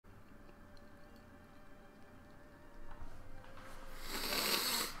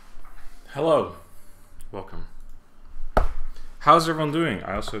Hello, welcome. How's everyone doing?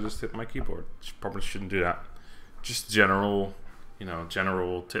 I also just hit my keyboard. Probably shouldn't do that. Just general,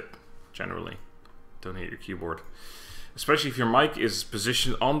 general tip. Generally, don't hit your keyboard. Especially if your mic is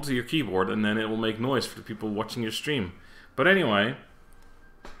positioned onto your keyboard, and then it will make noise for the people watching your stream. But anyway,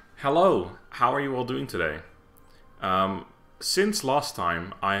 hello. How are you all doing today? Since last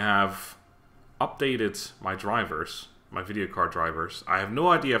time, I have updated my drivers. My video card drivers. I have no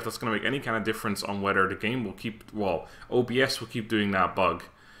idea if that's going to make any kind of difference on whether the game will keep, well, OBS will keep doing that bug,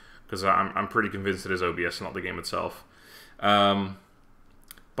 because I'm pretty convinced it is OBS, not the game itself. But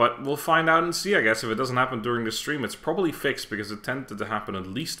we'll find out and see, I guess. If it doesn't happen during the stream, it's probably fixed, because it tended to happen at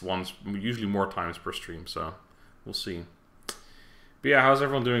least once, usually more times per stream, so we'll see. But yeah, how's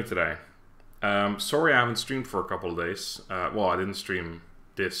everyone doing today? Sorry I haven't streamed for a couple of days. Well, I didn't stream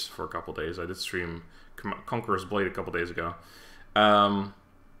this for a couple of days. I did stream Conqueror's Blade a couple days ago,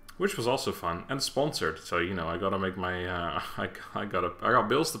 which was also fun and sponsored. So I gotta make my I got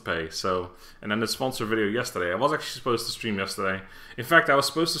bills to pay. So, and then the sponsor video yesterday. I was actually supposed to stream yesterday. In fact, I was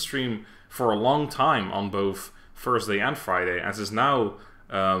supposed to stream for a long time on both Thursday and Friday, as is now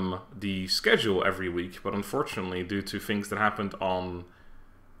the schedule every week. But unfortunately, due to things that happened on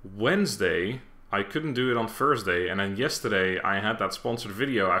Wednesday, I couldn't do it on Thursday, and then yesterday I had that sponsored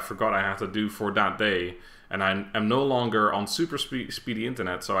video I forgot I had to do for that day, and I am no longer on super speedy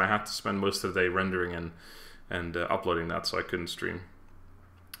internet, so I had to spend most of the day rendering and uploading that, so I couldn't stream.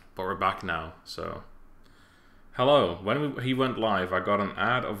 But we're back now, so... Hello, when he went live, I got an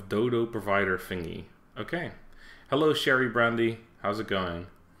ad of Dodo provider thingy. Okay. Hello, Sherry Brandy. How's it going?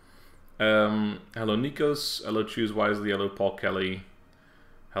 Hello, Nikos. Hello, Choose Wisely. Hello, Paul Kelly.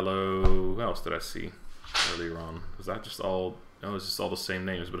 Hello, who else did I see earlier on? Was that just all, no, it's just all the same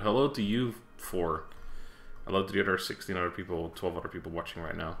names. But hello to you 4. Hello to the other 16 other people, 12 other people watching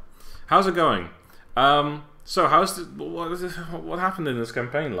right now. What's it going? So how's the, what happened in this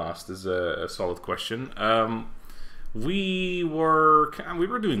campaign last is a solid question. We were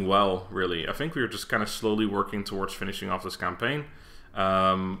doing well, really. I think we were just kind of slowly working towards finishing off this campaign.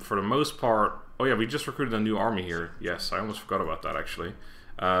 For the most part, oh yeah, we just recruited a new army here. Yes, I almost forgot about that actually.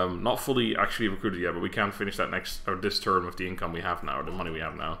 Not fully actually recruited yet, but we can finish that this turn with the income we have now, or the money we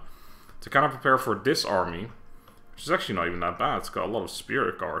have now, to kind of prepare for this army, which is actually not even that bad. It's got a lot of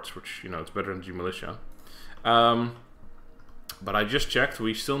spirit guards, which, it's better than G Militia. But I just checked,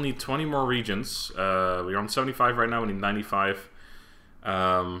 we still need 20 more regions. We're on 75 right now, we need 95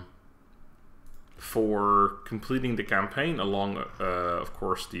 for completing the campaign along, of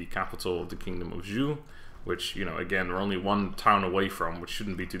course, the capital of the Kingdom of Zhu, which, again, we're only one town away from, which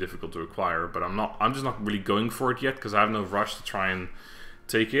shouldn't be too difficult to acquire, but I'm just not really going for it yet, because I have no rush to try and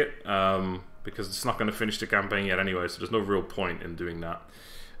take it, because it's not going to finish the campaign yet anyway, so there's no real point in doing that.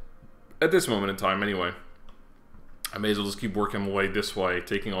 At this moment in time, anyway. I may as well just keep working my way this way,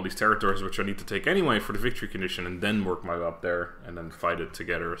 taking all these territories, which I need to take anyway for the victory condition, and then work my way up there, and then fight it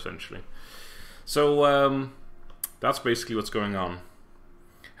together, essentially. So, that's basically what's going on.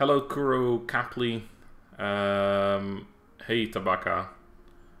 Hello, Kuro Kapli. Hey Tabaka,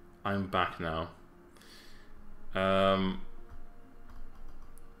 I'm back now.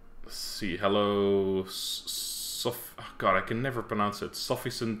 Let's see, hello, oh God, I can never pronounce it.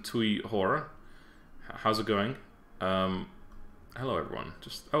 Sofison Tui Hor. How's it going? Hello everyone.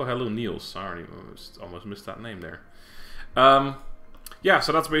 Oh, hello Niels. I almost missed that name there. Yeah,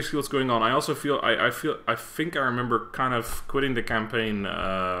 so that's basically what's going on. I also feel, I think I remember kind of quitting the campaign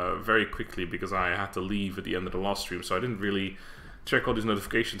very quickly, because I had to leave at the end of the last stream, so I didn't really check all these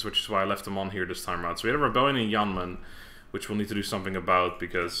notifications, which is why I left them on here this time around. So we had a rebellion in Yanmen, which we'll need to do something about,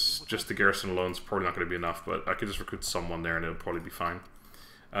 because just the garrison alone is probably not going to be enough, but I could just recruit someone there and it'll probably be fine.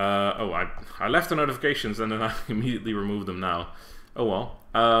 Oh, I left the notifications and then I immediately removed them now. Oh well.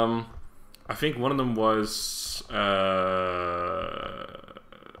 I think one of them was,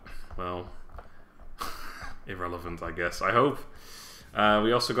 well, irrelevant, I guess. I hope.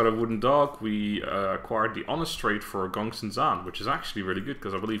 We also got a wooden dog. We acquired the honest trait for Gongsun Zan, which is actually really good,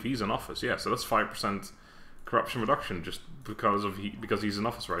 because I believe he's in office. Yeah, so that's 5% corruption reduction, just because he's in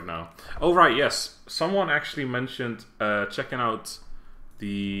office right now. Oh right, yes. Someone actually mentioned checking out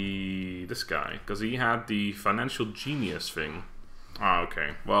this guy, because he had the financial genius thing. Ah,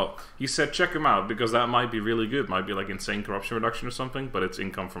 okay. Well, he said check him out, because that might be really good. Might be like insane corruption reduction or something, but it's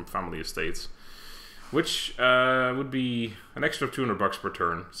income from family estates, which would be an extra $200 per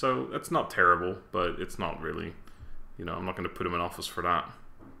turn. So that's not terrible, but it's not really, I'm not going to put him in office for that.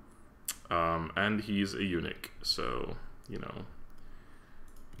 And he's a eunuch, so, he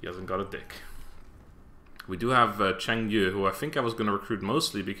hasn't got a dick. We do have Zhang Jue, who I think I was going to recruit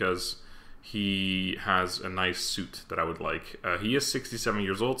mostly because he has a nice suit that I would like. He is 67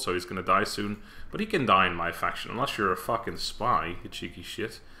 years old, so he's gonna die soon. But he can die in my faction, unless you're a fucking spy, you cheeky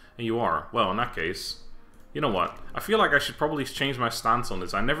shit. And you are. Well, in that case, you know what? I feel like I should probably change my stance on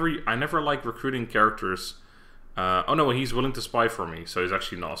this. I never like recruiting characters. Oh no, he's willing to spy for me, so he's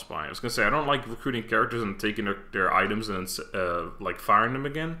actually not a spy. I was gonna say, I don't like recruiting characters and taking their items and then like firing them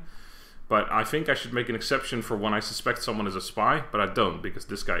again. But I think I should make an exception for when I suspect someone is a spy, but I don't, because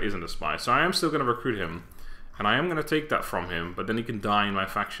this guy isn't a spy. So I am still going to recruit him, and I am going to take that from him, but then he can die in my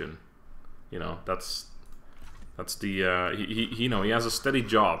faction. You know, that's the, he has a steady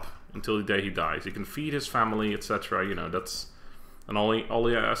job until the day he dies. He can feed his family, etc. You know, that's, and all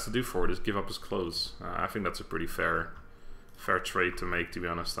he has to do for it is give up his clothes. I think that's a pretty fair trade to make, to be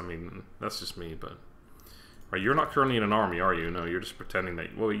honest. I mean, that's just me, but... Right, you're not currently in an army, are you? No, you're just pretending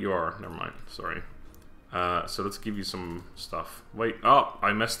that... Well, you are. Never mind. Sorry. So let's give you some stuff. Wait. Oh,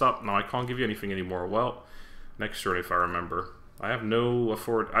 I messed up. No, I can't give you anything anymore. Well, next turn if I remember. I have no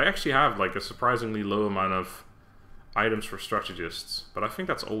afford... I actually have, like, a surprisingly low amount of items for strategists. But I think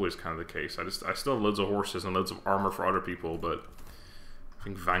that's always kind of the case. I still have loads of horses and loads of armor for other people, but... I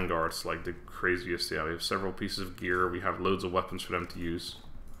think Vanguard's, like, the craziest. Yeah, we have several pieces of gear. We have loads of weapons for them to use.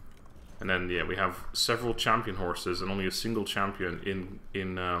 And then, yeah, we have several champion horses and only a single champion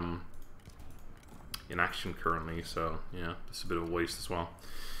in action currently. So, yeah, it's a bit of a waste as well.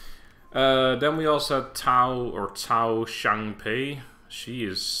 Then we also had Tao Shangpei. She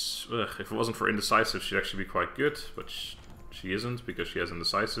is, if it wasn't for indecisive, she'd actually be quite good, but she isn't because she has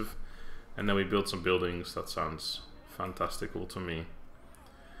indecisive. And then we built some buildings. That sounds fantastical to me.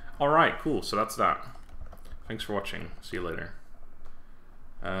 Alright, cool. So that's that. Thanks for watching. See you later.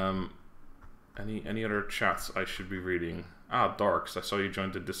 Any other chats I should be reading? Ah, Darks, I saw you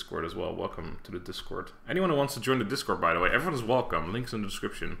joined the Discord as well. Welcome to the Discord. Anyone who wants to join the Discord, by the way, everyone is welcome. Links in the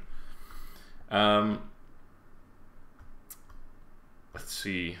description. Let's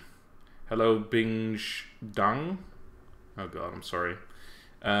see. Hello, Binge Dang. Oh god, I'm sorry.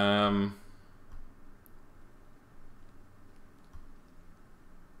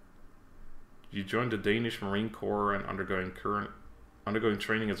 You joined the Danish Marine Corps and undergoing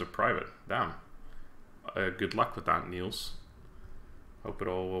training as a private. Damn. Good luck with that, Niels. Hope it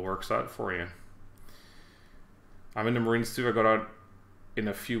all works out for you. I'm in the Marines too. I got out in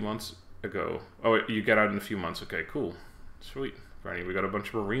a few months ago. Oh, you get out in a few months. Okay, cool. Sweet. Right, we got a bunch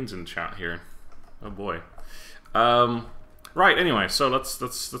of Marines in chat here. Oh boy. Right. Anyway, so let's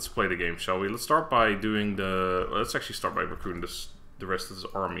play the game, shall we? Let's start by doing the. Let's actually start by recruiting the rest of this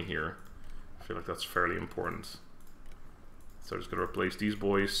army here. I feel like that's fairly important. So I'm just gonna replace these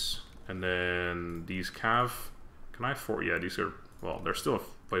boys and then these cav. Can I afford? Yeah, these are. Well, they're still.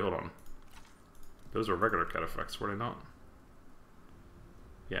 Wait, hold on. Those are regular cat effects, were they not?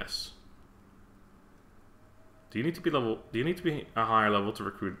 Yes. Do you need to be level? Do you need to be a higher level to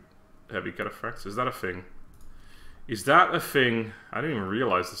recruit heavy cat effects? Is that a thing? Is that a thing? I didn't even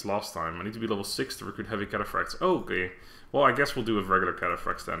realize this last time. I need to be level 6 to recruit heavy cat effects. Oh, okay. Well, I guess we'll do with regular cat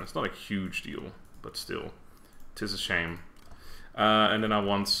effects then. It's not a huge deal, but still, 'tis a shame. And then I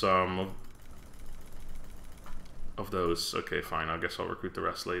want some of those. Okay, fine. I guess I'll recruit the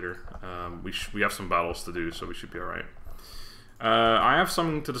rest later. We have some battles to do, so we should be alright. I have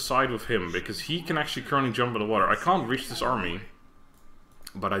something to decide with him, because he can actually currently jump in the water. I can't reach this army,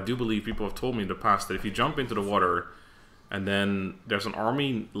 but I do believe people have told me in the past that if you jump into the water, and then there's an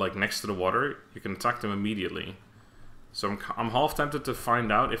army like next to the water, you can attack them immediately. So I'm half tempted to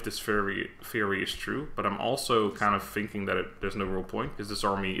find out if this theory is true, but I'm also kind of thinking that there's no real point, because this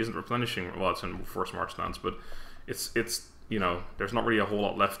army isn't replenishing. Well, it's in force march stance, but it's you know, there's not really a whole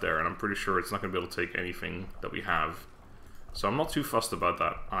lot left there, and I'm pretty sure it's not going to be able to take anything that we have. So I'm not too fussed about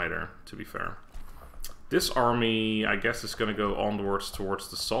that either, to be fair. This army, I guess, is going to go onwards towards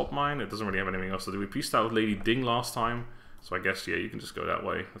the salt mine. It doesn't really have anything else to do. We pieced out with Lady Ding last time, so I guess, yeah, you can just go that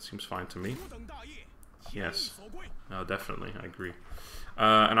way. That seems fine to me. Yes. No, definitely, I agree.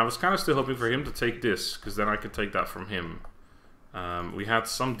 And I was kind of still hoping for him to take this, because then I could take that from him. We had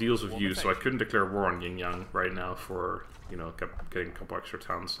some deals with you, so I couldn't declare war on Yin Yang right now for, you know, getting a couple extra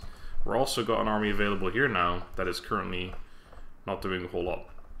towns. We're also got an army available here now that is currently not doing a whole lot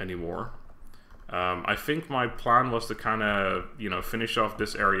anymore. I think my plan was to kind of, you know, finish off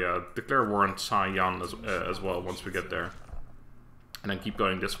this area, declare war on Taiyan as well once we get there, and then keep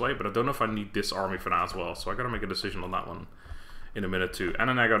going this way. But I don't know if I need this army for that as well, so I gotta make a decision on that one in a minute too. And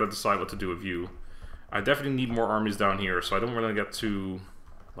then I gotta decide what to do with you. I definitely need more armies down here, so I don't really get too,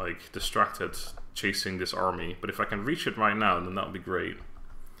 like, distracted chasing this army. But if I can reach it right now, then that would be great.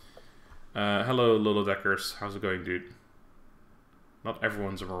 Hello, Lolo Deckers. How's it going, dude? Not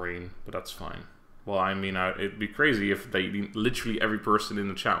everyone's a Marine, but that's fine. Well, I mean, it'd be crazy if literally every person in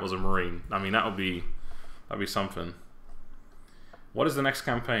the chat was a Marine. I mean, that'd be something. What is the next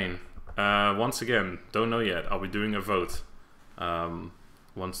campaign? Once again, don't know yet. I'll be doing a vote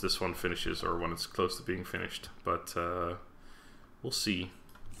once this one finishes, or when it's close to being finished. But we'll see.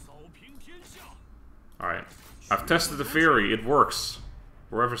 Alright. I've tested the theory. It works.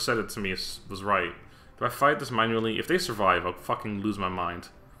 Whoever said it to me was right. Do I fight this manually? If they survive, I'll fucking lose my mind.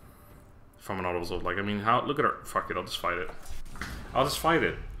 If I'm an auto, like, I mean, how? Look at her. Fuck it, I'll just fight it. I'll just fight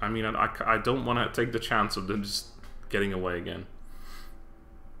it. I mean, I don't want to take the chance of them just getting away again.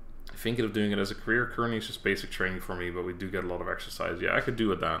 Thinking of doing it as a career. Currently, it's just basic training for me, but we do get a lot of exercise. Yeah, I could do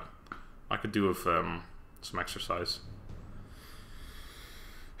with that. I could do with some exercise.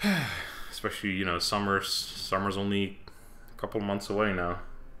 Especially, you know, summer's only a couple of months away now.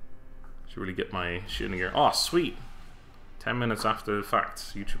 Should really get my shit in gear. Oh, sweet! 10 minutes after the fact,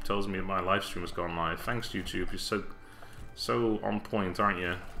 YouTube tells me my live stream has gone live. Thanks, YouTube. You're so on point, aren't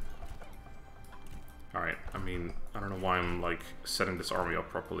you? Alright, I mean, I don't know why I'm, like, setting this army up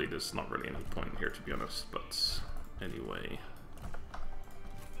properly. There's not really any point here, to be honest. But, anyway.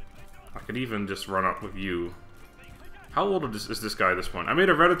 I could even just run up with you. How old is this guy at this point? I made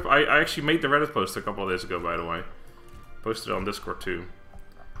a Reddit... I actually made the Reddit post a couple of days ago, by the way. Posted it on Discord, too.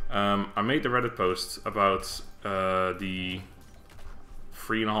 I made the Reddit post about the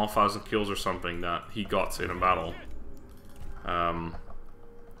 3,500 kills or something that he got in a battle.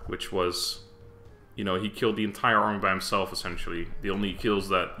 Which was, you know, he killed the entire army by himself, essentially. The only kills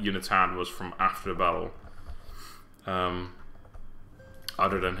that units had was from after the battle.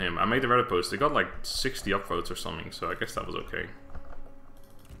 Other than him. I made the Reddit post. They got like 60 upvotes or something, so I guess that was okay.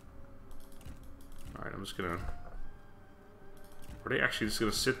 Alright, I'm just gonna... Are they actually just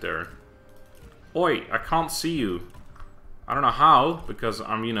gonna sit there? Oi, I can't see you. I don't know how, because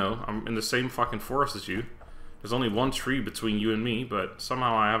I'm, you know, I'm in the same fucking forest as you. There's only one tree between you and me, but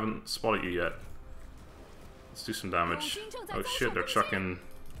somehow I haven't spotted you yet. Let's do some damage. Oh shit, they're chucking...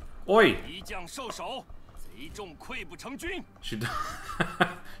 Oi!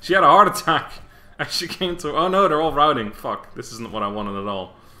 She had a heart attack! As she came to... Oh no, they're all routing. Fuck, this isn't what I wanted at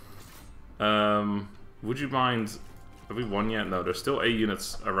all. Would you mind... Have we won yet? No, there's still 8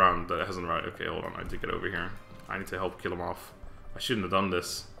 units around that hasn't routed. Okay, hold on, I need to get over here. I need to help kill him off. I shouldn't have done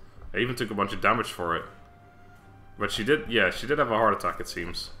this. I even took a bunch of damage for it. But she did, yeah, she did have a heart attack, it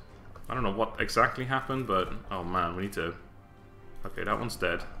seems. I don't know what exactly happened, but... Oh man, we need to... Okay, that one's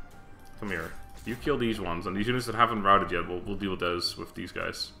dead. Come here. You kill these ones, and these units that haven't routed yet, we'll deal with those with these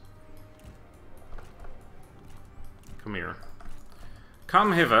guys. Come here.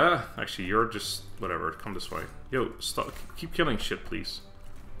 Come hither. Actually, you're just... Whatever, come this way. Yo, stop. Keep killing shit, please.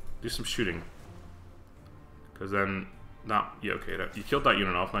 Do some shooting. Because then... Nah, yeah, okay. You killed that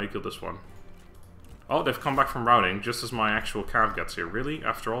unit off, now you killed this one. Oh, they've come back from routing just as my actual cav gets here. Really?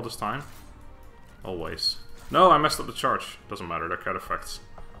 After all this time? Always. No, I messed up the charge. Doesn't matter, they're cat effects.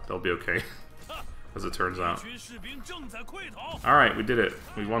 They'll be okay. As it turns out. Alright, we did it.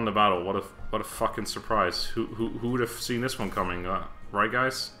 We won the battle. What a fucking surprise. Who would have seen this one coming? Right,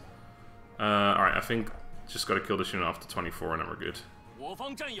 guys? Alright, I think just gotta kill this unit off to 24 and then we're good.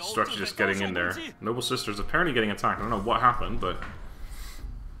 Structure just getting in there. Noble Sister's apparently getting attacked. I don't know what happened, but...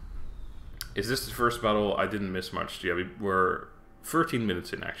 Is this the first battle? I didn't miss much. Yeah, we're 13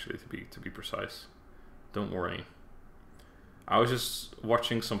 minutes in, actually, to be precise. Don't worry. I was just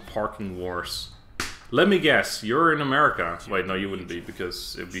watching some parking wars. Let me guess, you're in America. Wait, no, you wouldn't be,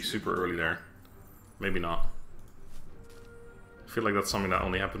 because it'd be super early there. Maybe not. I feel like that's something that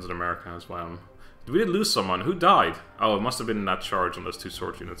only happens in America, as well. We did lose someone. Who died? Oh, it must have been in that charge on those 2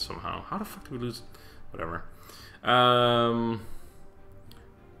 sword units somehow. How the fuck did we lose? Whatever.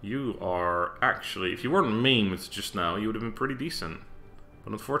 You are actually... If you weren't maimed just now, you would have been pretty decent.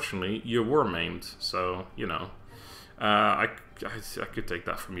 But unfortunately, you were maimed, so, you know. I could take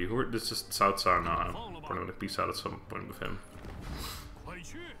that from you. This is South Side now. I'm probably going to peace out at some point with him.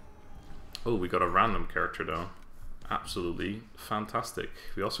 Oh, we got a random character though. Absolutely fantastic.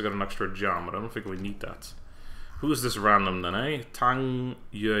 We also got an extra jam, but I don't think we need that. Who is this random then, eh? Zhang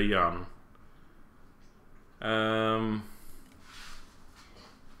Jue.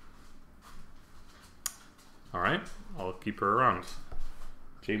 Alright, I'll keep her around.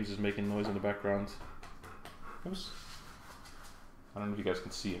 James is making noise in the background. Oops. I don't know if you guys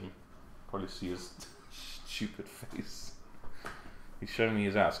can see him. Probably see his stupid face. He's showing me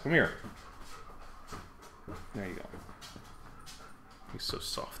his ass. Come here. There you go. He's so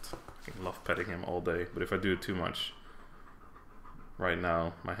soft. I love petting him all day, but if I do it too much, right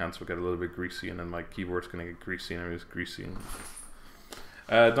now, my hands will get a little bit greasy, and then my keyboard's gonna get greasy, and everything's greasy.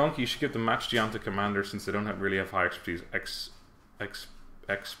 Donkey, you should give the match Gian to Commander since they don't really have high expertise.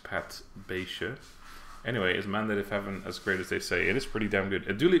 Expat Beisha. Anyway, is mandate of heaven as great as they say? It is pretty damn good.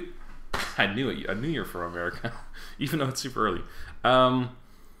 Aduli, I knew it. I knew you're from America, even though it's super early. I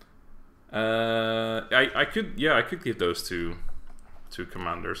could give those to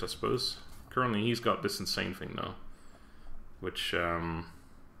commanders, I suppose. Currently, he's got this insane thing though, which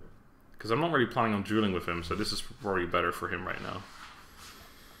because I'm not really planning on dueling with him, so this is probably better for him right now.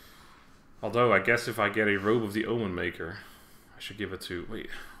 Although I guess if I get a Robe of the Omen Maker, I should give it to.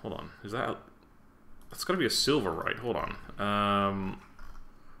 Wait, hold on. Is that? That's gotta be a silver, right? Hold on.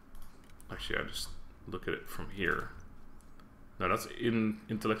 Actually, I just look at it from here. No, that's in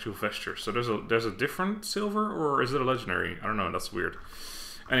intellectual vesture. So there's a different silver, or is it a legendary? I don't know. That's weird.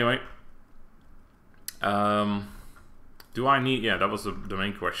 Anyway, do I need? Yeah, that was the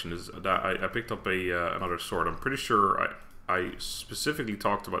main question. Is that I picked up another sword. I'm pretty sure I specifically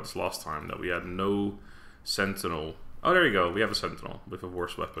talked about this last time that we had no sentinel. Oh, there you go. We have a sentinel with a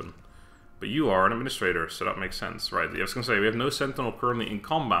worse weapon. But you are an administrator, so that makes sense. Right, I was going to say, we have no sentinel currently in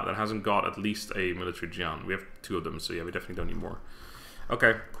combat that hasn't got at least a military Jian. We have 2 of them, so yeah, we definitely don't need more.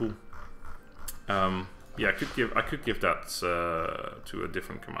 Okay, cool. Yeah, I could give that to a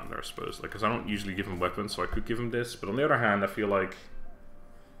different commander, I suppose. Like, because I don't usually give him weapons, so I could give him this. But on the other hand, I feel like...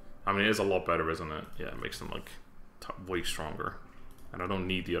 I mean, it is a lot better, isn't it? Yeah, it makes them, like, way stronger. And I don't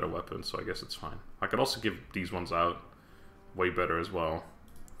need the other weapons, so I guess it's fine. I could also give these ones out way better as well.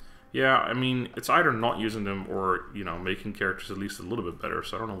 Yeah, I mean, it's either not using them or, you know, making characters at least a little bit better,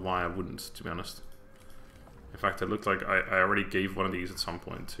 so I don't know why I wouldn't, to be honest. In fact, it looked like I already gave one of these at some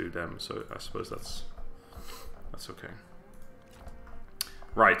point to them, so I suppose that's okay.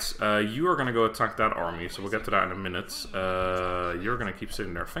 Right, you are going to go attack that army, so we'll get to that in a minute. You're going to keep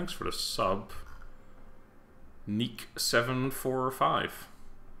sitting there. Thanks for the sub. Neek745.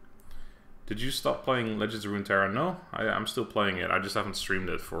 Did you stop playing Legends of Runeterra? No, I'm still playing it. I just haven't streamed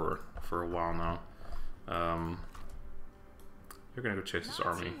it for a while now. You're gonna go chase this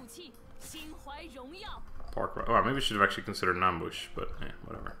army. Park. Oh, maybe I should have actually considered an ambush, but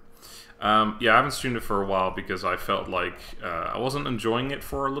whatever. Yeah, I haven't streamed it for a while because I felt like I wasn't enjoying it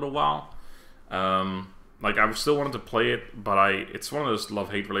for a little while. Like I still wanted to play it, but it's one of those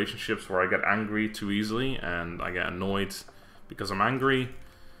love-hate relationships where I get angry too easily and I get annoyed because I'm angry.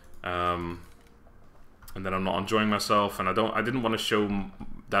 And then I'm not enjoying myself, and I didn't want to show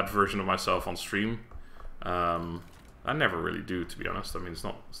that version of myself on stream. I never really do, to be honest. I mean, it's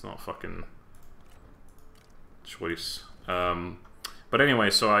not fucking choice. But anyway,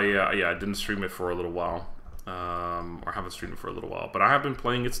 so I didn't stream it for a little while, or haven't streamed it for a little while. But I have been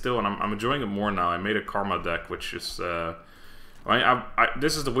playing it still, and I'm enjoying it more now. I made a Karma deck, which is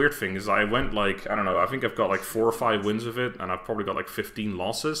this is the weird thing, is I went like, I don't know, I think I've got like 4 or 5 wins with it, and I've probably got like 15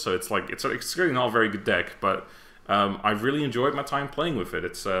 losses, so it's like, it's really not a very good deck, but I've really enjoyed my time playing with it.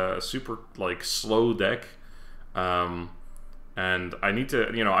 It's a super, like, slow deck, and I need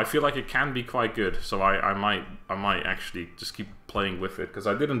to, you know, I feel like it can be quite good, so I might actually just keep playing with it, because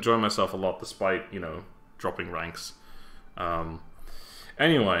I did enjoy myself a lot despite, you know, dropping ranks.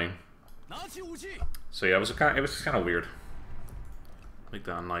 Anyway, so yeah, it was just kind of weird. Make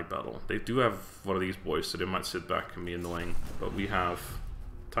that a night battle. They do have one of these boys, so they might sit back and be annoying. But we have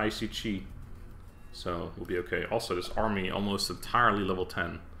Tai Si Chi, so we'll be okay. Also, this army almost entirely level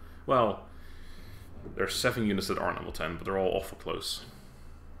 10. Well, there are 7 units that aren't level 10, but they're all awful close.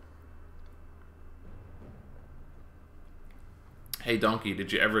 Hey Donkey,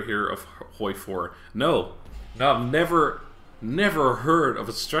 did you ever hear of Hoi 4? No, I've never heard of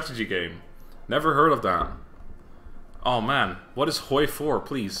a strategy game. Never heard of that. Oh man, what is Hoi 4?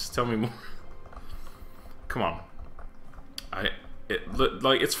 Please tell me more. Come on.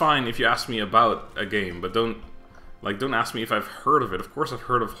 It's fine if you ask me about a game, but don't ask me if I've heard of it. Of course I've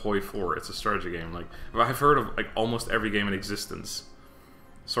heard of Hoi 4. It's a strategy game. Like, I've heard of like almost every game in existence.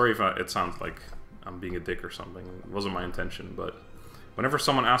 Sorry if it sounds like I'm being a dick or something. It wasn't my intention, but whenever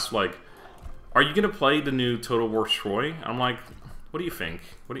someone asks like, "Are you gonna play the new Total War Troy?" I'm like, "What do you think?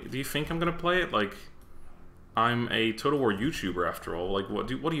 Do you think I'm gonna play it?" Like, I'm a Total War YouTuber after all. Like, what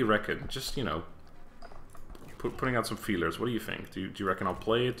do you reckon? Just, you know, putting out some feelers. What do you think? Do you reckon I'll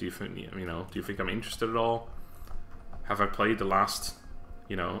play it? Do you think, you know, do you think I'm interested at all? Have I played the last,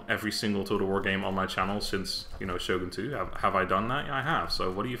 you know, every single Total War game on my channel since, you know, Shogun 2? Have I done that? Yeah, I have. So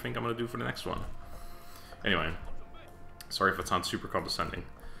what do you think I'm gonna do for the next one? Anyway, sorry if it sounds super condescending.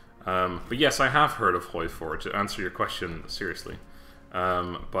 But yes, I have heard of Hoi 4, to answer your question seriously.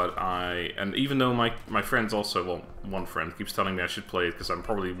 But and even though my friends also, well, one friend keeps telling me I should play it because I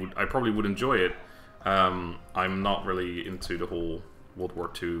probably would enjoy it, I'm not really into the whole World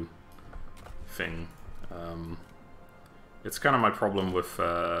War II thing. It's kind of my problem with,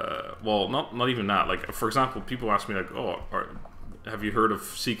 well, not even that. Like, for example, people ask me, like, oh, have you heard of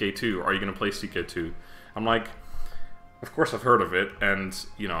CK2? Are you going to play CK2? I'm like, of course I've heard of it, and,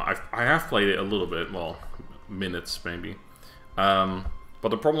 you know, I have played it a little bit, well, minutes, maybe. But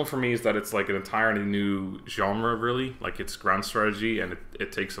the problem for me is that it's, like, an entirely new genre, really. Like, it's grand strategy, and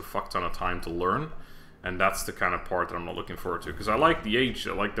it takes a fuck ton of time to learn. And that's the kind of part that I'm not looking forward to. Because I like the age,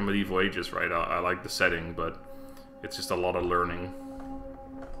 I like the medieval ages, right? I like the setting, but it's just a lot of learning.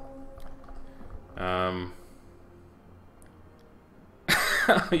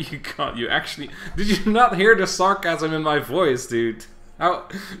 You actually... Did you not hear the sarcasm in my voice, dude?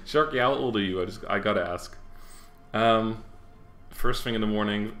 Sharky, how old are you? I gotta ask. First thing in the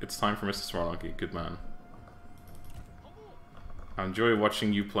morning, it's time for MrSmartDonkey. Good man. I enjoy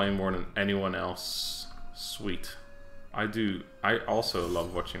watching you play more than anyone else. Sweet. I do. I also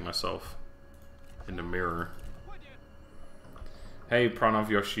love watching myself in the mirror. Hey, Pranav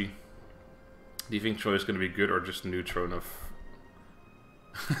Yoshi. Do you think Troy is going to be good or just a new throne of...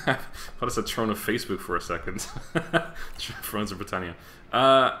 What is a throne of Facebook for a second? Thrones of Britannia.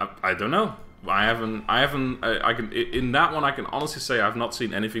 I don't know. I can in that one I can honestly say I've not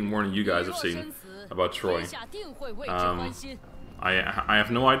seen anything more than you guys have seen about Troy. I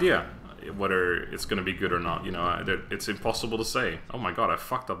have no idea whether it's going to be good or not. You know, it's impossible to say. Oh my god, I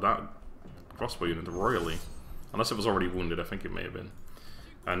fucked up that crossbow unit royally. Unless it was already wounded, I think it may have been.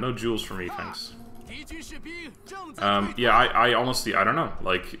 No jewels for me, thanks. Yeah, I honestly, I don't know.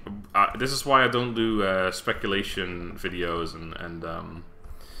 Like, this is why I don't do speculation videos and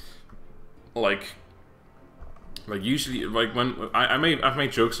like usually, like when I've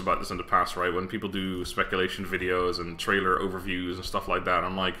made jokes about this in the past, right? When people do speculation videos and trailer overviews and stuff like that,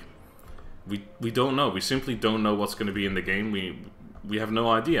 I'm like, we don't know. We simply don't know what's going to be in the game. We have no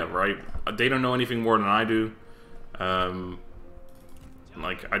idea, right? They don't know anything more than I do.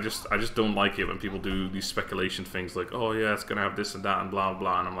 Like I just don't like it when people do these speculation things, like, oh yeah, it's gonna have this and that and blah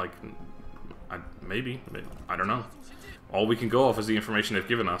blah, and I'm like, maybe I don't know. All we can go off is the information they've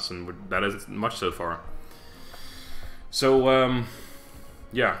given us, and that is much so far. So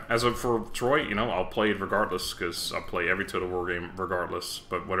yeah, as for Troy, you know, I'll play it regardless, because I'll play every Total War game regardless.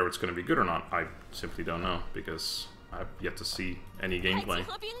 But whether it's going to be good or not, I simply don't know, because I've yet to see any gameplay.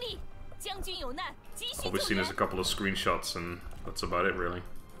 All we've seen is a couple of screenshots, and that's about it, really.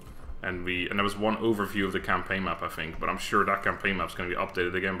 And there was one overview of the campaign map, I think, but I'm sure that campaign map's going to be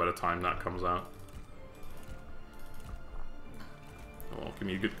updated again by the time that comes out. Oh, give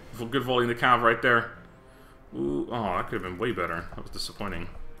me a good volley in the cav right there. Ooh, oh, that could have been way better. That was disappointing.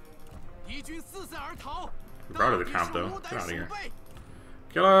 We're out of the camp, though. Get out of here.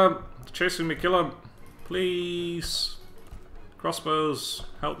 Kill him! Chasing me, kill him! Please! Crossbows,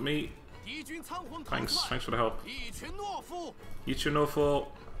 help me. Thanks for the help. Ichinofo.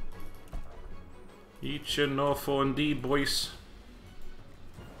 Ichinofo indeed, boys.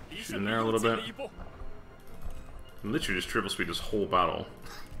 Shoot in there a little bit. I'm literally just triple speed this whole battle.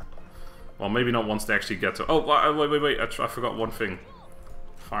 Well, maybe not once they actually get to... Oh, wait. I forgot one thing.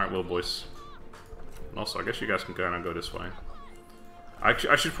 Fire at will, boys. And also, I guess you guys can kind of go this way. I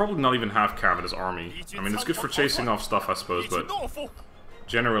should probably not even have Cav in his army. I mean, it's good for chasing off stuff, I suppose, but...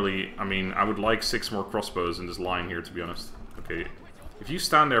 Generally, I mean, I would like 6 more crossbows in this line here, to be honest. Okay, if you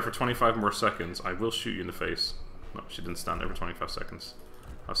stand there for 25 more seconds, I will shoot you in the face. No, she didn't stand there for 25 seconds.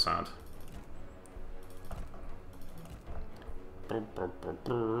 How sad.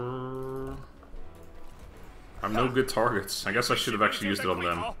 I'm no good targets. I guess I should have actually used it on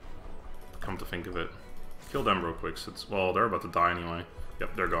them. Come to think of it. Kill them real quick. Since, well, they're about to die anyway.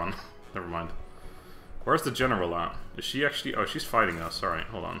 Yep, they're gone. Never mind. Where's the general at? Is she actually... Oh, she's fighting us. Alright,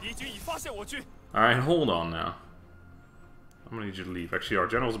 hold on. Alright, hold on now. I'm gonna need you to leave. Actually, our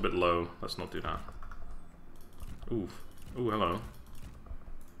general's a bit low. Let's not do that. Ooh. Ooh, hello.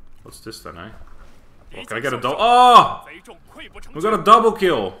 What's this then, eh? Oh, can I get a double... Oh! We got a double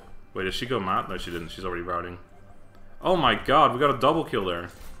kill! Wait, did she go mad? No, she didn't. She's already routing. Oh my god, we got a double kill there.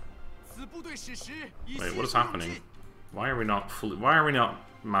 Wait, what is happening? Why are we not fully... Why are we not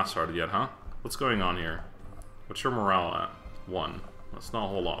mass-hearted yet, huh? What's going on here? What's your morale at? 1. That's not a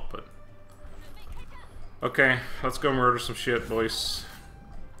whole lot, but... Okay, let's go murder some shit, boys.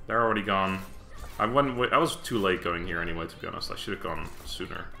 They're already gone. I was too late going here anyway, to be honest. I should have gone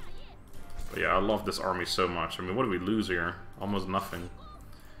sooner. But yeah, I love this army so much. I mean, what do we lose here? Almost nothing.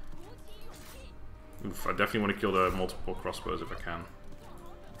 Oof, I definitely want to kill the multiple crossbows if I can.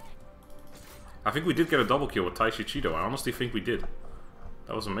 I think we did get a double kill with Taishi Chido. I honestly think we did.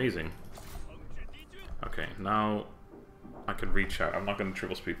 That was amazing. Okay, now I can reach out. I'm not going to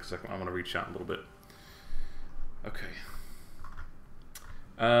triple speed because I want to reach out a little bit. Okay.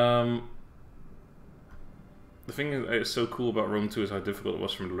 The thing that is so cool about Rome 2 is how difficult it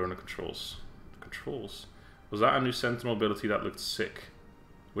was for me to learn the controls. Controls? Was that a new Sentinel ability that looked sick?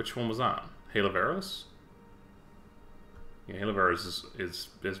 Which one was that? Halaveros? Yeah, Halaveros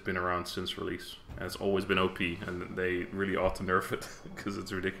has been around since release. And it's always been OP, and they really ought to nerf it because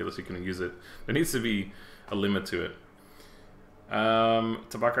it's ridiculous you can use it. There needs to be a limit to it.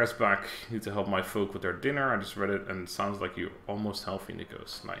 Tabaka's back. Need to help my folk with their dinner. I just read it and it sounds like you're almost healthy,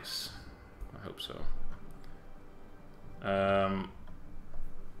 Nikos. Nice. I hope so. A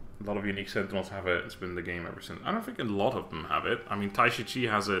lot of unique sentinels have it. It's been in the game ever since. I don't think a lot of them have it. I mean, Tai Shi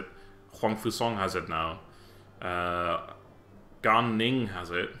has it. Huang Fusong has it now. Gan Ning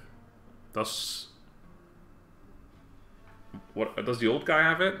has it. Does the old guy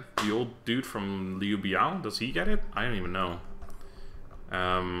have it? The old dude from Liu Biao? Does he get it? I don't even know.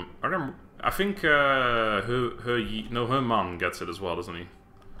 I think her mom gets it as well, doesn't he?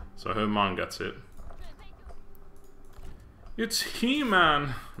 So her mom gets it. It's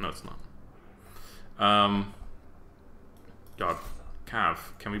He-Man! No, it's not. God. Cav,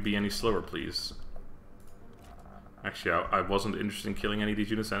 can we be any slower, please? Actually, I wasn't interested in killing any of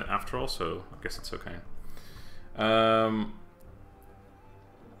these units after all, so I guess it's okay.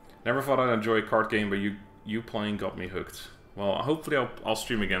 Never thought I'd enjoy a card game, but you playing got me hooked. Well, hopefully I'll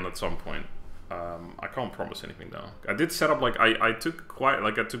stream again at some point. I can't promise anything though. I did set up like I took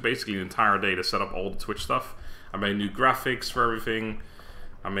basically an entire day to set up all the Twitch stuff. I made new graphics for everything.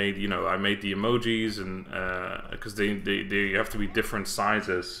 I made the emojis and because they have to be different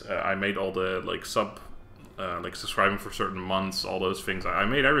sizes. I made all the like subscribing for certain months, all those things. I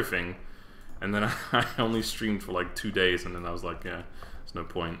made everything, and then I only streamed for like 2 days, and then I was like, yeah, there's no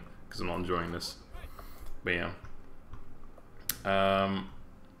point because I'm not enjoying this. But yeah.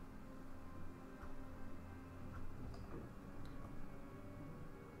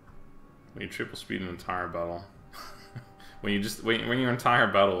 When you triple speed an entire battle. when your entire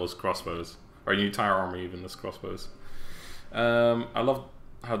battle is crossbows. Or your entire army even is crossbows. I love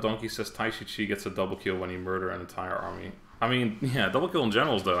how Donkey says Tai Chi gets a double kill when you murder an entire army. I mean, yeah, double kill in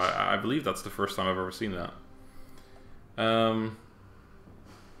generals though. I believe that's the first time I've ever seen that. I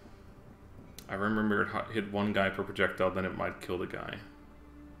remember it hit one guy per projectile, then it might kill the guy.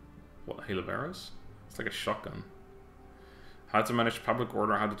 What, Halaveros? It's like a shotgun. How to manage public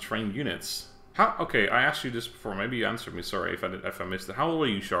order, how to train units. How? Okay, I asked you this before. Maybe you answered me. Sorry if I missed it. How old are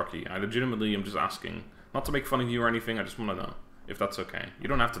you, Sharky? I legitimately am just asking. Not to make fun of you or anything. I just want to know if that's okay. You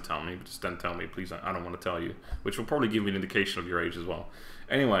don't have to tell me, but just then tell me, please. I don't want to tell you, which will probably give me an indication of your age as well.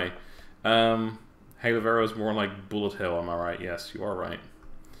 Anyway, Halavero is more like Bullet Hill. Am I right? Yes, you are right.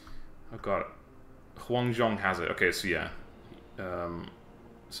 Oh god, Huang Zhong has it. Okay, so yeah.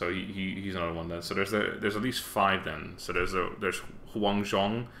 So he's another one then. So there's at least 5 then. So there's Huang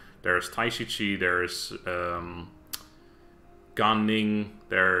Zhong, there's Tai Chi, there's Gan Ning,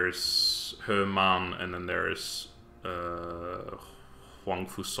 there's He Man, and then there's Huang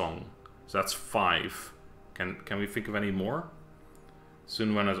Fusong. So that's 5. Can we think of any more?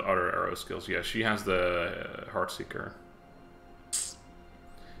 Sun Wen has other arrow skills. Yeah, she has the Heartseeker.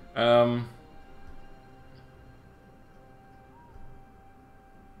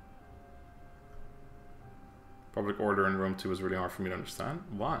 Public order in Rome 2 is really hard for me to understand.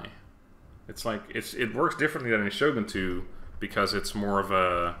 Why? It's like it works differently than in Shogun 2 because it's more of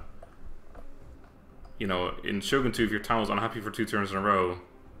a, you know, in Shogun 2 if your town was unhappy for 2 turns in a row,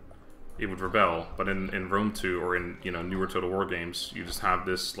 it would rebel. But in Rome 2 or in, you know, newer Total War games, you just have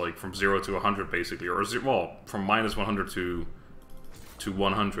this like from 0 to 100 basically, or well, from minus 100 to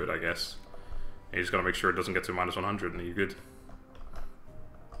 100, I guess. And you just gotta make sure it doesn't get to minus 100 and you're good.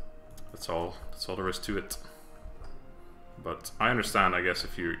 That's all there is to it. But I understand, I guess,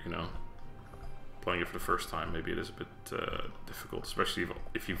 if you're, you know, playing it for the first time, maybe it is a bit difficult, especially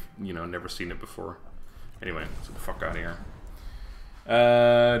if you've, you know, never seen it before. Anyway, let's get the fuck out of here.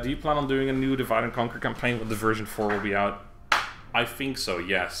 Do you plan on doing a new Divide and Conquer campaign when the version 4 will be out? I think so,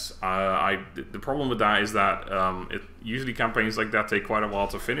 yes. The problem with that is that usually campaigns like that take quite a while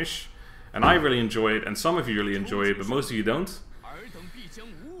to finish. And I really enjoy it, and some of you really enjoy it, but most of you don't.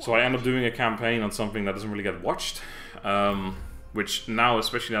 So I end up doing a campaign on something that doesn't really get watched. Which now,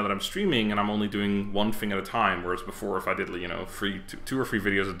 especially now that I'm streaming and I'm only doing one thing at a time, whereas before if I did, you know, 2 or 3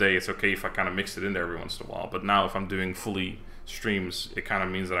 videos a day, it's okay if I kind of mixed it in there every once in a while. But now if I'm doing fully streams, it kind of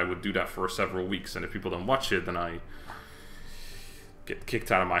means that I would do that for several weeks, and if people don't watch it, then I get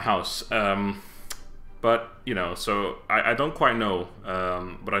kicked out of my house. But you know, so I don't quite know,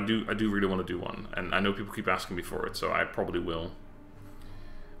 but I do really want to do one, and I know people keep asking me for it, so I probably will.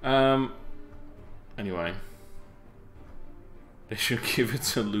 Anyway, they should give it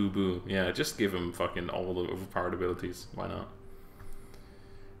to Lu Bu. Yeah, just give him fucking all the overpowered abilities. Why not?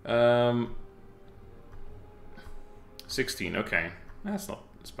 16. Okay, that's not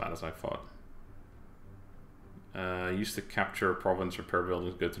as bad as I thought. Used to capture a province, repair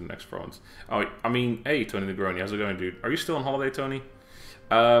buildings, go to the next province. Oh, I mean, hey, Tony Negroni, how's it going, dude? Are you still on holiday, Tony?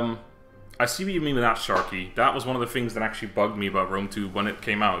 I see what you mean with that, Sharky. That was one of the things that actually bugged me about Rome 2 when it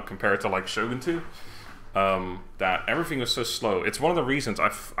came out compared to, like, Shogun 2. That everything was so slow. It's one of the reasons,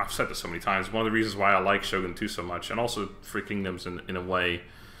 I've said this so many times, one of the reasons why I like Shogun 2 so much, and also Three Kingdoms in a way,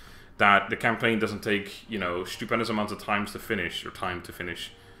 that the campaign doesn't take, you know, stupendous amounts of time to finish.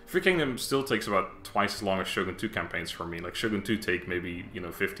 Three Kingdoms still takes about twice as long as Shogun 2 campaigns for me. Like, Shogun 2 take maybe, you know,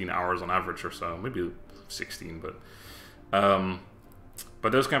 15 hours on average or so. Maybe 16,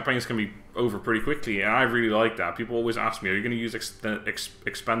 but those campaigns can be over pretty quickly, and I really like that. People always ask me, are you going to use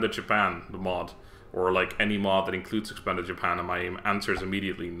Expanded Japan, the mod? Or, like, any mod that includes Expanded Japan? And my answer is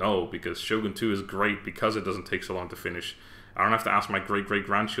immediately no, because Shogun 2 is great because it doesn't take so long to finish. I don't have to ask my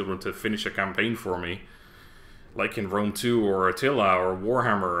great-great-grandchildren to finish a campaign for me. Like in Rome 2 or Attila or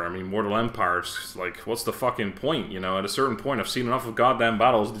Warhammer, I mean, Mortal Empires, like, what's the fucking point, you know? At a certain point, I've seen enough of goddamn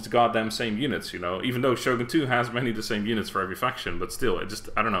battles, these goddamn same units, you know? Even though Shogun 2 has many of the same units for every faction, but still, it just,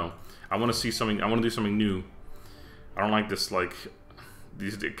 I don't know. I want to see something, I want to do something new. I don't like this, like,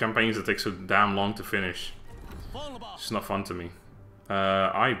 these campaigns that take so damn long to finish. It's not fun to me.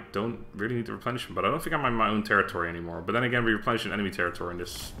 I don't really need to replenish them, but I don't think I'm in my own territory anymore. But then again, we replenish an enemy territory in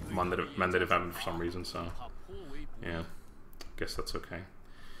this mandative event for some reason, so... yeah, guess that's okay.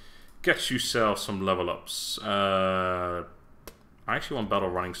 Get yourself some level ups. I actually want battle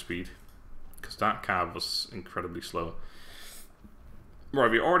running speed, because that cab was incredibly slow.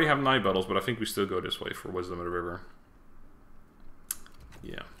 Right, we already have night battles, but I think we still go this way for Wisdom of the River.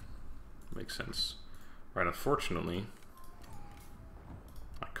 Yeah, makes sense. Right, unfortunately,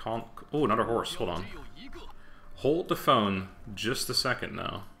 I can't... oh, another horse, hold on. Hold the phone just a second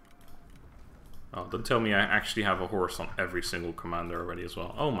now. Oh, don't tell me I actually have a horse on every single commander already as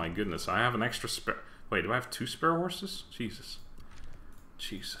well. Oh my goodness, I have an extra spare... wait, do I have 2 spare horses? Jesus.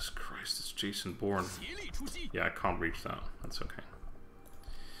 Jesus Christ, it's Jason Bourne. Yeah, I can't reach that. That's okay.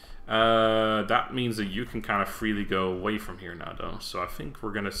 That means that you can kind of freely go away from here now, though. So I think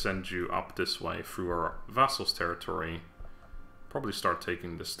we're going to send you up this way through our vassal's territory. Probably start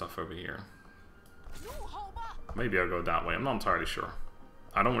taking this stuff over here. Maybe I'll go that way. I'm not entirely sure.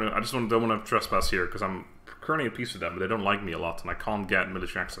 I don't want to. I just don't want to trespass here because I'm currently at peace with them, but they don't like me a lot, and I can't get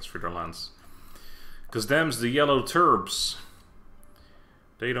military access for their lands. Because them's the yellow turbs.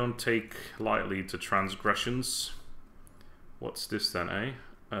 They don't take lightly to transgressions. What's this then, eh?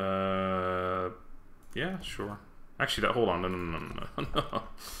 Yeah, sure. Actually, hold on.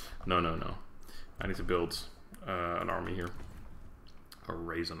 No. I need to build an army here, or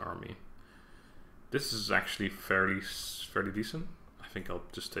raise an army. This is actually fairly decent. I think I'll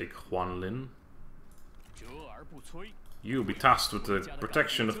just take Huan Lin. You'll be tasked with the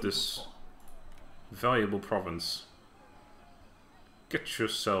protection of this valuable province. Get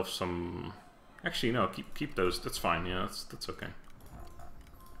yourself some... actually, no, keep those. That's fine. Yeah, that's okay.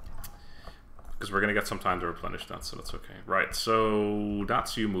 Because we're going to get some time to replenish that, so that's okay. Right, so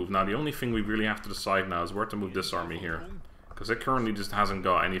that's you move. Now, the only thing we really have to decide now is where to move this army here. Because it currently just hasn't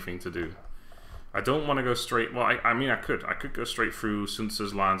got anything to do. I don't want to go straight... well, I mean, I could go straight through Sun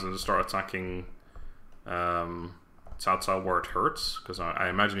Tzu's lands and just start attacking Cao Cao where it hurts. Because I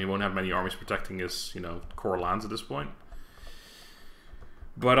imagine he won't have many armies protecting his, you know, core lands at this point.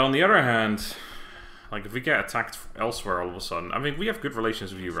 But on the other hand, like, if we get attacked elsewhere all of a sudden... I mean, we have good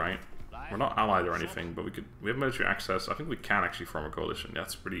relations with you, right? We're not allied or anything, but we have military access. I think we can actually form a coalition.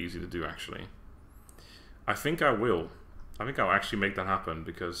 That's pretty easy to do, actually. I think I will. I think I'll actually make that happen,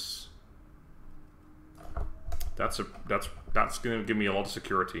 because that's going to give me a lot of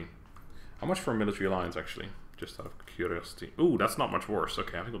security. How much for a military alliance, actually? Just out of curiosity. Ooh, that's not much worse.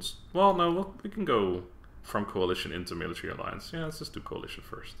 Okay, I think we'll just... well, no, we can go from coalition into military alliance. Yeah, let's just do coalition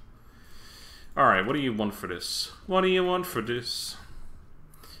first. Alright, what do you want for this? What do you want for this?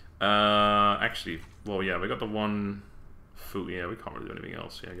 Actually, well, yeah, we got the one food. Yeah, we can't really do anything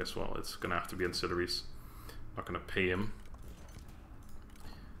else. Yeah, I guess, well, it's gonna have to be ancillaries. Not gonna pay him.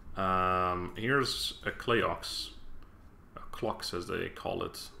 Here's a clay ox, a clox as they call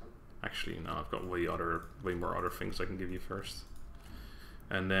it. Actually, no, I've got way more other things I can give you first.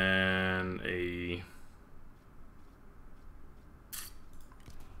 And then a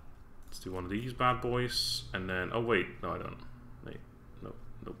do one of these bad boys, and then... Oh, wait. No, I don't. Wait. Nope.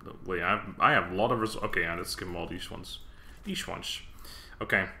 Nope. Nope. Wait, I have a lot of... Okay, yeah, let's give him all these ones. These ones.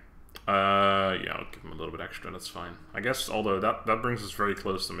 Okay. Yeah, I'll give him a little bit extra, that's fine. I guess, although that brings us very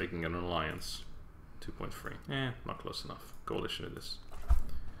close to making an alliance. 2.3. Not close enough. Coalition it is.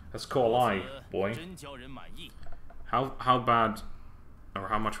 Let's call I, boy. How bad, or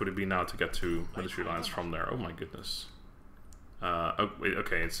how much would it be now to get to military alliance from there? Oh my goodness. Oh, wait,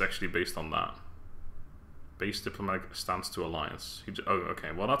 okay, it's actually based on that. Base diplomatic stance to alliance. Oh,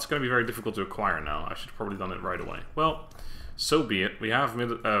 okay, well that's going to be very difficult to acquire now. I should have probably done it right away. Well, so be it. We have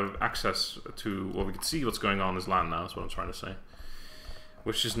access to, well, we can see what's going on in his land now, is what I'm trying to say.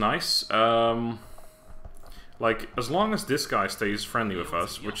 Which is nice. Like, as long as this guy stays friendly with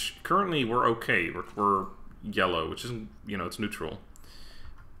us, which currently we're okay. We're yellow, which isn't, you know, it's neutral.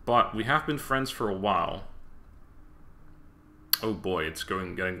 But we have been friends for a while. Oh boy, it's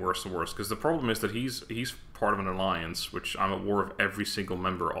getting worse and worse. Because the problem is that he's part of an alliance, which I'm at war with every single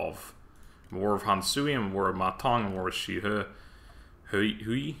member of. I'm at war with Han Sui, I'm at war with Ma Tong, I'm at war with Shi Hui,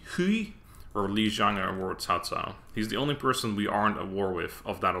 or Li Jiang, I'm at war with Cao Cao. He's the only person we aren't at war with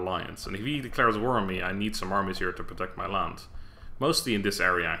of that alliance. And if he declares war on me, I need some armies here to protect my land. Mostly in this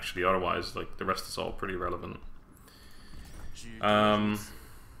area, actually. Otherwise, like, the rest is all pretty relevant. I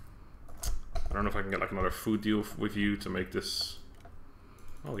don't know if I can get like another food deal with you to make this...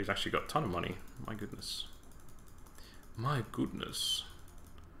 Oh, he's actually got a ton of money. My goodness. My goodness.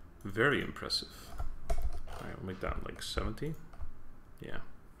 Very impressive. Alright, we'll make that like 70. Yeah.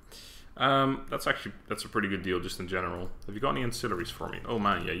 That's a pretty good deal just in general. Have you got any ancillaries for me? Oh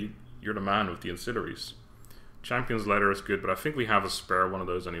man, yeah, you're the man with the ancillaries. Champion's letter is good, but I think we have a spare one of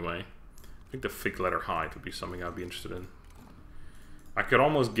those anyway. I think the fig letter hide would be something I'd be interested in. I could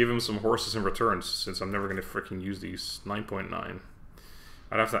almost give him some horses in return, since I'm never going to freaking use these. 9.9.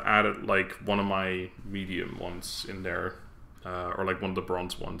 I'd have to add it like one of my medium ones in there, or like one of the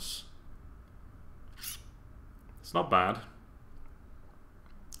bronze ones. It's not bad.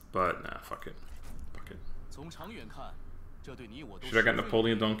 But, nah, fuck it. Fuck it. Should I get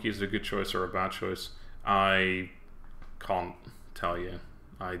Napoleon Donkey? Is it a good choice or a bad choice? I can't tell you.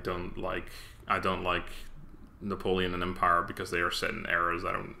 I don't like Napoleon and Empire because they are set in eras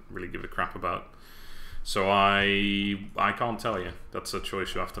I don't really give a crap about. So I can't tell you. That's a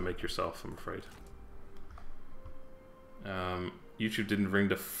choice you have to make yourself, I'm afraid. YouTube didn't ring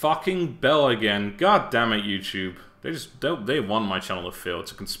the fucking bell again. God damn it, YouTube. They want my channel to fail.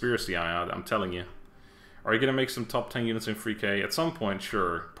 It's a conspiracy, I'm telling you. Are you gonna make some top 10 units in 3K? At some point,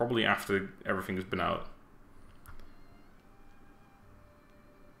 sure. Probably after everything has been out.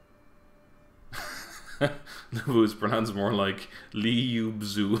 Nubu is pronounced more like Liu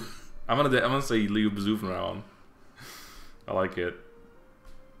Bzu. I'm gonna say Liu Bzu from now on. I like it.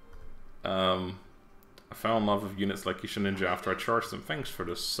 I fell in love with units like Kisha Ninja after I charged them. Thanks for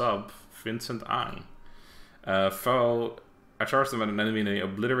the sub, Vincent Ang. I charged them at an enemy and they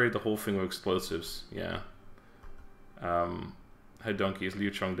obliterated the whole thing with explosives. Yeah. Hey Donkey, is Liu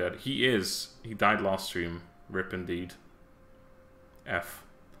Chong dead? He is. He died last stream. Rip indeed. F.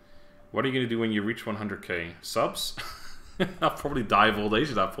 What are you going to do when you reach 100k? Subs? I'll probably die of old age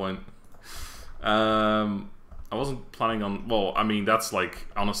at that point. I wasn't planning on... Well, I mean, that's like...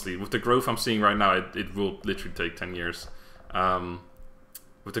 Honestly, with the growth I'm seeing right now, it will literally take 10 years.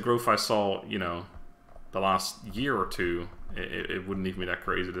 With the growth I saw, you know, the last year or two, it wouldn't even be that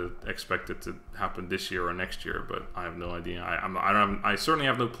crazy to expect it to happen this year or next year, but I have no idea. I certainly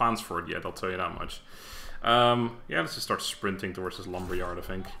have no plans for it yet, I'll tell you that much. Yeah, let's just start sprinting towards this lumberyard, I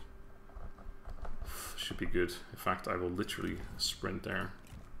think. Should be good. In fact, I will literally sprint there.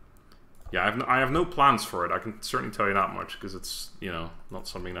 Yeah, I have no plans for it. I can certainly tell you that much, because it's, you know, not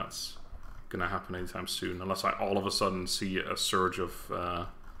something that's gonna happen anytime soon, unless I all of a sudden see a surge of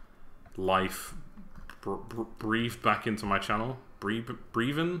life breathed back into my channel. Breathed?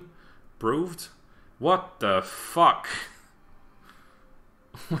 What the fuck?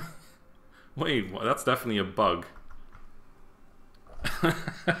 Wait, that's definitely a bug.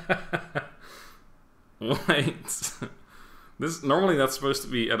 Wait. Normally that's supposed to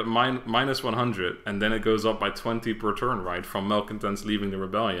be at a minus 100, and then it goes up by 20 per turn, right? From malcontents leaving the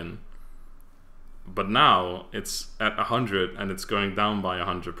rebellion. But now it's at 100 and it's going down by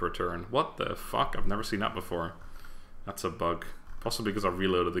 100 per turn. What the fuck? I've never seen that before. That's a bug. Possibly because I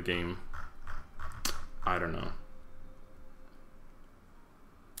reloaded the game. I don't know.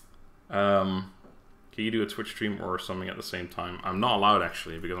 Can you do a Twitch stream or something at the same time? I'm not allowed,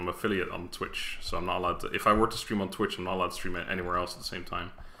 actually, because I'm an affiliate on Twitch. So I'm not allowed to... If I were to stream on Twitch, I'm not allowed to stream it anywhere else at the same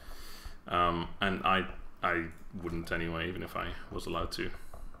time. And I wouldn't anyway, even if I was allowed to.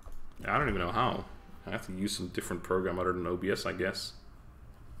 I don't even know how. I have to use some different program other than OBS, I guess.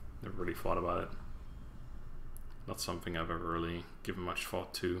 Never really thought about it. Not something I've ever really given much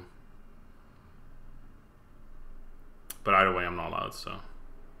thought to. But either way, I'm not allowed, so.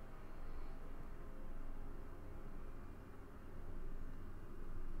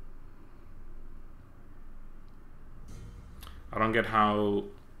 I don't get how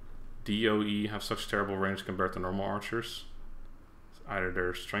DOE have such terrible range compared to normal archers. Either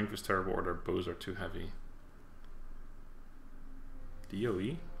their strength is terrible or their bows are too heavy.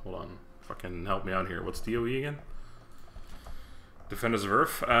 DOE? Hold on. Fucking help me out here. What's DOE again? Defenders of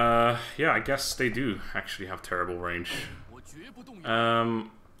Earth? Yeah, I guess they do actually have terrible range.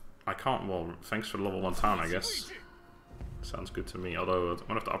 I can't, well, thanks for the level 1 town, I guess. Sounds good to me, although I'm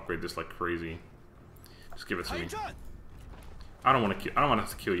gonna have to upgrade this like crazy. Just give it to me. I don't want to have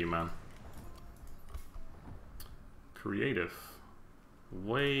to kill you, man. Creative.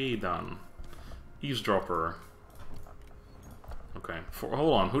 Way done. Eavesdropper. Okay.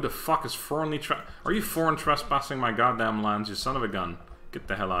 Hold on. Who the fuck is foreignly Are you foreign trespassing my goddamn lands, you son of a gun? Get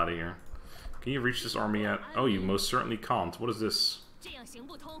the hell out of here. Can you reach this army yet? Oh, you most certainly can't. What is this?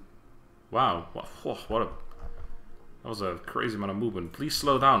 Wow. What a... That was a crazy amount of movement. Please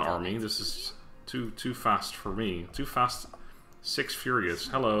slow down, army. This is too fast for me. Too fast. 6 Furious.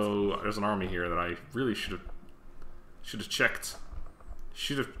 Hello. There's an army here that I really should have checked.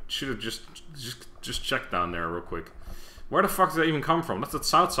 Should have just checked down there real quick. Where the fuck did that even come from? That's the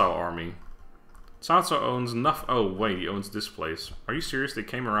Cao Cao army. Cao Cao owns enough. Oh wait, he owns this place. Are you serious? They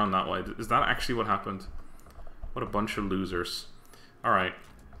came around that way. Is that actually what happened? What a bunch of losers. All right.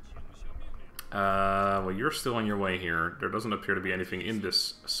 Well, you're still on your way here. There doesn't appear to be anything in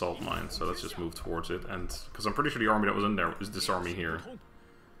this salt mine, so let's just move towards it. And because I'm pretty sure the army that was in there is this army here,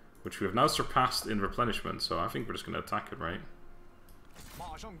 which we have now surpassed in replenishment. So I think we're just going to attack it, right?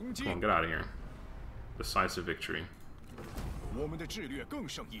 Come on, get out of here. Decisive victory.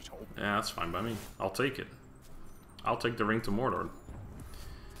 Yeah, that's fine by me. I'll take it. I'll take the ring to Mordor.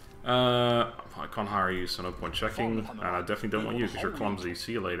 I can't hire you, so no point checking. And I definitely don't want you because you're clumsy.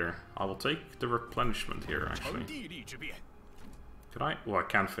 See you later. I will take the replenishment here, actually. Could I? Well, I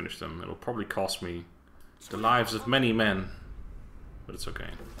can't finish them. It'll probably cost me the lives of many men. But it's okay.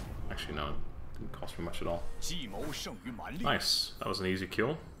 Actually, no. It didn't cost me much at all. Nice. That was an easy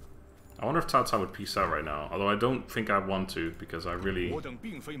kill. I wonder if Cao Cao would peace out right now. Although I don't think I want to, because I really... Oh,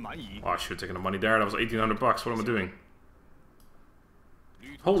 I should have taken the money there. That was 1,800 bucks. What am I doing?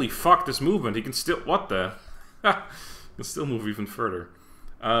 Holy fuck, this movement. He can still... What the? He can still move even further.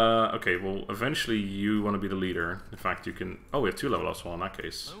 Okay, well, eventually you want to be the leader. In fact, you can... Oh, we have 2 level ups. Well, in that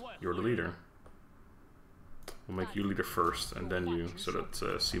case, you're the leader. We'll make you leader first, and then you, so that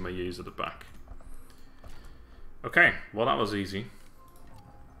Sima Yi is at the back. Okay, well, that was easy.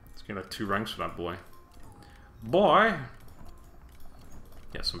 Let's get like 2 ranks for that boy. Boy!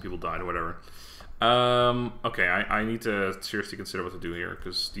 Yeah, some people died or whatever. Okay, I need to seriously consider what to do here,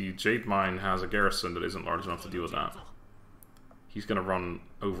 because the Jade Mine has a garrison that isn't large enough to deal with that. He's gonna run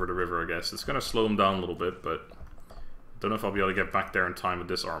over the river, I guess. It's gonna slow him down a little bit, but don't know if I'll be able to get back there in time with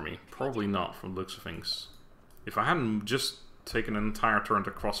this army. Probably not, from the looks of things. If I hadn't just taken an entire turn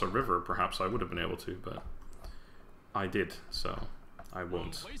to cross a river, perhaps I would have been able to, but I did, so I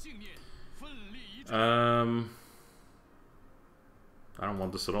won't. I don't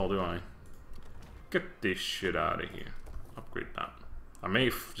want this at all, do I? Get this shit out of here. Upgrade that. I may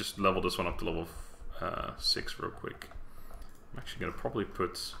just level this one up to level 6 real quick. I'm actually going to probably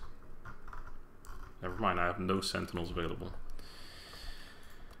put... Never mind, I have no sentinels available.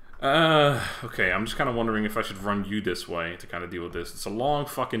 Okay, I'm just kind of wondering if I should run you this way to kind of deal with this. It's a long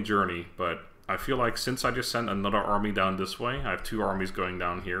fucking journey, but I feel like since I just sent another army down this way, I have 2 armies going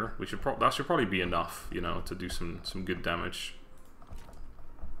down here. That should probably be enough, you know, to do some good damage.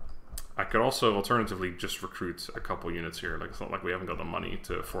 I could also alternatively just recruit a couple units here. Like, it's not like we haven't got the money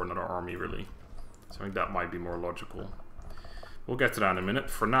for another army, really. So I think that might be more logical. We'll get to that in a minute.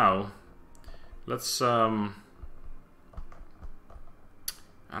 For now, let's... I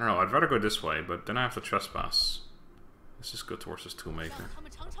don't know, I'd rather go this way, but then I have to trespass. Let's just go towards this toolmaker.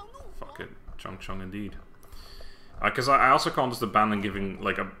 Fuck it. Zhang Jue indeed. Because I also can't just abandon giving,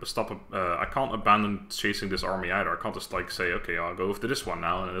 like, I can't abandon chasing this army either. I can't just, like, say, okay, I'll go to this one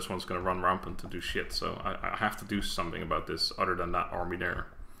now, and then this one's gonna run rampant and do shit. So I have to do something about this other than that army there.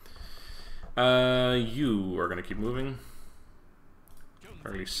 You are gonna keep moving.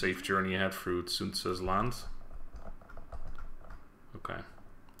 Fairly safe journey ahead through Sun Tzu's land. Okay.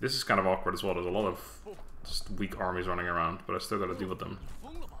 This is kind of awkward as well. There's a lot of just weak armies running around, but I still gotta deal with them.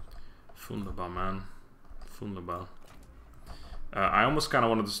 Fundaba, man. Fundaba. I almost kind of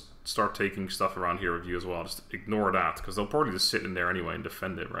want to just start taking stuff around here with you as well. Just ignore that, because they'll probably just sit in there anyway and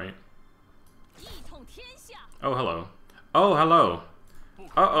defend it, right? Oh, hello. Oh, hello.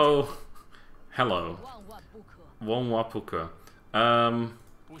 Uh-oh. Hello. Wonwapuka. Damn.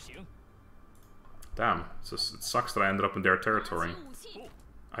 It sucks that I ended up in their territory.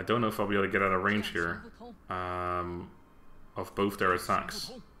 I don't know if I'll be able to get out of range here. Of both their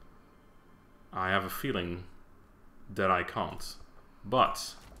attacks. I have a feeling that I can't.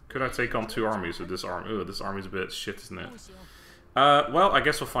 But, could I take on 2 armies with this army? Ooh, this army's a bit shit, isn't it? Well, I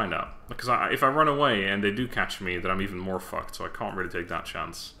guess we'll find out. Because if I run away and they do catch me, then I'm even more fucked, so I can't really take that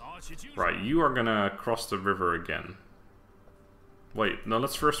chance. Right, you are gonna cross the river again. Wait, no,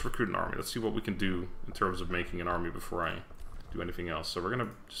 let's first recruit an army. Let's see what we can do in terms of making an army before I do anything else. So we're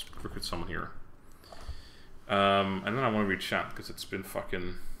gonna just recruit someone here. And then I want to read chat, because it's been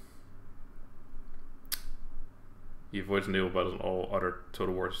fucking... He avoids naval battles and all other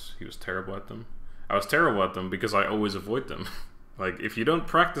total wars. He was terrible at them. I was terrible at them because I always avoid them. Like, if you don't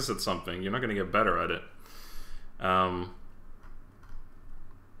practice at something, you're not going to get better at it.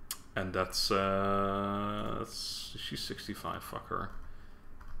 And that's she's 65, fuck her.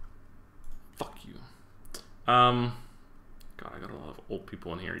 Fuck you. God, I got a lot of old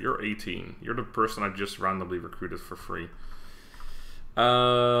people in here. You're 18. You're the person I just randomly recruited for free.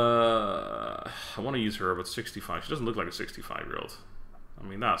 I want to use her, but 65. She doesn't look like a 65-year-old. I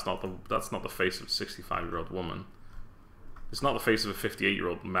mean, that's not the face of a 65-year-old woman. It's not the face of a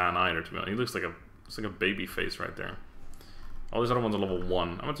 58-year-old man either. To me, he looks like a baby face right there. All these other ones are level 1.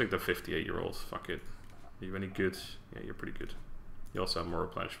 I'm gonna take the 58-year-old. Fuck it. Are you any good? Yeah, you're pretty good. You also have more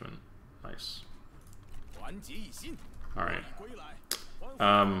replenishment. Nice. All right.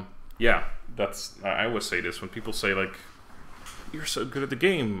 Yeah, I always say this when people say like, "You're so good at the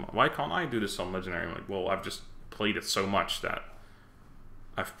game. Why can't I do this on Legendary?" I'm like, well, I've just played it so much that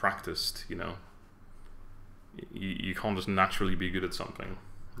I've practiced. You know, you can't just naturally be good at something.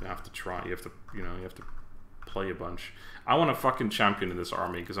 You have to try. You have to, you have to play a bunch. I want a fucking champion in this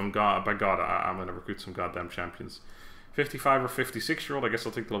army because by God, I'm gonna recruit some goddamn champions. 55 or 56-year-old. I guess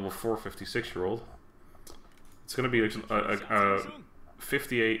I'll take the level 4 56-year-old. It's gonna be a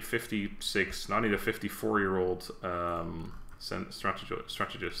 58, 56. Now I need a 54-year-old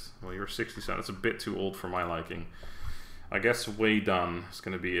strategist. Well, you're 67. That's a bit too old for my liking. I guess Wei Dun is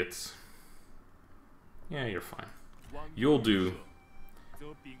gonna be it. Yeah, you're fine. You'll do.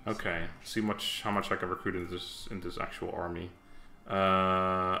 Okay, see how much I can recruit in this actual army.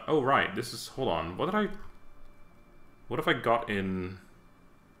 Oh right, this is, hold on. What if I got in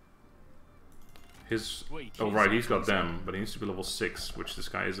his? Oh right, he's got them, but he needs to be level 6, which this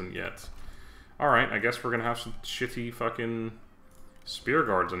guy isn't yet. All right, I guess we're gonna have some shitty fucking spear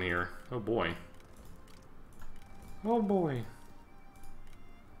guards in here. Oh boy. Oh boy.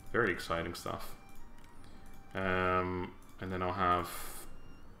 Very exciting stuff. And then I'll have.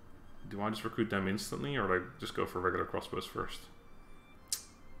 Do I just recruit them instantly, or do I just go for regular crossbows first?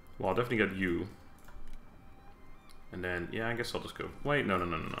 Well, I'll definitely get you. And then, yeah, I guess I'll just go. Wait, no.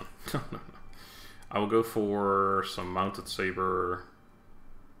 No. I will go for some mounted saber.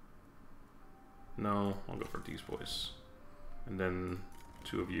 No, I'll go for these boys. And then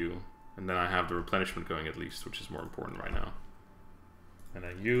 2 of you. And then I have the replenishment going at least, which is more important right now. And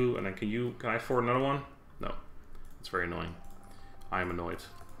then you, and then can I afford another one? No. It's very annoying. I am annoyed.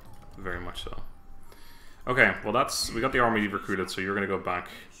 Very much so. Okay, well we got the army recruited, so you're gonna go back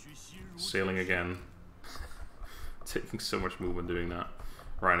sailing again. Taking so much movement doing that.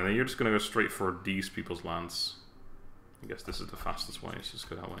 Right, and then you're just gonna go straight for these people's lands. I guess this is the fastest way, so just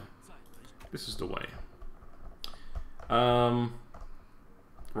go that way. This is the way.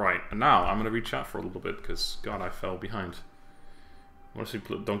 Right, and now I'm gonna read chat for a little bit, because God, I fell behind. I want to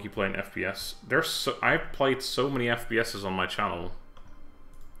see Donkey playing FPS. I've played so many FPSs on my channel.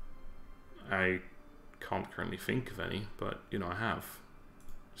 I can't currently think of any, but I have.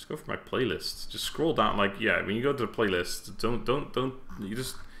 Just go for my playlist. Just scroll down, like, yeah, when you go to the playlist, don't you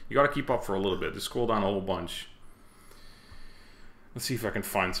gotta keep up for a little bit. Just scroll down a whole bunch. Let's see if I can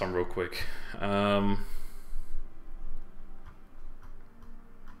find some real quick.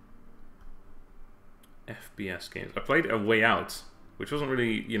 FPS games. I played A Way Out, which wasn't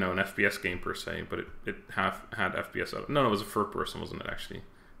really, an FPS game per se, but it had FPS out. No, it was a third person, wasn't it, actually?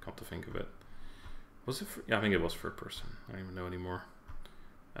 Come to think of it. Was it? Yeah, I think it was third person. I don't even know anymore.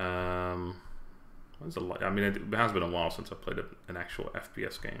 I mean, it has been a while since I played an actual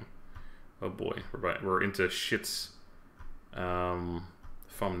FPS game. Oh boy, we're into shits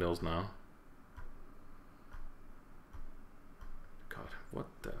thumbnails now. God, what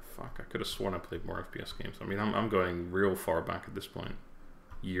the fuck? I could have sworn I played more FPS games. I mean, I'm going real far back at this point.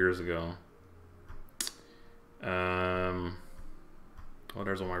 years ago. Oh,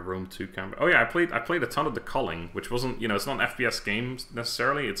 there's all my Rome 2 campaign. Oh yeah, I played a ton of The Culling, which wasn't, you know, it's not an FPS game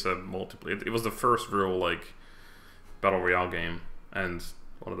necessarily. It's a multiplayer. It was the first real like battle royale game, and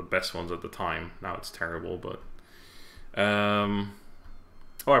one of the best ones at the time. Now it's terrible, but oh,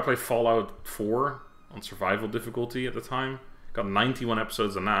 I played Fallout 4 on survival difficulty at the time. Got 91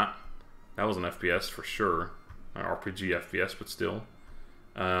 episodes on that. That was an FPS for sure, an RPG FPS, but still.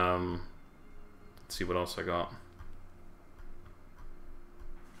 Let's see what else I got.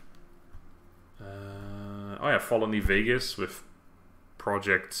 Oh yeah, Fallout New Vegas with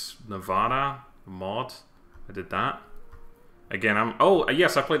Project Nevada mod. I did that. Again, oh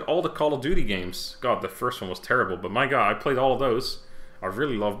yes, I played all the Call of Duty games. God, the first one was terrible, but my God, I played all of those. I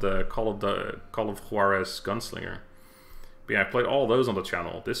really loved the Call of Juarez Gunslinger. But yeah, I played all those on the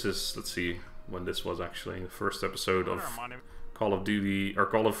channel. This is, let's see when this was actually. The first episode of Call of Duty, or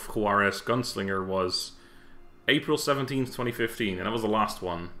Call of Juarez Gunslinger was April 17th, 2015, and that was the last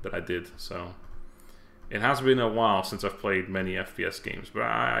one that I did, so it has been a while since I've played many FPS games, but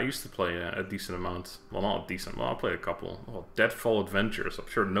I used to play a decent amount. Well, not a decent, well, I played a couple. Oh, Deadfall Adventures, I'm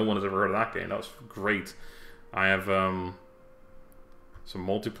sure no one has ever heard of that game. That was great. I have some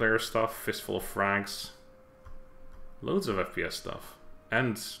multiplayer stuff, Fistful of Frags, loads of FPS stuff,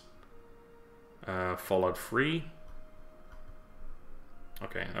 and Fallout 3.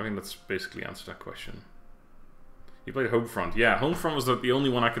 Okay, I think that's basically answered that question. You played Homefront. Yeah, Homefront was the only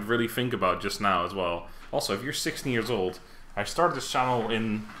one I could really think about just now as well. Also, if you're 16 years old, I started this channel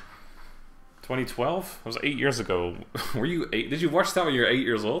in 2012. That was 8 years ago. Were you 8? Did you watch that when you were 8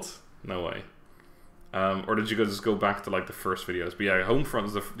 years old? No way. Or did you just go back to like the first videos? But yeah, Homefront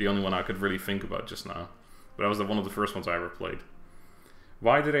is the only one I could really think about just now. But that was one of the first ones I ever played.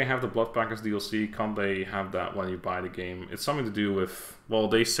 Why do they have the Bloodbackers DLC? Can't they have that when you buy the game? It's something to do with... Well,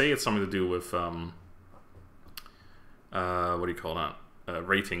 they say it's something to do with... what do you call that?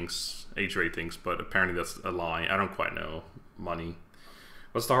 Ratings, age ratings, but apparently that's a lie. I don't quite know. Money.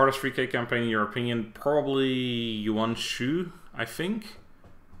 What's the hardest 3K campaign in your opinion? Probably Yuan Shu, I think.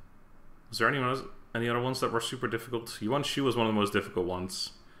 Was there any other ones that were super difficult? Yuan Shu was one of the most difficult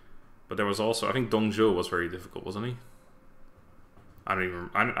ones. But there was also, I think Zhang Jue was very difficult, wasn't he? I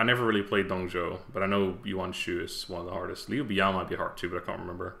never really played Zhang Jue, but I know Yuan Shu is one of the hardest. Liu Biao might be hard too, but I can't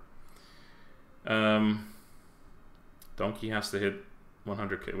remember. Donkey has to hit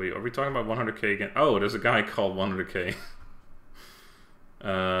 100k. Wait, are we talking about 100k again? Oh, there's a guy called 100k.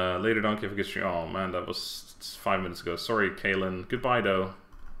 Later, Donkey, if it gets you. Oh man, that was 5 minutes ago. Sorry, Kaylin. Goodbye, though.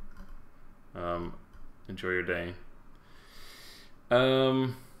 Enjoy your day.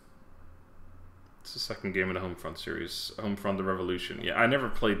 It's the second game in the Homefront series. Homefront: The Revolution. Yeah, I never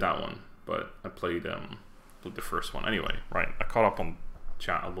played that one, but I played the first one. Anyway, right. I caught up on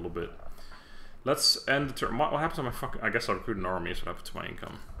chat a little bit. Let's end the turn. What happens to my fucking... I guess I'll recruit an army, so what happens to my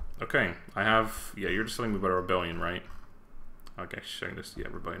income? Okay, I have... Yeah, you're just telling me about a rebellion, right? Okay, showing this... Yeah,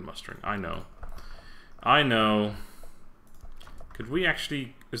 rebellion mustering. I know. I know. Could we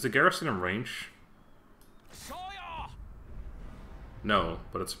actually... Is the garrison in range? No,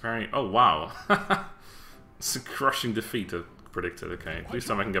 but it's apparently... Oh, wow. It's a crushing defeat predicted. Okay, at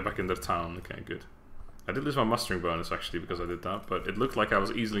least I can get back into the town. Okay, good. I did lose my mustering bonus, actually, because I did that, but it looked like I was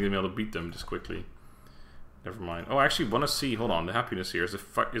easily going to be able to beat them just quickly. Never mind. Oh, I actually want to see... Hold on, the happiness here. Is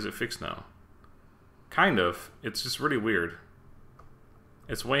it fixed now? Kind of. It's just really weird.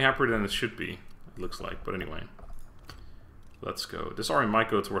 It's way happier than it should be, it looks like. But anyway. Let's go. This army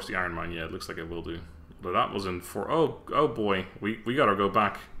might go towards the iron mine. Yeah, it looks like it will do. But that was in 4... Oh boy. We gotta go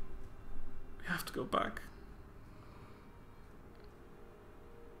back. We have to go back.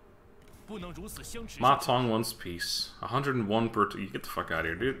 Ma Tong wants peace. 101 per... You get the fuck out of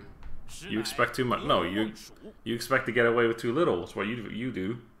here, dude. You expect too much. No, you expect to get away with too little. That's what you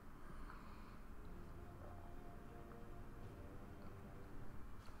do.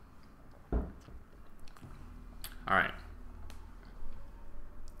 Alright.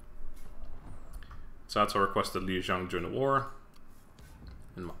 So that's our requested Liu Chong during the war.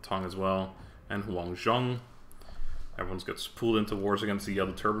 And Ma Tong as well. And Huang Zhong. Everyone gets pulled into wars against the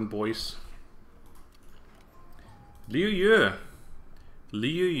Yellow Turban boys. Liu Yue.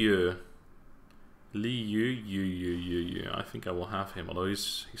 Liu Yue. Liu Yue. I think I will have him, although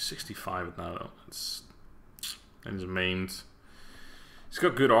he's 65 now though. And he's maimed. He's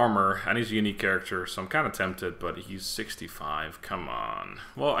got good armor and he's a unique character, so I'm kind of tempted, but he's 65. Come on.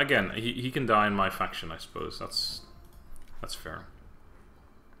 Well, again, he can die in my faction, I suppose. That's fair.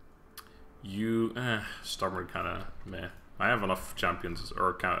 You, stubborn kind of meh. I have enough champions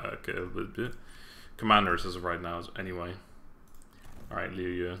or commanders as of right now, anyway. Alright,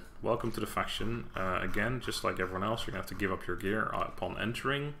 Liu, welcome to the faction. Again, just like everyone else, you're going to have to give up your gear upon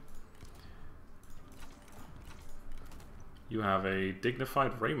entering. You have a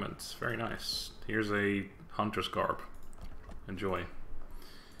dignified raiment. Very nice. Here's a hunter's garb. Enjoy.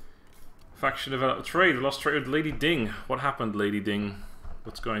 Faction developed trade. Lost trade with Lady Ding. What happened, Lady Ding?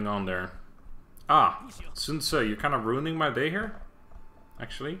 What's going on there? Ah, Sun Tzu, you're kind of ruining my day here?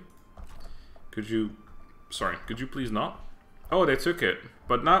 Actually. Could you... Sorry, could you please not? Oh, they took it.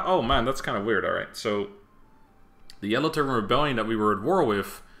 But not... Oh, man, that's kind of weird. Alright, so... The Yellow Turban Rebellion that we were at war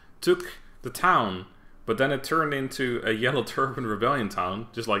with took the town, but then it turned into a Yellow Turban Rebellion town,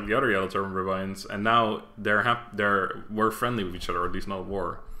 just like the other Yellow Turban Rebellions, and now we're friendly with each other, or at least not at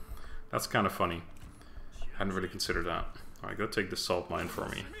war. That's kind of funny. Hadn't really considered that. Alright, go take this salt mine for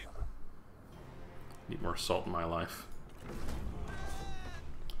me. Need more salt in my life.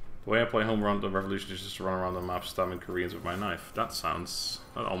 The way I play Home Run the Revolution is just to run around the map stabbing Koreans with my knife. That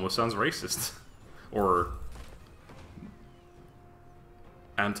almost sounds racist. Or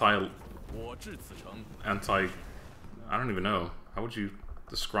anti, I don't even know. How would you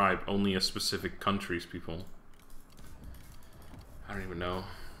describe only a specific country's people? I don't even know.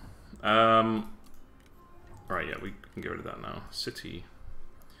 Alright, yeah, we can get rid of that now. City.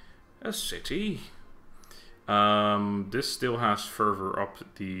 A city. This still has fervor up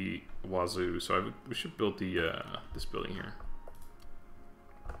the wazoo, so we should build the this building here.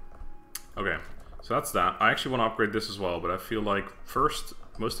 Okay, so that's that. I actually want to upgrade this as well, but I feel like first,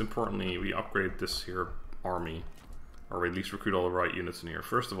 most importantly, we upgrade this here army, or at least recruit all the right units in here.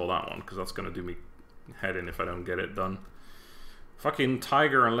 First of all, that one, because that's going to do me head in if I don't get it done. Fucking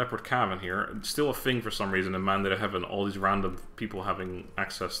Tiger and Leopard Cav in here. It's still a thing for some reason in Mandate of Heaven, all these random people having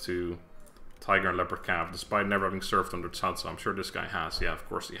access to Tiger and Leopard Cav, despite never having served under Cao Cao. I'm sure this guy has. Yeah, of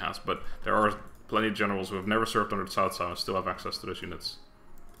course he has. But there are plenty of generals who have never served under Cao Cao and still have access to those units.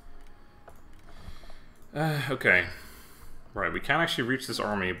 Okay. Right, we can actually reach this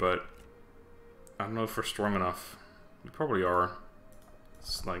army, but I don't know if we're strong enough. We probably are.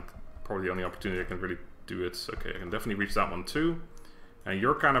 It's like probably the only opportunity I can really do it. Okay, I can definitely reach that one too. And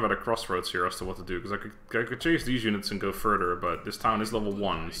you're kind of at a crossroads here as to what to do, because I could chase these units and go further, but this town is level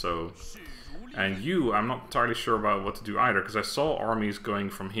 1, so... And you, I'm not entirely sure about what to do either, because I saw armies going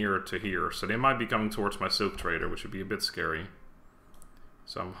from here to here, so they might be coming towards my silk trader, which would be a bit scary.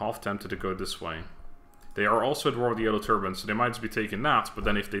 So I'm half tempted to go this way. They are also at war with the Yellow Turbans, so they might just be taking that, but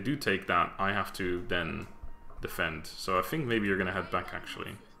then if they do take that, I have to then defend. So I think maybe you're going to head back,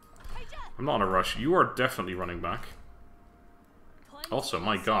 actually. I'm not in a rush. You are definitely running back. Also,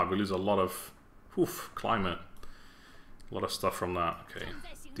 my god, we lose a lot of... climate. A lot of stuff from that. Okay.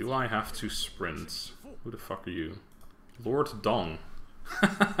 Do I have to sprint? Who the fuck are you? Lord Dong.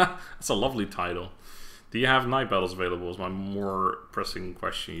 That's a lovely title. Do you have night battles available is my more pressing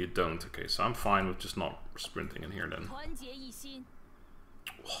question. You don't. Okay, so I'm fine with just not sprinting in here then.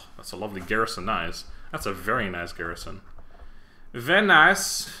 Oh, that's a lovely garrison. Nice. That's a very nice garrison. Very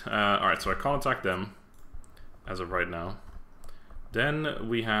nice. Alright, so I can't attack them as of right now. Then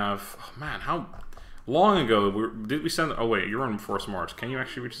we have... Oh man, how long ago did we send... Oh wait, you're on forced march. Can you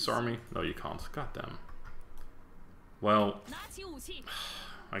actually reach this army? No, you can't. God damn. Well,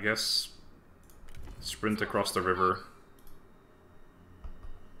 I guess sprint across the river.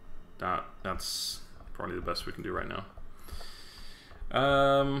 That's probably the best we can do right now.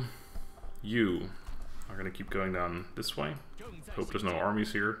 You are going to keep going down this way. Hope there's no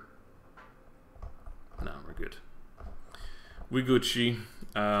armies here. No, we're good. We Gucci,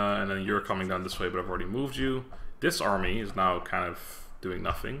 and then you're coming down this way, but I've already moved you. This army is now kind of doing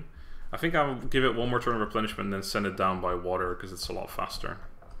nothing. I think I'll give it one more turn of replenishment and then send it down by water, because it's a lot faster.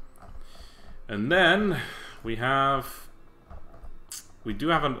 And then we have... We do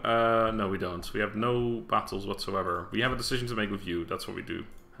have an... no, we don't. We have no battles whatsoever. We have a decision to make with you. That's what we do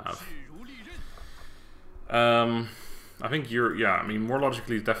have. I think you're... Yeah, I mean, more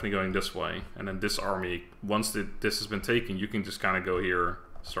logically, it's definitely going this way. And then this army, once this has been taken, you can just kind of go here,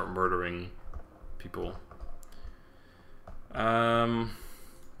 start murdering people. I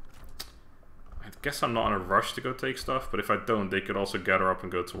guess I'm not in a rush to go take stuff, but if I don't, they could also gather up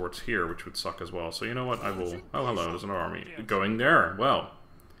and go towards here, which would suck as well. So you know what, I will... Oh, hello, there's another army. Going there. Well,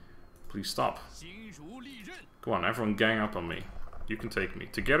 please stop. Come on, everyone gang up on me. You can take me.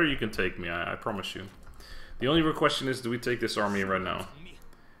 Together you can take me, I promise you. The only real question is, do we take this army right now?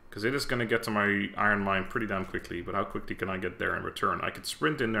 Because it is going to get to my iron mine pretty damn quickly, but how quickly can I get there in return? I could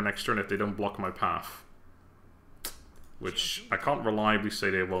sprint in there next turn if they don't block my path. Which I can't reliably say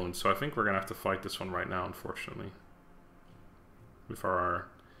they won't, so I think we're going to have to fight this one right now, unfortunately. With our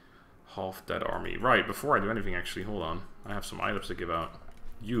Half dead army. Right, before I do anything, actually, hold on. I have some items to give out.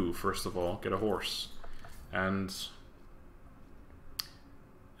 You, first of all, get a horse. And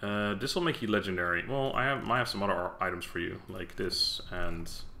this will make you legendary. Well, might have some other items for you, like this and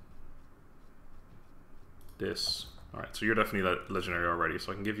this. Alright, so you're definitely legendary already,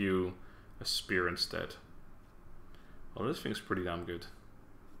 so I can give you a spear instead. Well, this thing's pretty damn good.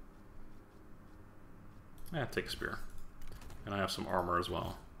 Yeah, take a spear. And I have some armor as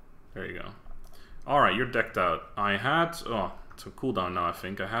well. There you go. Alright, you're decked out. I had... Oh, it's a cooldown now, I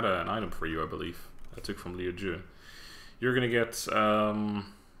think. I had an item for you, I believe. I took from Liu Chong. You're gonna get a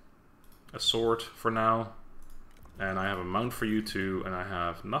sword for now. And I have a mount for you too. And I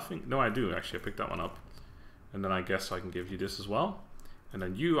have nothing... No, I do, actually. I picked that one up. And then I guess I can give you this as well. And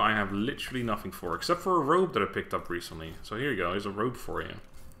then you, I have literally nothing for. Except for a robe that I picked up recently. So here you go. Here's a robe for you.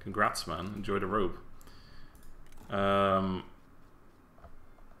 Congrats, man. Enjoy the robe.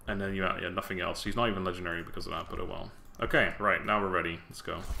 And then yeah, nothing else. He's not even legendary because of that, but oh well. Okay, right, now we're ready. Let's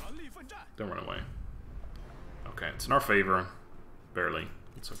go. Don't run away. Okay, it's in our favor. Barely.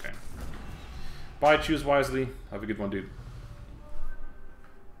 It's okay. Bye, choose wisely. Have a good one, dude.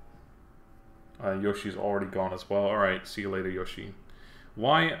 Yoshi's already gone as well. Alright, see you later, Yoshi.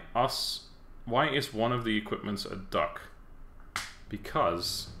 Why is one of the equipments a duck?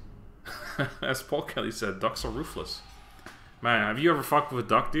 Because, as Paul Kelly said, ducks are ruthless. Man, have you ever fucked with a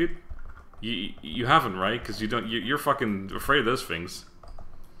duck, dude? You haven't, right? Because you're fucking afraid of those things.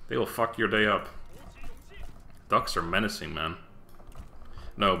 They will fuck your day up. Ducks are menacing, man.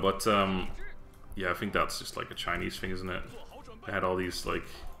 No, but yeah, I think that's just like a Chinese thing, isn't it? They had all these like...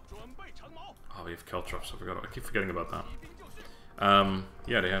 Oh, we have Caltrops. I keep forgetting about that.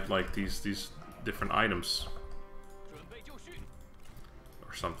 Yeah, they had like these different items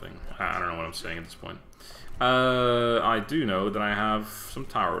or something. I don't know what I'm saying at this point. I do know that I have some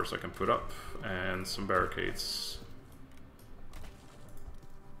towers I can put up and some barricades.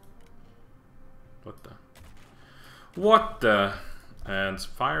 What the? What the? And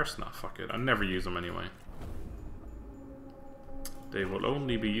fires? Nah, fuck it. I never use them anyway. They will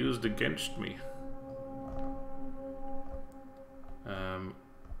only be used against me.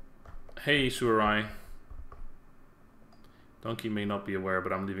 Hey, Surai. Donkey may not be aware,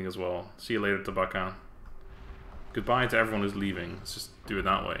 but I'm leaving as well. See you later, Tabaka. Goodbye to everyone who's leaving. Let's just do it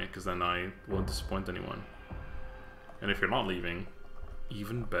that way, because then I won't disappoint anyone. And if you're not leaving,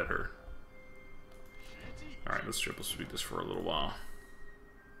 even better. Alright, let's triple sweep this for a little while.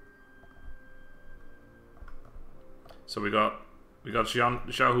 So we got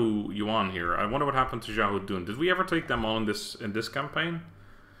Xiaohu Yuan here. I wonder what happened to Xiaohu Dun. Did we ever take them on in this campaign?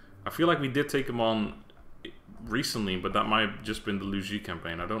 I feel like we did take them on recently, but that might have just been the Lu Ji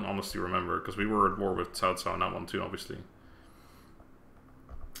campaign. I don't honestly remember, because we were at war with Cao Cao on that one too, obviously.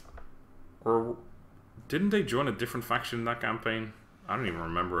 Or didn't they join a different faction in that campaign? I don't even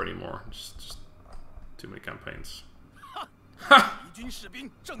remember anymore. Just too many campaigns. Ha!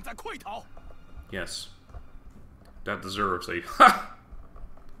 Yes. That deserves a ha!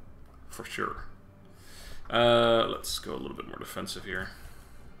 For sure. Let's go a little bit more defensive here.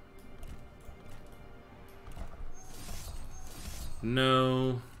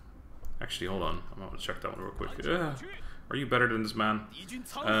 No. Actually, hold on. I'm gonna check that one real quick. Are you better than this man?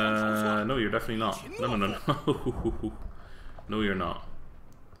 No, you're definitely not. No. No, you're not.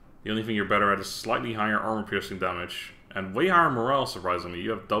 The only thing you're better at is slightly higher armor piercing damage. And way higher morale, surprisingly. You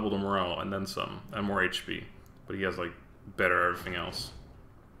have double the morale and then some. And more HP. But he has, like, better everything else.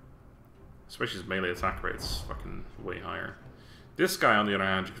 Especially his melee attack rate's fucking way higher. This guy, on the other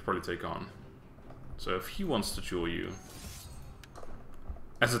hand, you could probably take on. So if he wants to duel you...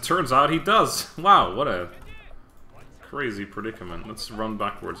 As it turns out, he does! Wow, what a crazy predicament. Let's run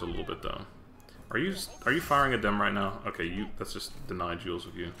backwards a little bit, though. Are you firing at them right now? Okay, let's just deny duels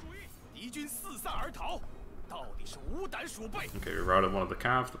with you. Okay, we routed one of the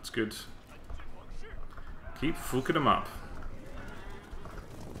cav, that's good. Keep fucking them up.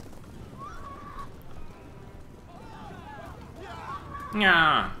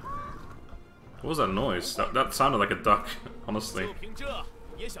 Yeah. What was that noise? That sounded like a duck, honestly.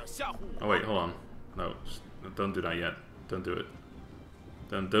 Oh wait, hold on. No, don't do that yet. Don't do it.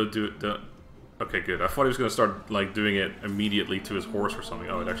 Don't do it. Don't. Okay, good. I thought he was gonna start like doing it immediately to his horse or something.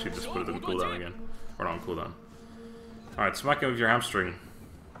 Oh, it actually just put it in cooldown again. Or not on cooldown. All right, smack him with your hamstring.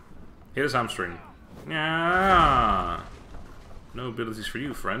 Hit his hamstring. Yeah. No abilities for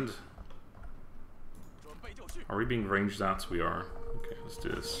you, friend. Are we being ranged at? We are. Okay, let's do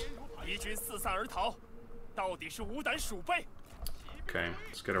this. Okay,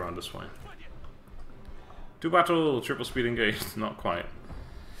 let's get around this way. Do battle, triple speed engaged. Not quite.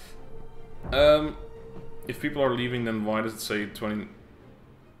 If people are leaving, then why does it say 29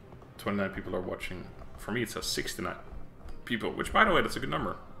 people are watching? For me, it says 69 people, which, by the way, that's a good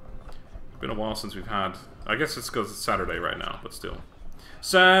number. It's been a while since we've had... I guess it's because it's Saturday right now, but still.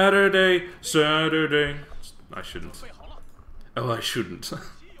 Saturday, Saturday. I shouldn't. Oh, I shouldn't.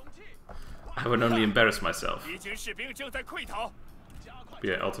 I would only embarrass myself. But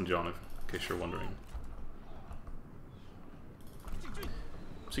yeah, Elton John, in case you're wondering.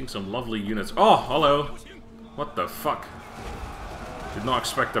 I'm seeing some lovely units. Oh, hello! What the fuck? Did not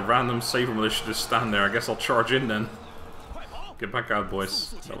expect a random saber militia to stand there. I guess I'll charge in then. Get back out,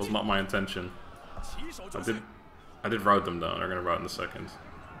 boys. That was not my intention. I did rout them though. They're gonna rout in a second.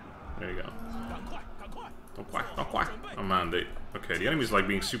 There you go. Don't quack, don't quack. Oh man, okay, the enemy's like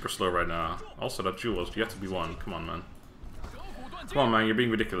being super slow right now. Also, that jewel is yet to be won. Come on, man. Come on, man, you're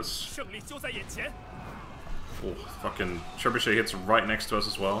being ridiculous. Oh, fucking Trebuchet hits right next to us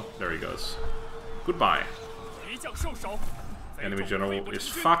as well. There he goes. Goodbye. Enemy general is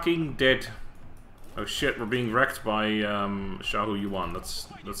fucking dead. Oh shit, we're being wrecked by Xiaohu Yuan. Let's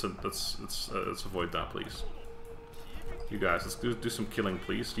avoid that, please. You guys, let's do some killing,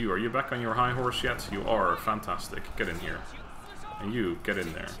 please. Are you back on your high horse yet? You are. Fantastic. Get in here. And you, get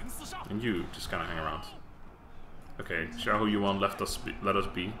in there. And you, just kind of hang around. Okay, Xiaohu Yuan let us be. Let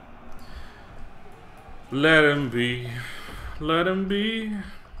him be. Let him be.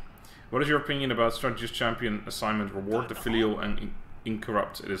 What is your opinion about Strategist Champion assignment? Reward the filial and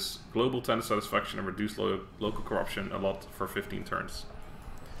incorrupt. It is global tenant satisfaction and reduce local corruption a lot for 15 turns.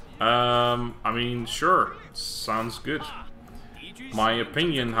 I mean, sure. Sounds good. My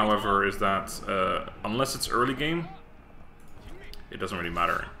opinion, however, is that unless it's early game, it doesn't really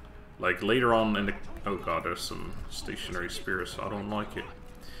matter. Like later on in the... Oh god, there's some stationary spears. I don't like it.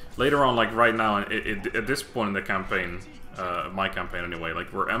 Later on, like right now, at this point in the campaign, my campaign anyway,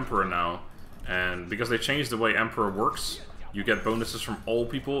 like we're Emperor now, and because they changed the way Emperor works, you get bonuses from all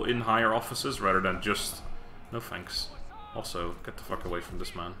people in higher offices rather than just... No thanks. Also, get the fuck away from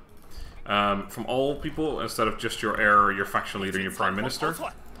this man. From all people instead of just your heir, your faction leader, and your prime minister.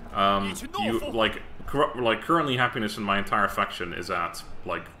 You like currently happiness in my entire faction is at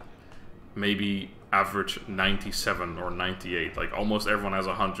like maybe average 97 or 98. Like almost everyone has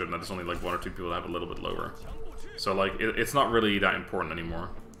 100, and there's only like 1 or 2 people that have a little bit lower. So like it's not really that important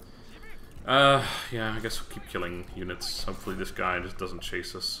anymore. Yeah, I guess we'll keep killing units. Hopefully this guy just doesn't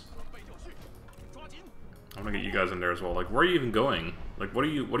chase us. I'm gonna get you guys in there as well. Like, where are you even going? Like, what are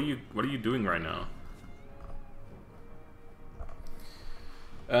you doing right now?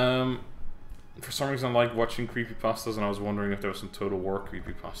 For some reason I like watching creepypastas, and I was wondering if there was some Total War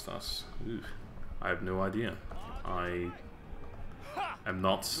creepypastas. Ooh, I have no idea. I am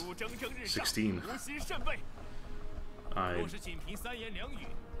not 16. I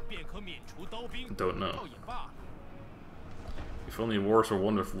don't know. If only wars were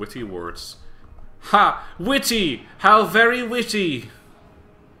one of witty words. Ha! Witty! How very witty!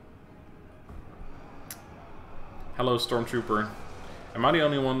 Hello, Stormtrooper. Am I the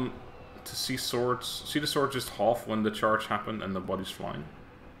only one to see swords? See the sword just half when the charge happened and the body's flying?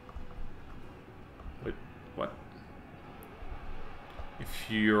 Wait, what?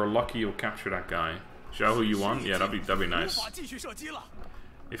 If you're lucky, you'll capture that guy. Xiaohu Yuan? Yeah, that'd be nice.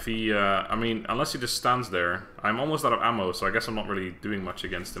 If he, I mean, unless he just stands there. I'm almost out of ammo, so I guess I'm not really doing much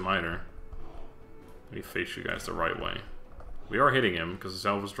against him either. Let me face you guys the right way. We are hitting him, because his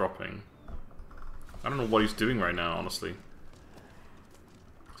health is dropping. I don't know what he's doing right now, honestly.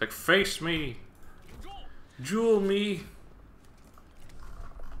 It's like, face me! Jewel me!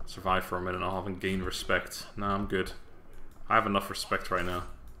 Survive for a minute, I haven't gained respect. Nah, I'm good. I have enough respect right now.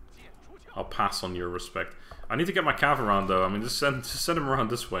 I'll pass on your respect. I need to get my cav around though. I mean, just send him around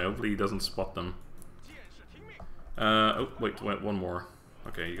this way. Hopefully he doesn't spot them. Oh, wait, one more.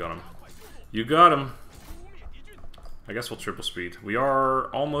 Okay, you got him. You got him! I guess we'll triple speed. We are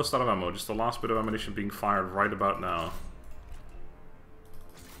almost out of ammo. Just the last bit of ammunition being fired right about now.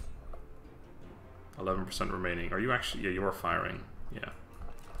 11% remaining. Are you actually... Yeah, you are firing. Yeah.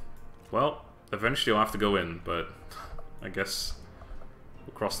 Well, eventually I'll have to go in, but... I guess...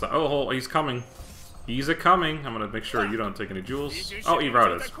 We'll cross that... Oh, he's coming! He's a-coming! I'm gonna make sure you don't take any jewels. Oh, he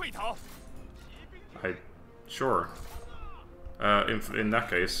routed. Sure. In that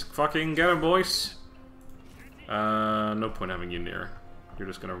case, fucking get him, boys! No point having you near. You're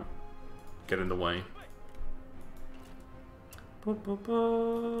just gonna get in the way. Did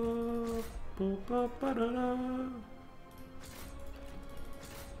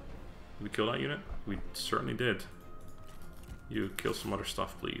we kill that unit? We certainly did. You kill some other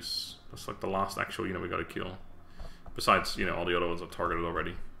stuff, please. That's like the last actual unit we gotta kill. Besides, you know, all the other ones I've targeted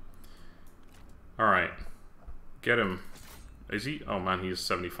already. Alright. Get him. Is he? Oh man, he has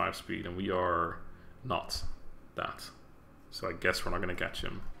 75 speed, and we are not that. So I guess we're not going to catch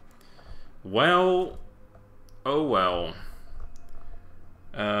him. Well. Oh well.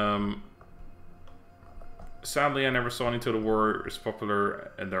 Sadly, I never saw any Total War is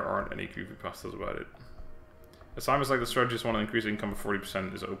popular, and there aren't any creepypastas about it. Assignments like the strategist want to increase income of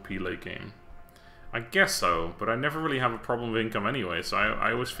 40% is OP late game. I guess so, but I never really have a problem with income anyway, so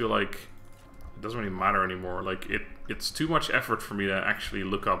I always feel like it doesn't really matter anymore. Like, it's too much effort for me to actually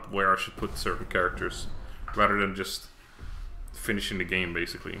look up where I should put certain characters, rather than just finishing the game,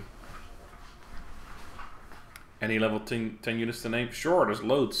 basically. Any level 10 units to name? Sure, there's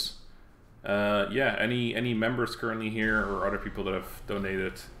loads. Yeah, any members currently here, or other people that have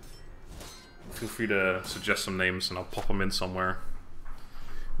donated, feel free to suggest some names and I'll pop them in somewhere.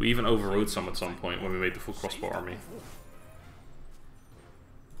 We even overrode some at some point when we made the full crossbow army.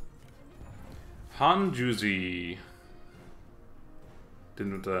 Han Juzi.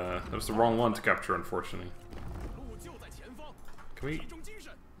 Didn't, that was the wrong one to capture, unfortunately. Can we?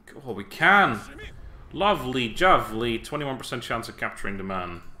 Oh, we can! Lovely, jovely. 21% chance of capturing the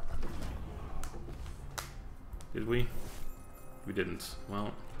man. Did we? We didn't.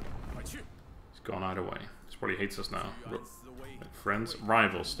 Well, he's gone either way. He probably hates us now. Friends?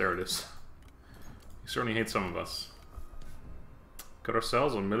 Rivals. There it is. He certainly hates some of us. Got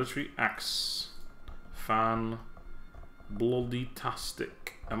ourselves a military axe. Fan.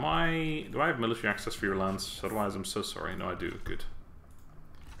 Bloody-tastic. Am I... Do I have military access for your lands? Otherwise, I'm so sorry. No, I do. Good.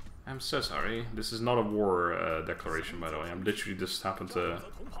 I'm so sorry. This is not a war declaration, by the way. I'm literally just happened to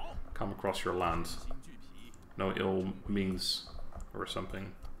come across your land. No ill means or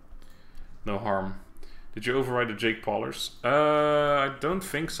something. No harm. Did you override the Jake Paulers? I don't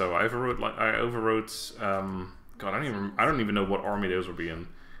think so. I overrode God, I don't even know what army those would be in.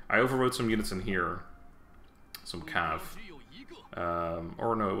 I overrode some units in here. Some cav.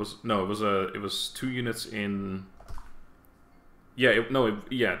 Or no, it was 2 units in. Yeah,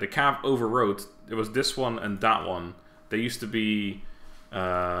 the cav overrode. It was this one and that one. They used to be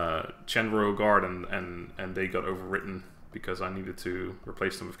Chenro Guard, and they got overwritten because I needed to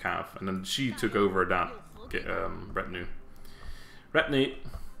replace them with cav, and then she took over that retinue.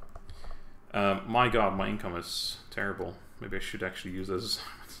 My god, my income is terrible. Maybe I should actually use those.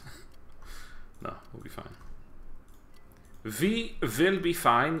 No, we'll be fine. We will be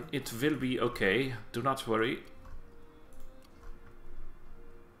fine. It will be okay. Do not worry.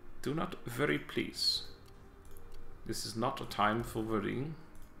 Do not worry, please. This is not a time for worrying.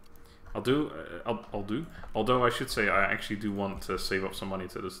 I'll do. Although I should say I actually do want to save up some money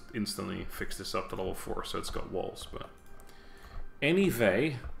to just instantly fix this up to level 4, so it's got walls. But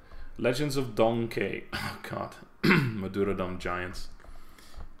anyway, Legends of Donkey. Oh god, Madurodam Giants.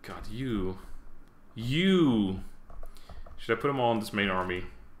 God, you. Should I put them all in this main army?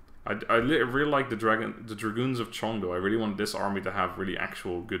 I really like the Dragoons of Chongdo. I really want this army to have really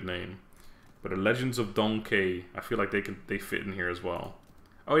actual good name. But the Legends of Donkey, I feel like they fit in here as well.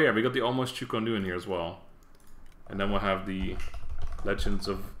 Oh yeah, we got the Almost Chukondu in here as well. And then we'll have the Legends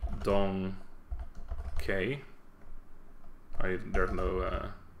of Donkey. There's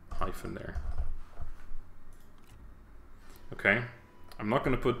no hyphen there. Okay. I'm not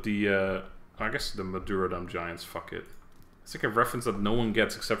going to put the, I guess the Madurodam Giants, fuck it. It's like a reference that no one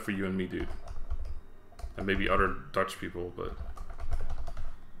gets except for you and me, dude. And maybe other Dutch people, but...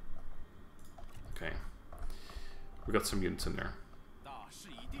 Okay. We got some units in there.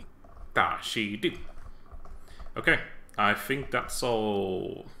 Okay. I think that's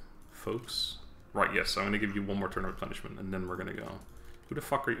all, folks. Right, yes, I'm going to give you one more turn of replenishment, and then we're going to go. Who the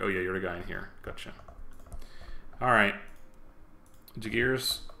fuck are you? Oh, yeah, you're the guy in here. Gotcha. Alright.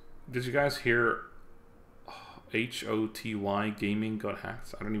 Jagirs, did you guys hear HOTY Gaming got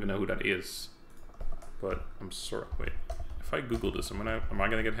hacked? I don't even know who that is. But I'm sorry. Wait. If I Google this, am I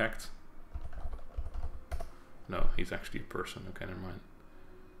going to get hacked? No, he's actually a person. Okay, never mind.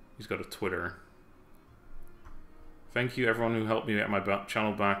 He's got a Twitter. Thank you, everyone who helped me get my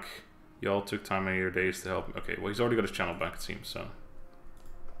channel back. Y'all took time out of your days to help me. Okay, well, he's already got his channel back, it seems, so.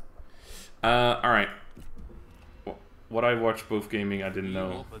 Alright. What I watched both gaming, I didn't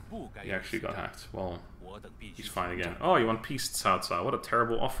know he actually got hacked. Well, he's fine again. Oh, you want peace, Cao Cao. What a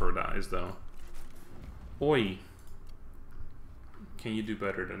terrible offer that is, though. Oi. Can you do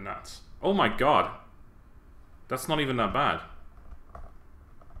better than that? Oh my god. That's not even that bad.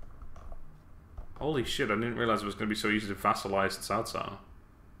 Holy shit, I didn't realize it was going to be so easy to vassalize Cao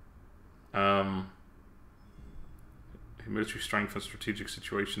Cao. Military strength and strategic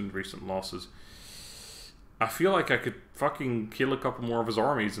situation, recent losses. I feel like I could fucking kill a couple more of his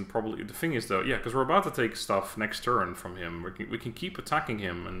armies and probably... The thing is though, yeah, because we're about to take stuff next turn from him. We can keep attacking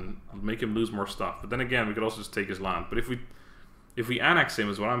him and make him lose more stuff. But then again, we could also just take his land. But if we annex him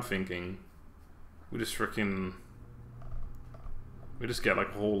is what I'm thinking, we just freaking... We just get like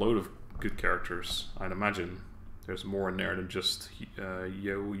a whole load of good characters, I'd imagine. There's more in there than just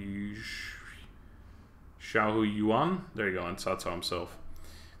Xiao Yuan. There you go, and Cao Cao himself.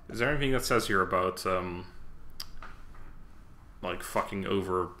 Is there anything that says here about like fucking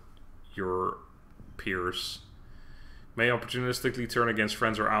over your peers? May opportunistically turn against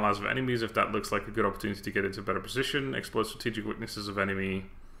friends or allies of enemies if that looks like a good opportunity to get into a better position. Exploit strategic weaknesses of enemy.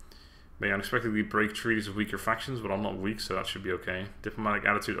 May unexpectedly break treaties with weaker factions, but I'm not weak, so that should be okay. Diplomatic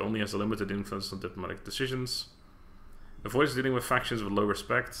attitude only has a limited influence on diplomatic decisions. Avoids dealing with factions with low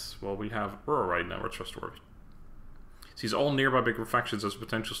respect. Well, we have Ur right now, we're trustworthy. Sees all nearby bigger factions as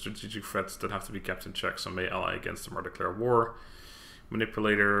potential strategic threats that have to be kept in check, so may ally against them or declare war.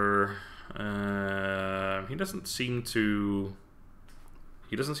 Manipulator... he doesn't seem to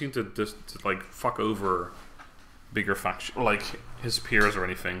just like fuck over bigger faction, like his peers or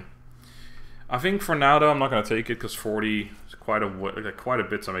anything. I think for now though I'm not gonna take it because 40 is quite a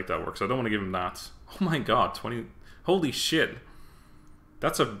bit to make that work, so I don't want to give him that. Oh my god, 20! Holy shit,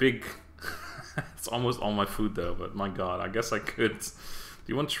 that's a big. It's almost all my food though, but my god, I guess I could. Do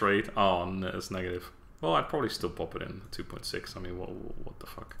you want trade? Oh, no, it's negative. Well, I'd probably still pop it in 2.6. I mean, what the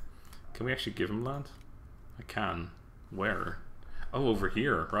fuck? Can we actually give him land? I can. Where? Oh, over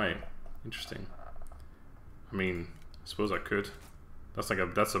here. Right. Interesting. I mean, I suppose I could. That's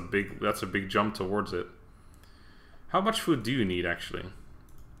like that's a big jump towards it. How much food do you need actually?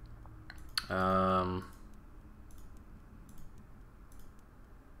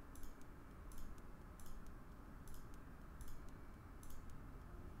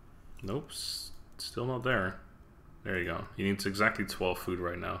 Nope, still not there. There you go. He needs exactly 12 food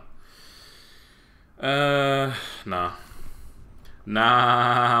right now. Nah.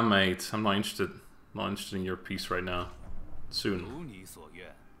 Nah, mate. I'm not interested. Not interested in your piece right now. Soon.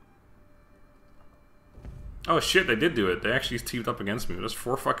 Oh shit, they did do it. They actually teamed up against me. There's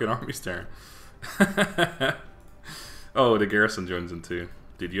 4 fucking armies there. Oh, the garrison joins in too.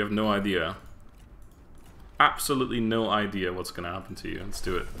 Dude, you have no idea. Absolutely no idea what's gonna happen to you. Let's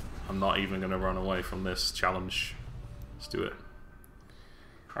do it. I'm not even gonna run away from this challenge. Let's do it.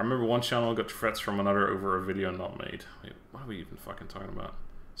 I remember one channel got threats from another over a video not made. Wait, what are we even fucking talking about?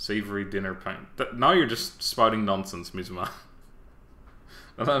 Savory dinner pint. Now you're just spouting nonsense, Mizuma.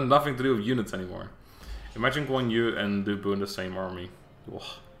 That has nothing to do with units anymore. Imagine Guan Yu and Du Bu in the same army.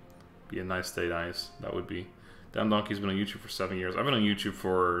 Oh, be a nice day, guys. That would be. Damn Donkey's been on YouTube for 7 years. I've been on YouTube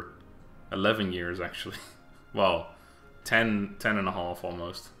for 11 years, actually. Well, 10 and a half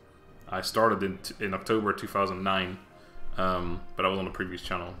almost. I started in October 2009, but I was on the previous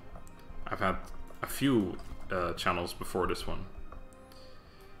channel. I've had a few channels before this one.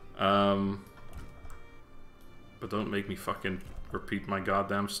 But don't make me fucking repeat my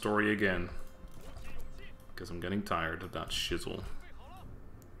goddamn story again. Because I'm getting tired of that shizzle.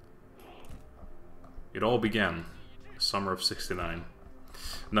 It all began summer of '69.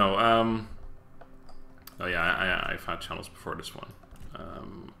 No, oh yeah, I've had channels before this one.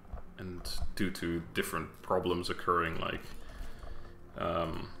 And due to different problems occurring, like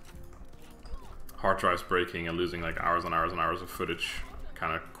hard drives breaking and losing like hours and hours and hours of footage,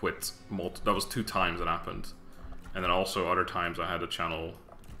 kind of quit. That was 2 times that happened. And then also other times I had a channel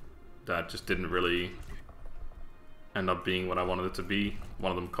that just didn't really end up being what I wanted it to be. One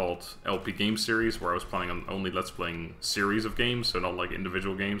of them called LP Game Series, where I was planning on only Let's Playing series of games, so not like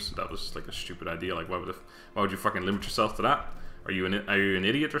individual games. That was like a stupid idea. Like, why would you fucking limit yourself to that? Are you an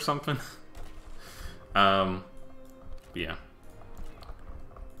idiot or something? But yeah.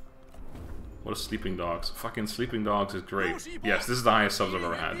 What is Sleeping Dogs? Fucking Sleeping Dogs is great. Yes, this is the highest subs I've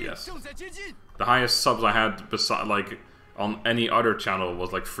ever had, yes. The highest subs I had beside, like, on any other channel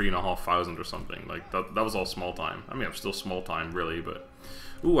was like 3,500 or something. Like, that was all small time. I mean, I'm still small time, really, but...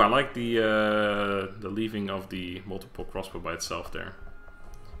 Ooh, I like the leaving of the multiple crossbow by itself there.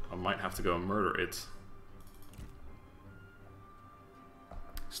 I might have to go and murder it.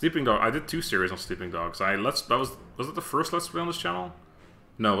 Sleeping Dog. I did 2 series on Sleeping Dogs. Was it the first Let's Play on this channel?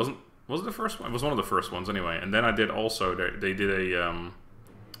 No, it wasn't. Was it the first one? It was one of the first ones anyway. And then I did also. They did a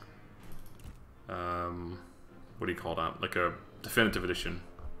what do you call that? Like a definitive edition.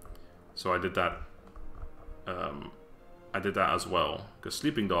 So I did that. I did that as well because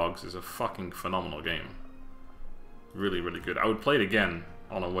Sleeping Dogs is a fucking phenomenal game. Really, really good. I would play it again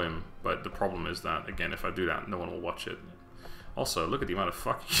on a whim, but the problem is that again, if I do that, no one will watch it. Also, look at the amount of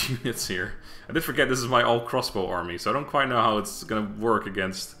fucking units here. I did forget this is my all-crossbow army, so I don't quite know how it's gonna work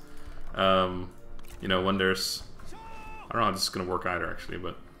against, you know, when there's... I don't know how this is gonna work either, actually,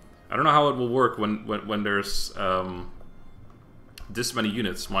 but... I don't know how it will work when there's, this many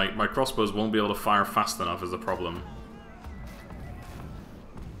units. My crossbows won't be able to fire fast enough is the problem.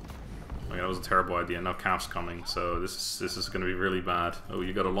 Oh, yeah, that was a terrible idea. Now Calf's coming, so this is gonna be really bad. Oh,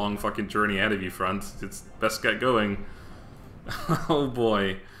 you got a long fucking journey ahead of you, friend. It's best get going. Oh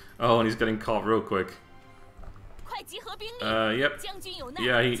boy. Oh, and he's getting caught real quick. Yep.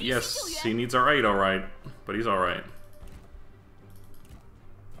 Yeah, yes, he needs our aid, alright. But he's alright.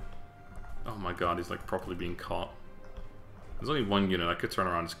 Oh my god, he's like properly being caught. There's only one unit, I could turn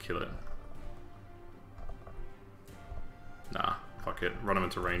around and just kill it. Nah, fuck it. Run him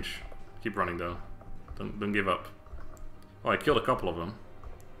into range. Keep running though. Don't give up. Oh, I killed a couple of them.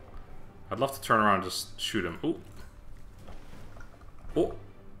 I'd love to turn around and just shoot him. Ooh. Oh.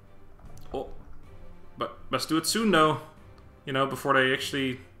 Oh. But let's do it soon though. You know, before they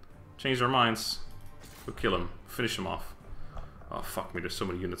actually change their minds. Go kill him. Finish him off. Oh fuck me, there's so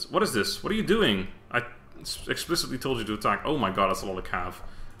many units. What is this? What are you doing? I explicitly told you to attack. Oh my god, that's a lot of cav.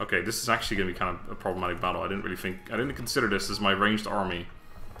 Okay, this is actually gonna be kind of a problematic battle. I didn't consider this as my ranged army.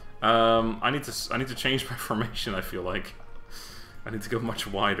 I need to change my formation, I feel like. I need to go much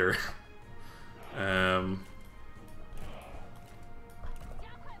wider.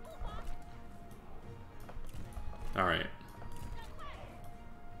 Alright.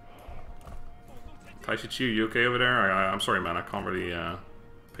 Taishichi, you okay over there? I'm sorry, man. I can't really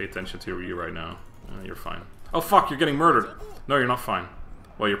pay attention to you right now. You're fine. Oh, fuck, you're getting murdered. No, you're not fine.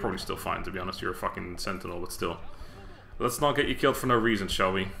 Well, you're probably still fine, to be honest. You're a fucking sentinel, but still. Let's not get you killed for no reason,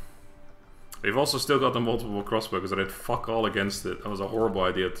 shall we? They've also still got the multiple crossbow because I did fuck all against it. That was a horrible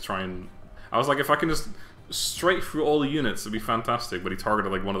idea to try and... I was like, if I can just straight through all the units, it'd be fantastic. But he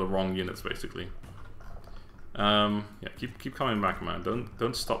targeted like one of the wrong units, basically. Yeah, keep coming back, man.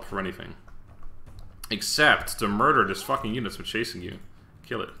 Don't stop for anything. Except to murder this fucking units for chasing you.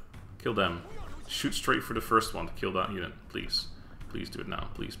 Kill it. Kill them. Shoot straight for the first one to kill that unit. Please. Please do it now.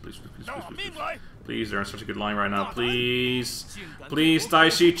 Please, please, please, please, please, please. Please, they're in such a good line right now. Please. Please,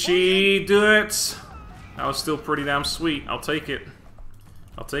 Taishichi, do it! That was still pretty damn sweet. I'll take it.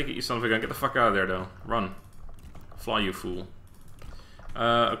 I'll take it, you son of a gun. Get the fuck out of there, though. Run. Fly, you fool.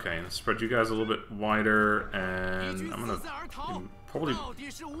 Okay, let's spread you guys a little bit wider, and I'm gonna probably...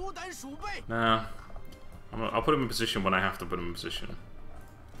 Nah. I'll put him in position when I have to put him in position.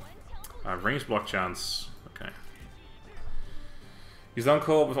 Range block chance. Okay. He's done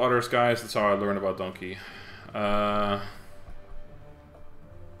co-op with others, guys. That's how I learned about Donkey.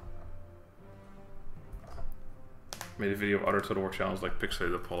 Made a video of other Total War channels like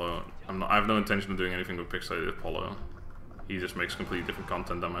Pixelated Apollo. I have no intention of doing anything with Pixelated Apollo. He just makes completely different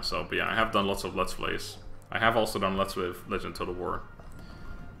content than myself. But yeah, I have done lots of Let's Plays. I have also done Let's Play with Legend Total War.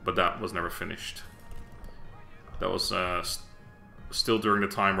 But that was never finished. That was still during the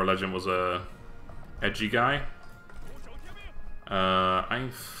time where Legend was a edgy guy.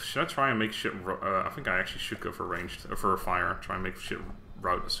 Should I try and make shit... I think I actually should go for ranged, for fire. Try and make shit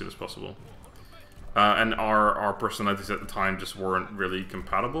route as soon as possible. And our personalities at the time just weren't really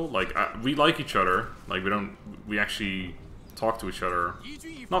compatible. Like, we like each other. Like, we actually talk to each other.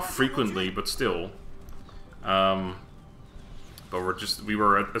 Not frequently, but still. But we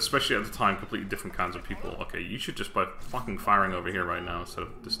were, especially at the time, completely different kinds of people. Okay, you should just by fucking firing over here right now instead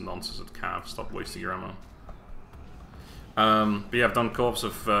of this nonsense at Cav. Stop wasting your ammo. But yeah, I've done co-ops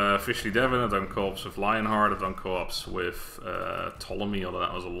with Fishley Devon, I've done co-ops with Lionheart, I've done co-ops with Ptolemy, although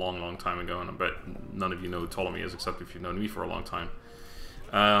that was a long, long time ago, and I bet none of you know who Ptolemy is, except if you've known me for a long time.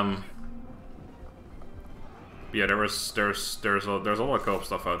 Yeah, there's a lot of co-op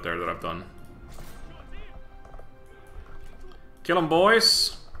stuff out there that I've done. Kill 'em,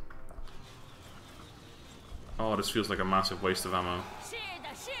 boys! Oh, this feels like a massive waste of ammo.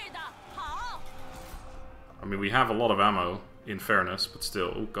 I mean, we have a lot of ammo, in fairness, but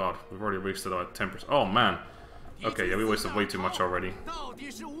still. Oh god, we've already wasted about 10%. Oh man! Okay, yeah, we wasted way too much already. I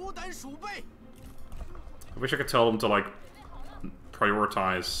wish I could tell them to, like,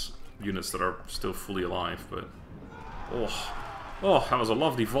 prioritize units that are still fully alive, but... Oh, oh, that was a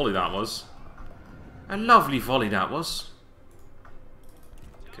lovely volley, that was. A lovely volley, that was.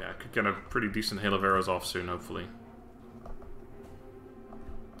 Okay, I could get a pretty decent hail of arrows off soon, hopefully.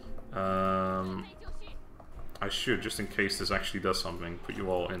 I should, just in case this actually does something, put you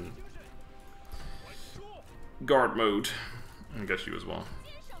all in guard mode. I guess you as well.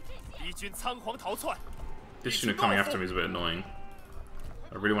 This unit coming after me is a bit annoying.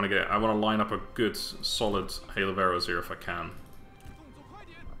 I really want to I want to line up a good, solid hail of arrows here if I can.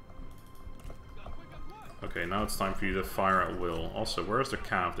 Okay, now it's time for you to fire at will. Also, where's the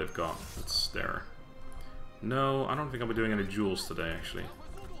cav they've got? It's there. No, I don't think I'll be doing any duels today, actually.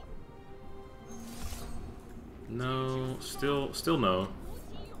 No, still no.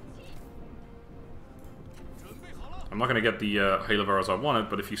 I'm not going to get the hail of arrows I wanted,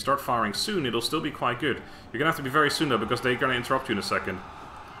 but if you start firing soon, it'll still be quite good. You're going to have to be very soon, though, because they're going to interrupt you in a second.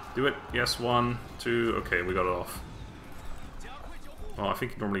 Do it. Yes, 1, 2. Okay, we got it off. Well, I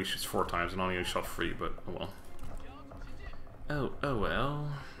think it normally shoots 4 times and only shot 3, but oh well. Oh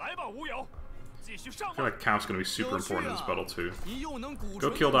well. I feel like Cav's going to be super important in this battle too.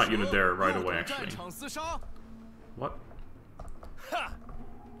 Go kill that unit there right away, actually. What?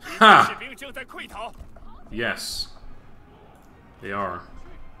 Ha! Yes. They are.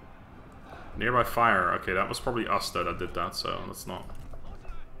 Nearby fire. Okay, that was probably us that did that, so let's not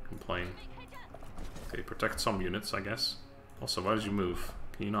complain. Okay, protect some units, I guess. Also, why did you move?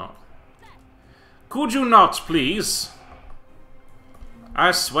 Can you not? Could you not, please?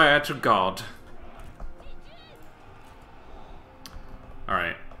 I swear to God.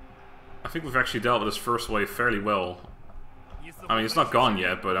 Alright. I think we've actually dealt with this first wave fairly well. I mean, it's not gone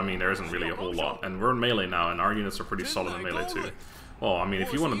yet, but I mean, there isn't really a whole lot. And we're in melee now, and our units are pretty solid in melee too. Well, I mean,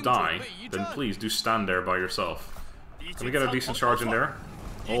 if you want to die, then please do stand there by yourself. Can we get a decent charge in there?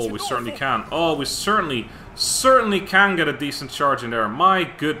 Oh, we certainly can. Oh, we certainly can get a decent charge in there. My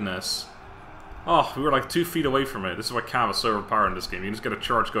goodness. Oh, we were like 2 feet away from it. This is why Cav is so overpowered in this game. You can just get a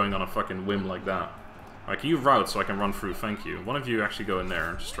charge going on a fucking whim like that. Alright, can you route so I can run through? Thank you. One of you actually go in there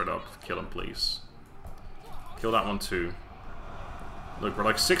and just straight up kill him, please. Kill that one too. Look, we're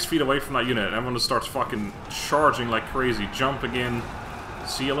like 6 feet away from that unit, and everyone just starts fucking charging like crazy. Jumping in.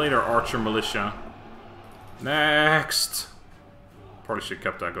 See you later, Archer Militia. Next! Probably should have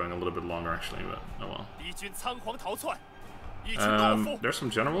kept that going a little bit longer, actually, but oh well. There's some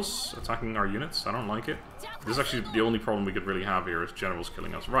generals attacking our units. I don't like it. This is actually the only problem we could really have here is generals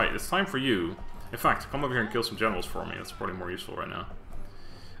killing us. Right, it's time for you. In fact, come over here and kill some generals for me. That's probably more useful right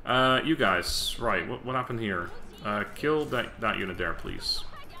now. You guys, right, what happened here? Kill that unit there, please.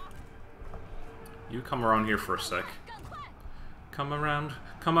 You come around here for a sec. Come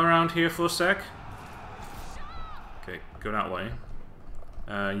around here for a sec. Okay, go that way.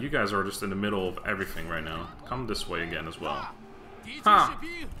 You guys are just in the middle of everything right now. Come this way again as well. Ha!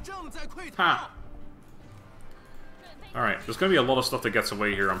 Ha! Alright, there's gonna be a lot of stuff that gets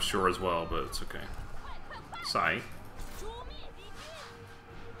away here, I'm sure, as well, but it's okay. Sai.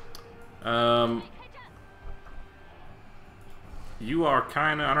 You are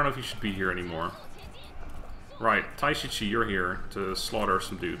kinda... I don't know if you should be here anymore. Right, Taishichi, you're here to slaughter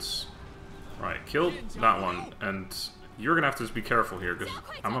some dudes. Right, kill that one, and... You're gonna have to just be careful here, because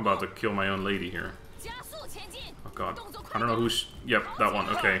I'm about to kill my own lady here. Oh god. I don't know who's... Yep, that one.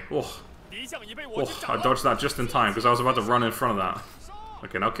 Okay. Oh. Oh, I dodged that just in time, because I was about to run in front of that.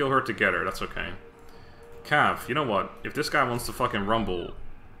 Okay, now kill her together. That's okay. Cav, you know what? If this guy wants to fucking rumble,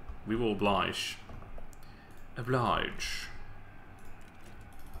 we will oblige. Oblige.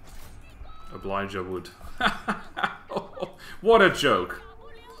 Oblige I would. What a joke.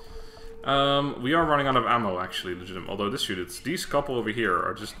 We are running out of ammo, actually, legitimate. Although this unit, these couple over here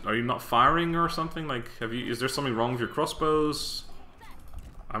are just... Are you not firing or something? Like, have you... Is there something wrong with your crossbows?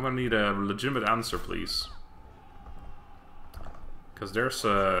 I'm gonna need a legitimate answer, please. Because there's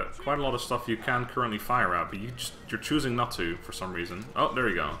quite a lot of stuff you can currently fire at, but you're choosing not to for some reason. Oh, there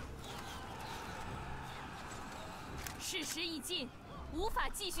you go.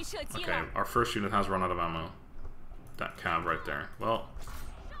 Okay, our first unit has run out of ammo. That cab right there. Well...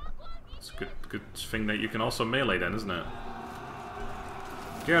 It's a good thing that you can also melee then, isn't it?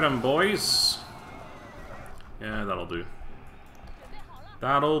 Get 'em, boys! Yeah, that'll do.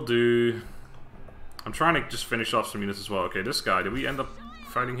 That'll do. I'm trying to just finish off some units as well. Okay, this guy, did we end up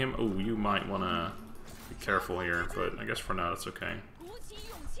fighting him? Oh, you might want to be careful here, but I guess for now it's okay.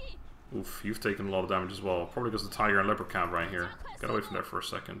 Oof, you've taken a lot of damage as well. Probably because the tiger and leopard camp right here. Get away from there for a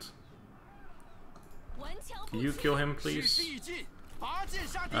second. Can you kill him, please?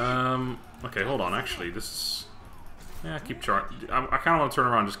 Okay, hold on, actually, this is... Yeah, keep charging. I kind of want to turn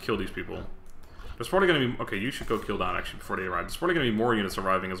around and just kill these people. There's probably going to be... Okay, you should go kill that, actually, before they arrive. There's probably going to be more units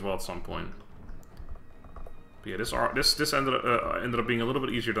arriving as well at some point. But yeah, this ended up being a little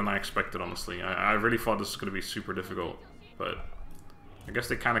bit easier than I expected, honestly. I really thought this was going to be super difficult, but... I guess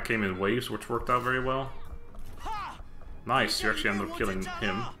they kind of came in waves, which worked out very well. Nice, you actually ended up killing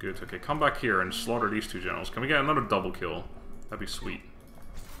him. Good, okay, come back here and slaughter these two generals. Can we get another double kill? That'd be sweet.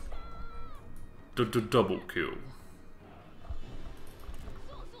 Double kill.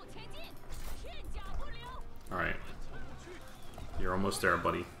 Alright. You're almost there,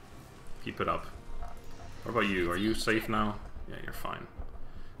 buddy. Keep it up. What about you? Are you safe now? Yeah, you're fine.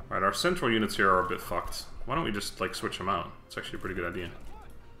 Right, our central units here are a bit fucked. Why don't we just, like, switch them out? It's actually a pretty good idea.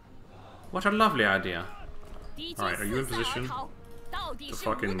 What a lovely idea. Alright, are you in position to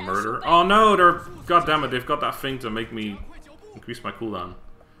fucking murder? Oh no, they're... God damn it, they've got that thing to make me increase my cooldown.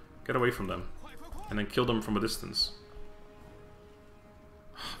 Get away from them. And then kill them from a distance.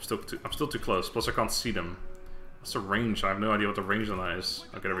 I'm still too close, plus I can't see them. What's the range? I have no idea what the range on that is.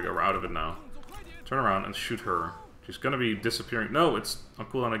 Okay, there we go, we're out of it now. Turn around and shoot her. She's gonna be disappearing. No, it's on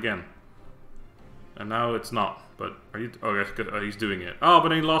cooldown again. And now it's not. But are you... Oh, yeah, good. He's doing it. Oh, but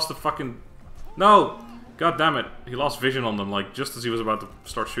then he lost the fucking... No! God damn it. He lost vision on them, like, just as he was about to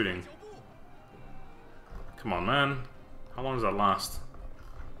start shooting. Come on, man. How long does that last?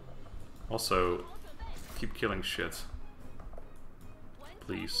 Also, keep killing shit.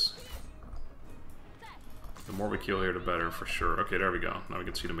 Please. The more we kill here, the better, for sure. Okay, there we go. Now we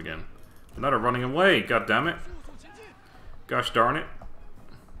can see them again. But now they're running away. God damn it. Gosh darn it.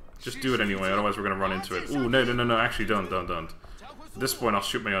 Just do it anyway, otherwise we're gonna run into it. Ooh, no. Actually, don't. At this point, I'll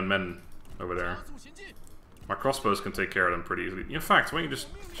shoot my own men over there. My crossbows can take care of them pretty easily. In fact, why don't you just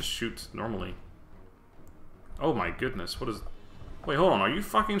shoot normally? Oh my goodness, what is... Wait, hold on, are you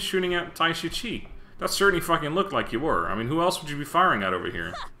fucking shooting at Tai Chi? That certainly fucking looked like you were. I mean, who else would you be firing at over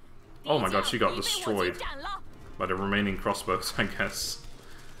here? Oh my god, she got destroyed by the remaining crossbows, I guess.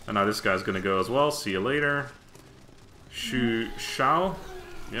 And now this guy's gonna go as well. See you later. Shao.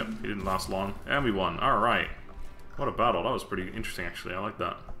 Yep, he didn't last long. And we won. Alright. What a battle. That was pretty interesting, actually. I like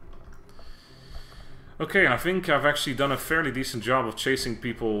that. Okay, I think I've actually done a fairly decent job of chasing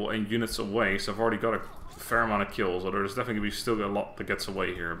people and units away, so I've already got a fair amount of kills, although there's definitely still a lot that gets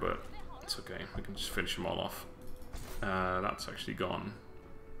away here, but it's okay. We can just finish them all off. That's actually gone.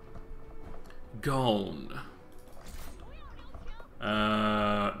 Gone.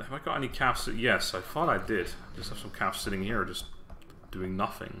 Have I got any caps? Yes, I thought I did. Just have some caps sitting here, just doing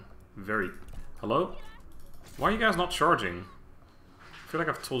nothing. Very... Hello? Why are you guys not charging? I feel like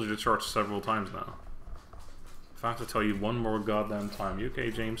I've told you to charge several times now. If I have to tell you one more goddamn time. You okay,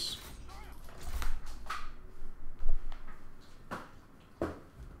 James? I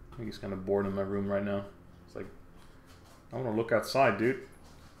think he's kind of bored in my room right now. It's like, I want to look outside, dude.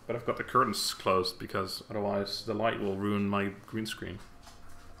 But I've got the curtains closed because otherwise the light will ruin my green screen.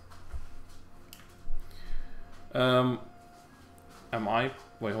 Am I?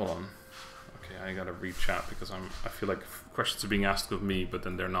 Wait, hold on. Okay, I gotta read chat because I feel like questions are being asked of me, but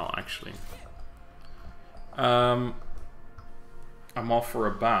then they're not actually. I'm off for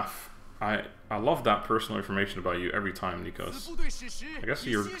a bath. I love that personal information about you every time, Nikos. I guess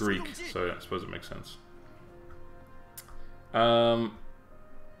you're Greek, so yeah, I suppose it makes sense. Oh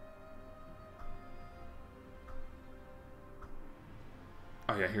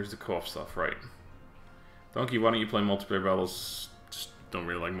yeah, here's the co-op stuff, right. Donkey, why don't you play multiplayer battles? Just don't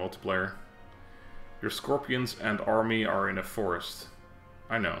really like multiplayer. Your scorpions and army are in a forest.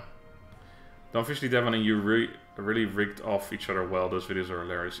 I know. The officially Devon and you really rigged off each other well. Those videos are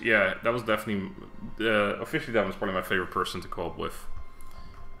hilarious. Yeah, that was definitely... officially Devon's probably my favorite person to co-op with.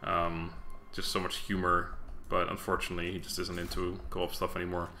 Just so much humor. But unfortunately, he just isn't into co-op stuff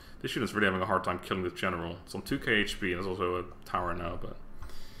anymore. This student's really having a hard time killing the general. It's on 2k HP and there's also a tower now, but...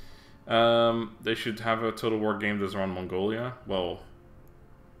 they should have a Total War game that's around Mongolia. Well,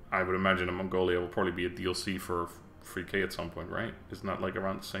 I would imagine that Mongolia will probably be a DLC for 3k at some point, right? Isn't that like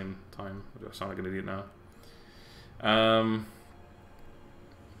around the same time? Do I sound like an idiot now?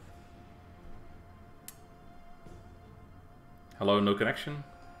 Hello, no connection?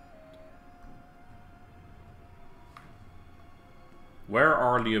 Where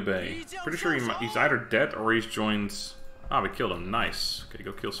are Liu Bei? Pretty sure he's either dead or he's joined... Ah, we killed him. Nice. Okay,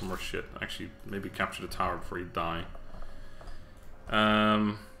 go kill some more shit. Actually, maybe capture the tower before you die.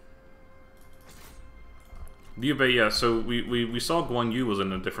 Liu Bei, yeah, so we saw Guan Yu was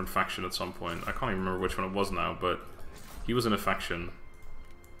in a different faction at some point. I can't even remember which one it was now, but he was in a faction.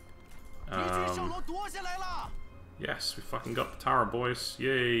 Yes, we fucking got the tower, boys.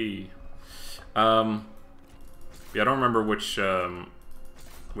 Yay. Yeah, I don't remember which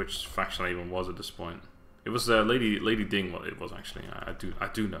faction I even was at this point. It was Lady Ding. Well, it was actually. I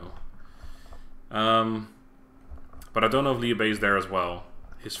do know. But I don't know if Liu Bei is there as well.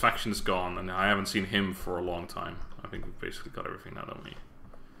 His faction is gone, and I haven't seen him for a long time. I think we've basically got everything now, don't we?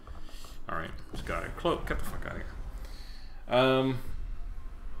 All right, this guy, get the fuck out of here.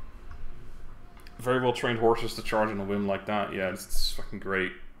 Very well trained horses to charge on a whim like that. Yeah, it's fucking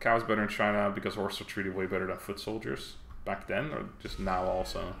great. Cows better in China because horses are treated way better than foot soldiers back then, or just now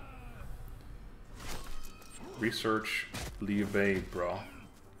also. Research Liu Bei, bro.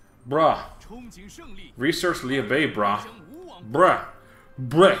 Bruh. Research Liu Bei, bruh. Bruh.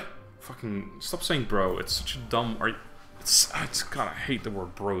 Bruh. Fucking stop saying bro. It's such a dumb. God, I hate the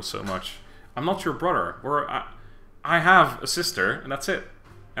word bro so much. I'm not your brother. I have a sister, and that's it.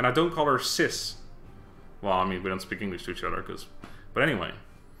 And I don't call her sis. Well, I mean, we don't speak English to each other, but anyway.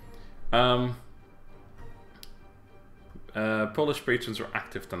 Polish patrons are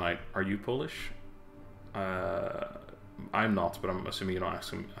active tonight. Are you Polish? I'm not, but I'm assuming you're not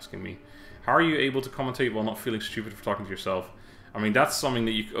asking me. How are you able to commentate while not feeling stupid for talking to yourself? I mean, that's something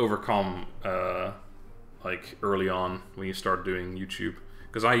that you can overcome, like, early on when you start doing YouTube.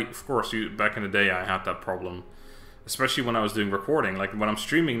 Because of course, back in the day, I had that problem. Especially when I was doing recording. Like, when I'm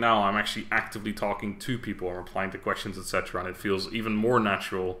streaming now, I'm actually actively talking to people and replying to questions, etc. And it feels even more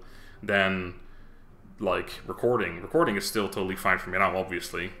natural than, like, recording. Recording is still totally fine for me now,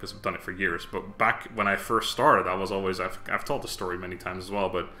 obviously, because I've done it for years. But back when I first started, I was always... I've told the story many times as well,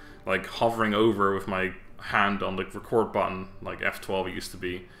 but, like, hovering over with my hand on the record button, like F12 it used to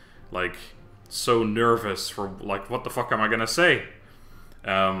be, like, so nervous for, like, what the fuck am I gonna say?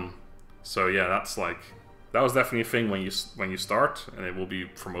 So yeah, that's like... That was definitely a thing when you start, and it will be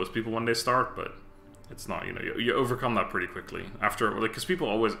for most people when they start, but it's not, you know, you overcome that pretty quickly. After, like, because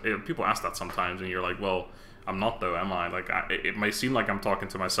people ask that sometimes, and you're like, well, I'm not though, am I? Like, it may seem like I'm talking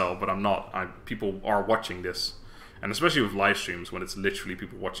to myself, but I'm not. People are watching this. And especially with live streams, when it's literally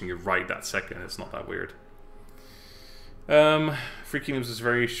people watching you right that second, it's not that weird. Free Kingdoms is a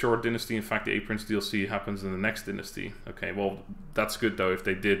very short dynasty. In fact, the A-Prince DLC happens in the next dynasty. Okay, well, that's good though, if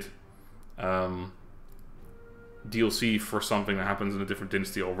they did... DLC for something that happens in a different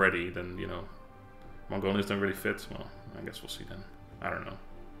dynasty already, then, you know, Mongolians don't really fit. Well, I guess we'll see then. I don't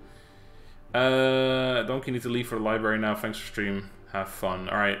know. Donkey need to leave for the library now. Thanks for stream. Have fun.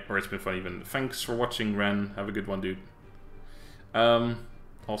 Alright, or it's been fun even. Thanks for watching, Ren. Have a good one, dude.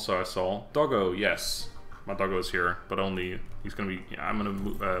 Also, I saw Doggo. Yes, my Doggo is here, but only he's gonna be... Yeah, I'm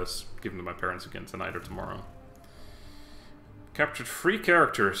gonna give him to my parents again tonight or tomorrow. Captured 3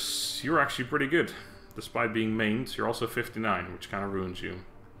 characters. You're actually pretty good. Despite being mained, you're also 59, which kind of ruins you.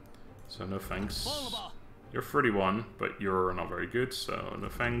 So no thanks. You're 31, but you're not very good, so no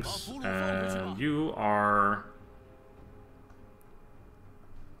thanks. And you are...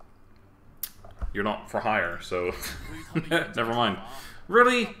 You're not for hire, so... Never mind.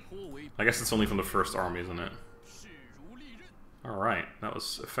 Really? I guess it's only from the first army, isn't it? Alright, that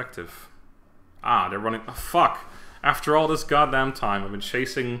was effective. Ah, they're running... Oh, fuck! After all this goddamn time, I've been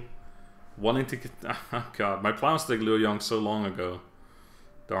chasing... Wanting to get... Oh god, my plan was to take Liu Chong so long ago.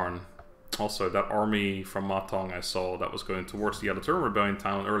 Darn. Also, that army from Ma Tong I saw that was going towards the Turban Rebellion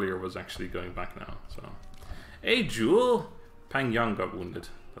town earlier was actually going back now, so... Hey, Jewel! Pang Yang got wounded.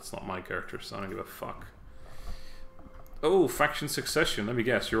 That's not my character, so I don't give a fuck. Oh, faction succession. Let me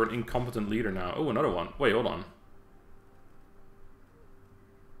guess, you're an incompetent leader now. Oh, another one. Wait, hold on.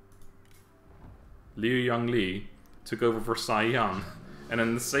 Liu Yang Li took over for Sai Yan. And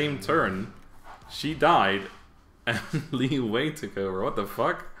in the same turn, she died, and Li Wei took over. What the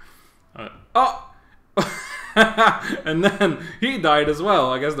fuck? Oh! And then he died as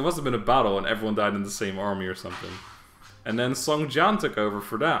well. I guess there must have been a battle, and everyone died in the same army or something. And then Song Jian took over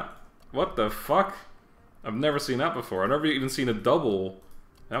for that. What the fuck? I've never seen that before. I've never even seen a double.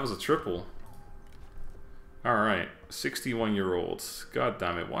 That was a triple. Alright, 61-year-olds. God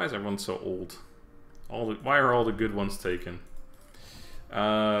damn it, why is everyone so old? Why are all the good ones taken?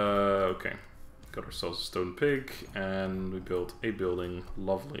 Okay. Got ourselves a stone pig, and we built a building.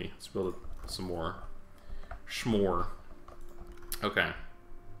 Lovely. Let's build it some more. Schmore. Okay.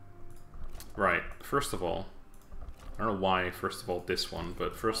 Right. First of all, I don't know why, first of all, this one,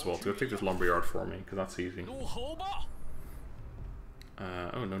 but first of all, go take this lumberyard for me, because that's easy. Oh,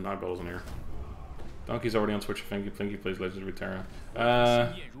 no night battles in here. Donkey's already on Twitch. Thank you, plays Legendary Terra.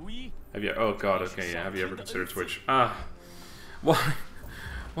 Have you... Oh god, okay, yeah. Have you ever considered Twitch?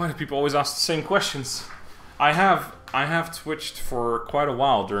 Why do people always ask the same questions? I have Twitched for quite a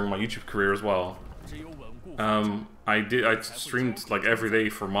while during my YouTube career as well. I streamed like every day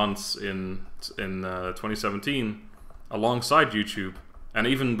for months in 2017 alongside YouTube, and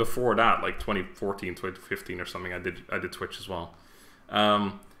even before that, like 2014, 2015 or something, I did Twitch as well.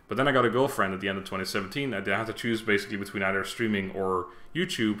 But then I got a girlfriend at the end of 2017. I had to choose basically between either streaming or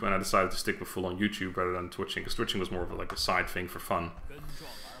YouTube, and I decided to stick with full on YouTube rather than Twitching, because Twitching was more of like a side thing for fun.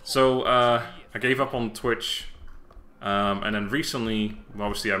 So I gave up on Twitch, and then recently,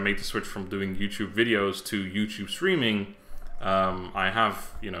 obviously I made the switch from doing YouTube videos to YouTube streaming. I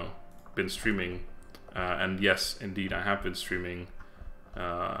have, you know, been streaming, and yes, indeed, I have been streaming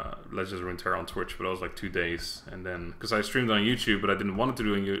Legends of Runeterra on Twitch, but it was like 2 days, and then because I streamed on YouTube, but I didn't want to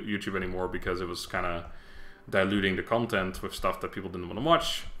do on YouTube anymore because it was kind of diluting the content with stuff that people didn't want to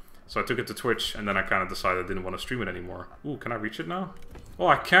watch. So I took it to Twitch, and then I kind of decided I didn't want to stream it anymore. Ooh, can I reach it now? Oh,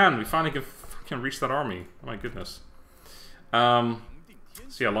 I can! We finally can reach that army. Oh my goodness. So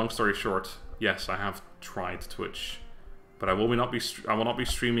yeah, long story short, yes, I have tried Twitch, but I will not be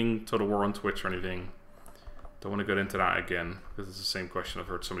streaming Total War on Twitch or anything. Don't want to get into that again, because it's the same question I've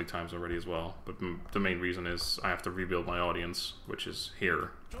heard so many times already as well. But the main reason is I have to rebuild my audience, which is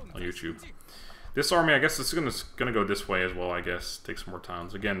here on YouTube. This army, I guess it's gonna go this way as well, I guess. Take some more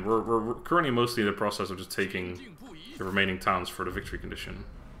towns. Again, we're currently mostly in the process of just taking the remaining towns for the victory condition.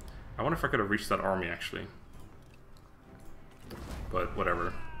 I wonder if I could have reached that army, actually. But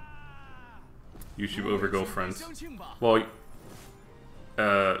whatever. YouTube over girlfriend. Well,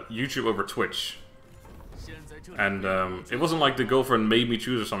 YouTube over Twitch. And it wasn't like the girlfriend made me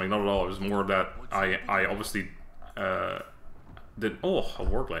choose or something, not at all. It was more that I obviously did. Oh, a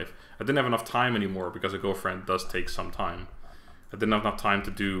warglaive. I didn't have enough time anymore because a girlfriend does take some time. I didn't have enough time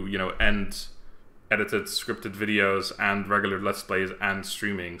to do, you know, end edited scripted videos and regular Let's Plays and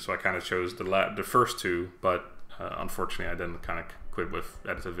streaming. So I kind of chose the first two, but unfortunately I didn't kind of quit with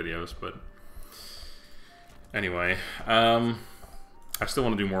edited videos. But anyway, I still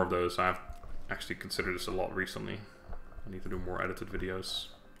want to do more of those. I've actually considered this a lot recently. I need to do more edited videos.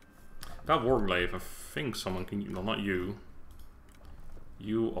 That warglaive, I think someone can. No, not you.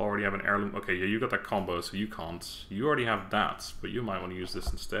 You already have an heirloom. Okay, yeah, you got that combo, so you can't. You already have that, but you might want to use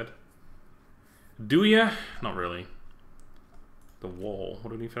this instead. Do ya? Not really. The wall. What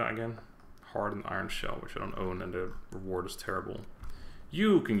do we need for that again? Hardened iron shell, which I don't own, and the reward is terrible.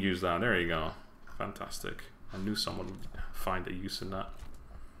 You can use that. There you go. Fantastic. I knew someone would find a use in that.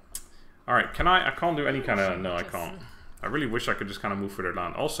 Alright, can I can't do any kind of... No, I can't. I really wish I could just kind of move further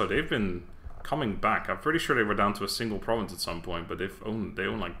down. Also, they've been coming back. I'm pretty sure they were down to a single province at some point, but they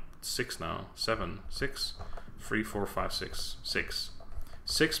own like 6 now. 7. 6? 3, 4, 5, 6. 6.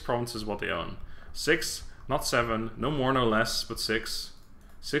 6 provinces what they own. 6, not 7. No more, no less, but 6.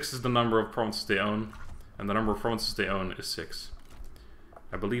 6 is the number of provinces they own, and the number of provinces they own is 6.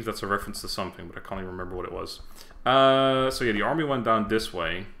 I believe that's a reference to something, but I can't even remember what it was. So yeah, the army went down this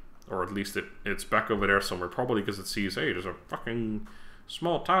way. Or at least it's back over there somewhere. Probably because it sees, hey, there's a fucking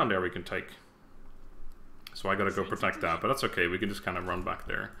small town there we can take. So I gotta go protect that. But that's okay, we can just kind of run back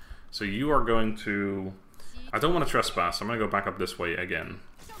there. So you are going to... I don't want to trespass. I'm gonna go back up this way again.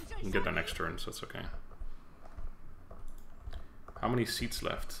 You can get there next turn, so it's okay. How many seats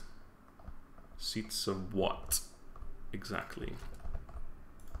left? Seats of what? Exactly.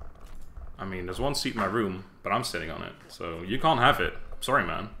 I mean, there's 1 seat in my room, but I'm sitting on it. So you can't have it. Sorry,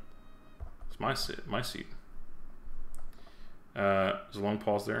 man. My seat. There's a long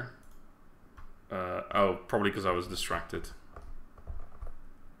pause there. Oh, probably because I was distracted.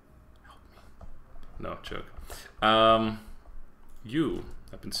 Help me. No, joke. You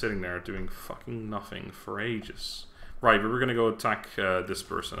have been sitting there doing fucking nothing for ages. Right, we were gonna go attack this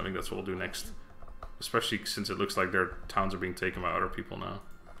person. I think that's what we'll do next. Especially since it looks like their towns are being taken by other people now.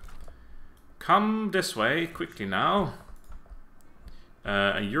 Come this way, quickly now.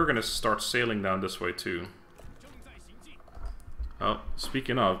 And you're gonna start sailing down this way too. Oh, speak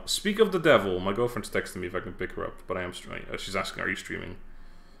of the devil. My girlfriend's texting me if I can pick her up, but I am streaming. She's asking, are you streaming?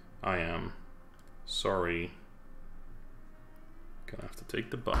 I am. Sorry. Gonna have to take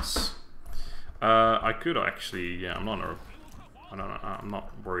the bus. I could actually, yeah, I'm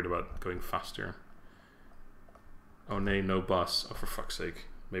not worried about going faster. Oh nay, no bus. Oh, for fuck's sake.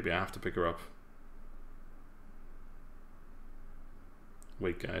 Maybe I have to pick her up.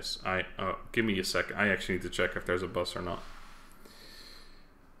 Wait, guys. Give me a sec. I actually need to check if there's a bus or not.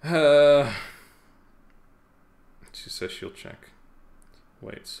 She says she'll check.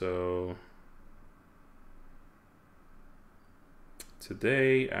 Wait, so...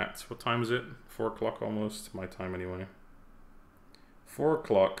 Today at... What time is it? 4 o'clock almost. My time anyway. 4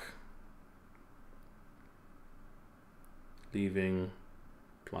 o'clock. Leaving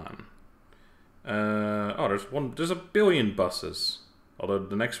plan. Oh, there's a billion buses. Although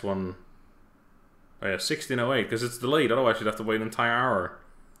the next one... Oh yeah, 16:08, because it's delayed, otherwise you'd have to wait an entire hour.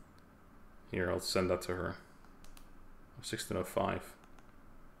 Here, I'll send that to her. 16:05.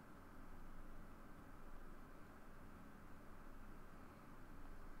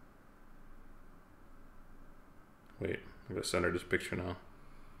 Wait, I'm gonna send her this picture now.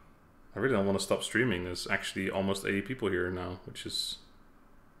 I really don't want to stop streaming. There's actually almost 80 people here now, which is...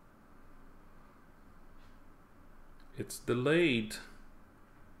 It's delayed.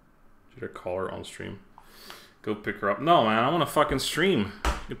 Should I call her on stream? Go pick her up. No, man, I want to fucking stream.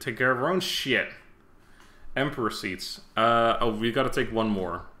 You can take care of her own shit. Emperor seats. Oh, we gotta take one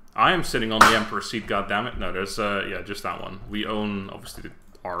more. I am sitting on the Emperor seat, goddammit. No, there's, yeah, just that one. We own, obviously,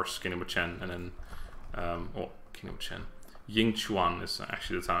 our Kingdom of Chen, and then, oh, Kingdom of Chen. Yingchuan is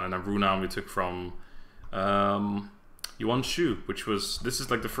actually the town, and then Runan we took from, Yuan Shu, which was, this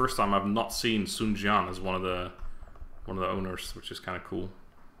is like the first time I've not seen Sun Jian as one of the owners, which is kind of cool.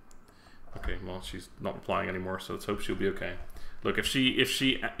 Okay, well, she's not replying anymore, so let's hope she'll be okay. Look, if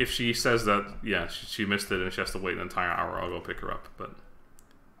she says that, yeah, she missed it and she has to wait an entire hour, I'll go pick her up. But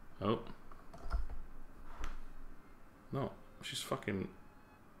oh no, she's fucking.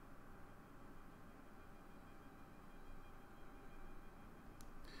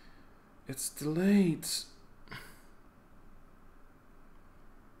 It's delayed.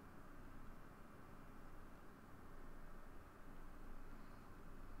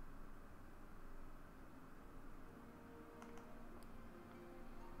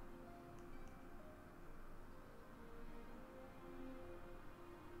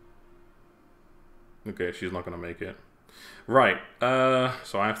 Okay, she's not gonna make it. Right,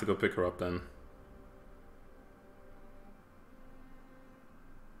 so I have to go pick her up then.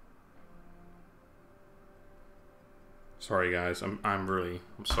 Sorry guys, I'm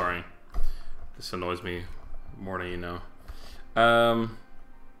sorry. This annoys me more than you know. You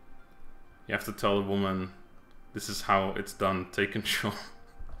have to tell the woman this is how it's done, take control.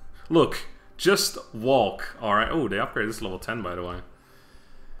 Look, just walk, alright. Oh, they upgraded this level 10 by the way.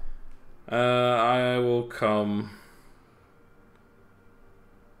 I will come,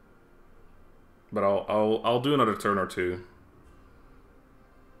 but I'll do another turn or two.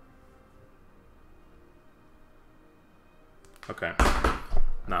 Okay,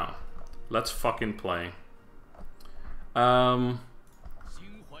 now let's fucking play. Okay,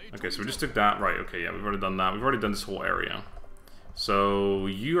 so we just took that, right? Okay, yeah, we've already done that. We've already done this whole area. So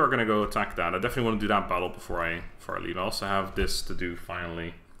you are gonna go attack that. I definitely want to do that battle before I leave. I also have this to do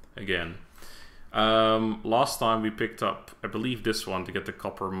finally. Again, last time we picked up, I believe, this one to get the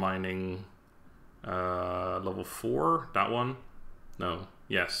copper mining level 4. That one, no,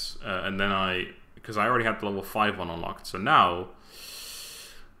 yes, and then because I already had the level 5 one unlocked. So now,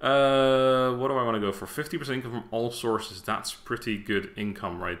 what do I want to go for? 50% income from all sources. That's pretty good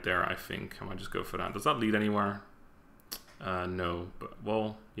income right there, I think. I might just go for that. Does that lead anywhere? No, but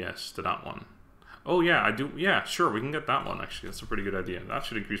well, yes, to that one. Oh yeah, I do. Yeah, sure, we can get that one actually. That's a pretty good idea. That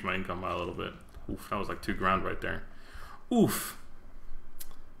should increase my income by a little bit. Oof, that was like 2 grand right there. Oof.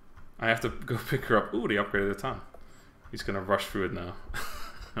 I have to go pick her up. Ooh, they upgraded the town. He's gonna rush through it now.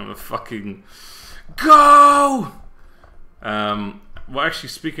 I'm gonna fucking go! Well, actually,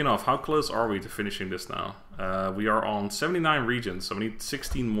 speaking of, how close are we to finishing this now? We are on 79 regions, so we need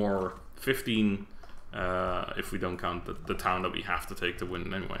 16 more, 15 if we don't count the town that we have to take to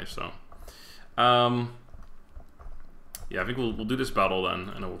win anyway, so... yeah, I think we'll do this battle then,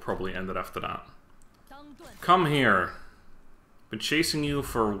 and it will probably end it after that. Come here. Been chasing you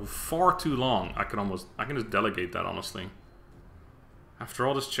for far too long. I can just delegate that, honestly. After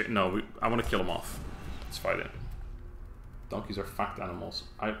all this no, I want to kill him off. Let's fight it. Donkeys are fact animals.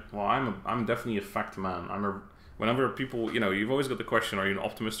 I'm definitely a fact man. Whenever people, you've always got the question, are you an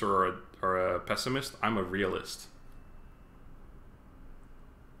optimist or a pessimist? I'm a realist.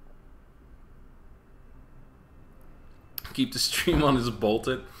 Keep the stream on is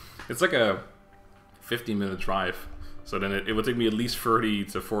bolted. It's like a 15-minute drive, so then it would take me at least 30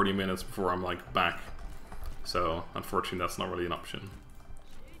 to 40 minutes before I'm like back. So unfortunately, that's not really an option.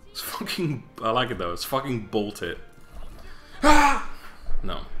 It's fucking. I like it though. It's fucking bolted. Ah!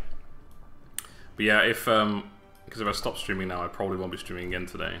 No. But yeah, because if I stop streaming now, I probably won't be streaming again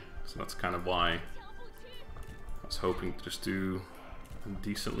today. So that's kind of why I was hoping to just do a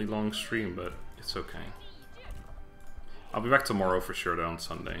decently long stream, but it's okay. I'll be back tomorrow for sure, though, on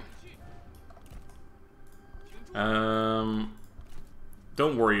Sunday. Don't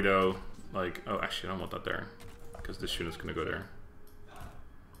worry, though. Like, oh, actually, I don't want that there. Because this unit's gonna go there.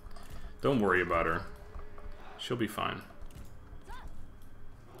 Don't worry about her. She'll be fine.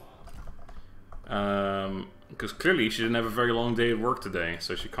 Because clearly she didn't have a very long day at work today,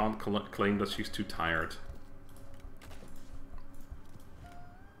 so she can't claim that she's too tired.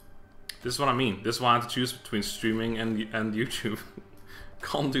 This is what I mean. This is why I have to choose between streaming and YouTube.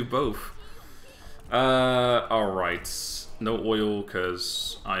 Can't do both. Alright. No oil,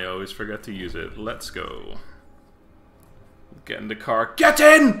 because I always forget to use it. Let's go. Get in the car. Get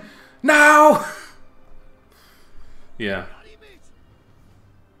in! Now! Yeah.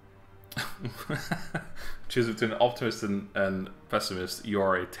 Choose between optimist and pessimist. You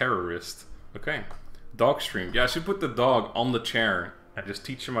are a terrorist. Okay. Dog stream. Yeah, I should put the dog on the chair and just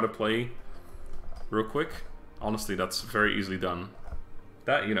teach him how to play real quick. Honestly, that's very easily done.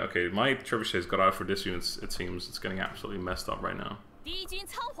 That, you know, okay, my trebuchet's got out for this unit, it seems. It's getting absolutely messed up right now. Yeah,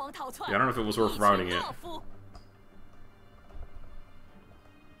 I don't know if it was worth routing it.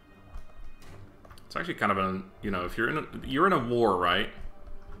 It's actually kind of an, you know, if you're in a war, right?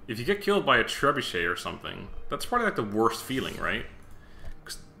 If you get killed by a trebuchet or something, that's probably like the worst feeling, right?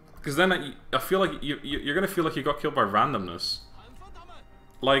 Because then I feel like you're gonna feel like you got killed by randomness.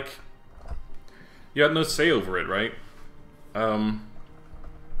 Like, you had no say over it, right?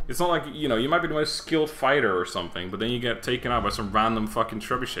 It's not like, you know, you might be the most skilled fighter or something, but then you get taken out by some random fucking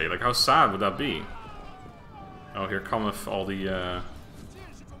trebuchet. Like, how sad would that be? Oh, here cometh all the, I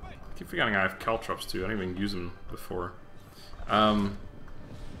keep forgetting I have caltrops too. I didn't even use them before.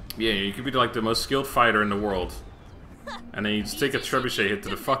 Yeah, you could be like the most skilled fighter in the world, and then you just take a trebuchet hit to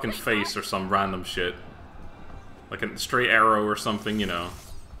the fucking face or some random shit. Like a stray arrow or something, you know.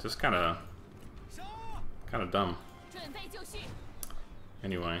 Just kinda dumb.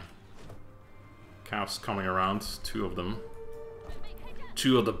 Anyway. Calf's coming around, 2 of them.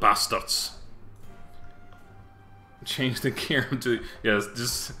 2 of the bastards. Change the gear to, yes,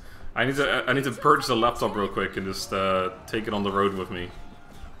 just I need to purchase a laptop real quick and just take it on the road with me.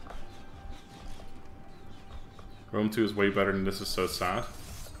 Rome 2 is way better than this, is so sad.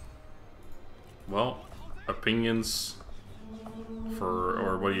 Well, opinions for,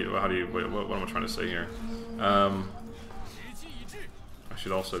 or what am I trying to say here? I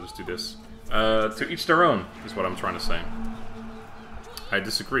should also just do this. To each their own, is what I'm trying to say. I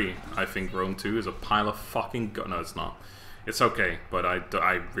disagree. I think Rome 2 is a pile of fucking no, it's not. It's okay, but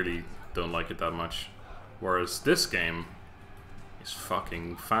I really don't like it that much. Whereas this game is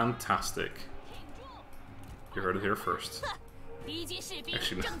fucking fantastic. You heard it here first.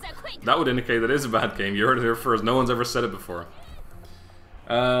 Actually, that would indicate that it is a bad game. You heard it here first. No one's ever said it before.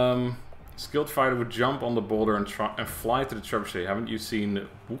 Skilled fighter would jump on the boulder and fly to the trebuchet. Haven't you seen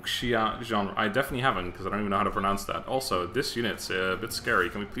Wuxia genre? I definitely haven't, because I don't even know how to pronounce that. Also, this unit's a bit scary.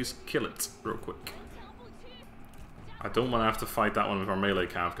 Can we please kill it real quick? I don't want to have to fight that one with our melee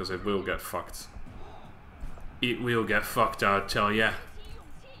calf, because it will get fucked. It will get fucked, I tell ya.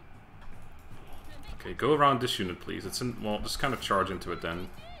 Okay, go around this unit, please. It's in, well, just kind of charge into it then.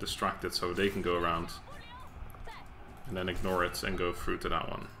 Distract it so they can go around. And then ignore it and go through to that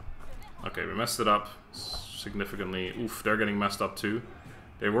one. Okay, we messed it up significantly. Oof, they're getting messed up too.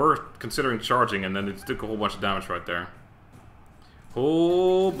 They were considering charging and then it took a whole bunch of damage right there.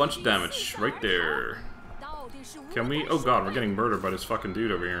 Whole bunch of damage right there. Can we... Oh god, we're getting murdered by this fucking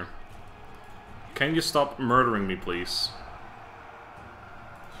dude over here. Can you stop murdering me, please?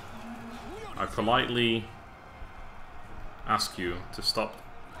 I politely ask you to stop.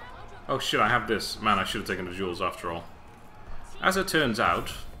 Oh shit, I have this. Man, I should have taken the jewels after all. As it turns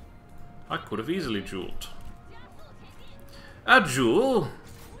out, I could have easily jeweled. A jewel?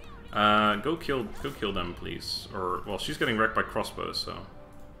 Go kill them, please. Or, well, she's getting wrecked by crossbows, so...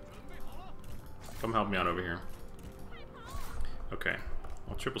 Come help me out over here. Okay,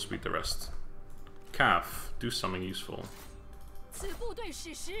 I'll triple speed the rest. Calf, do something useful.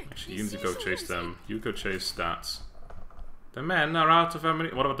 Actually, you need to go chase them. You go chase that. The men are out of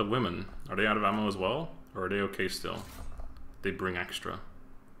ammo. What about the women? Are they out of ammo as well? Or are they okay still? They bring extra.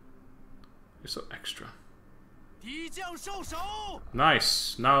 You're so extra.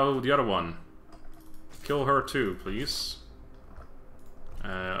 Nice. Now the other one. Kill her too, please.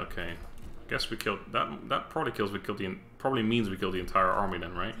 Okay. Guess we killed that. That probably kills. We killed the. Probably means we killed the entire army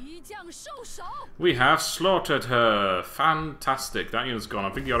then, right? We have slaughtered her. Fantastic. That unit's gone. I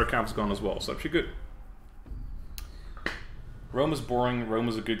think the other camp's gone as well. So that should be good. Rome is boring. Rome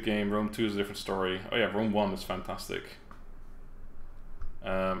is a good game. Rome 2 is a different story. Oh yeah, Rome 1 is fantastic.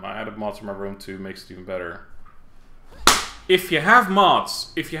 I added mods to my Rome 2, makes it even better. If you have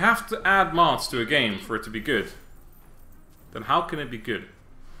mods, if you have to add mods to a game for it to be good, then how can it be good?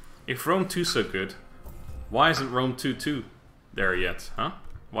 If Rome 2 is so good, why isn't Rome 2.2 there yet, huh?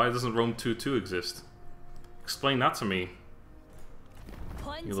 Why doesn't Rome 2.2 exist? Explain that to me,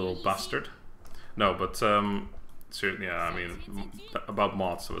 you little bastard. No, but, certainly, yeah, I mean, about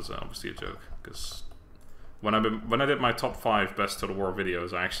mods was obviously a joke, because when I did my top 5 best Total War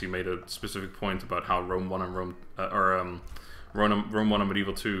videos, I actually made a specific point about how Rome 1 and Rome 1 and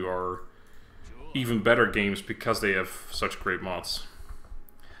Medieval 2 are even better games because they have such great mods.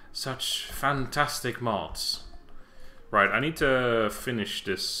 Such fantastic mods. Right, I need to finish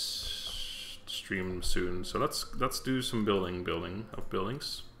this stream soon, so let's do some buildings of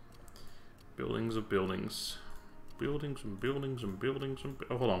buildings. Buildings of buildings. Buildings and buildings and buildings and...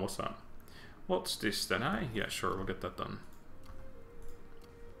 Oh, hold on, what's that? What's this then, eh? Yeah, sure, we'll get that done.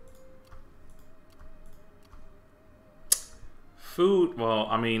 Food, well,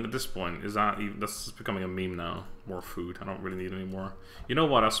 I mean, at this point, that's becoming a meme now. More food, I don't really need any more. You know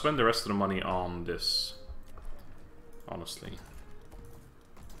what, I'll spend the rest of the money on this. Honestly.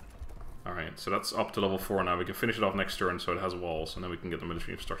 Alright, so that's up to level 4 now. We can finish it off next turn so it has walls, and then we can get the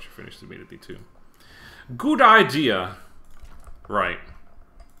military infrastructure finished immediately too. Good idea! Right.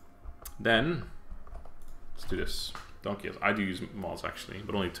 Then, let's do this. Donkey, I do use mods actually,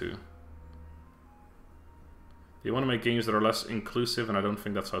 but only 2. You want to make games that are less inclusive, and I don't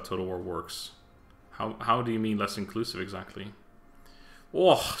think that's how Total War works. How do you mean less inclusive exactly?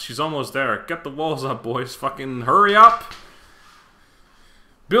 Oh, she's almost there. Get the walls up, boys. Fucking hurry up!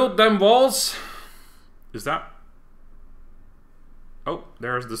 Build them walls! Is that... Oh,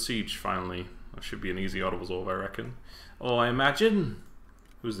 there's the siege, finally. That should be an easy auto-resolve, I reckon. Oh, I imagine...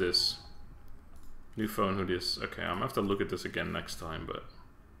 Who's this? New phone, who this? Okay, I'm gonna have to look at this again next time, but...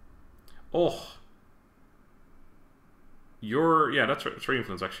 Oh! Yeah, that's right. Trade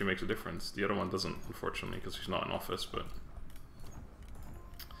influence actually makes a difference. The other one doesn't, unfortunately, because she's not in office, but...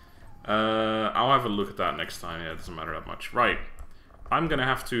 I'll have a look at that next time. Yeah, it doesn't matter that much. Right. I'm gonna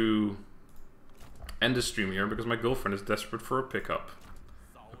have to end the stream here because my girlfriend is desperate for a pickup.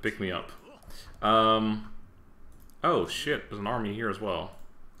 A pick-me-up. Oh, shit. There's an army here as well.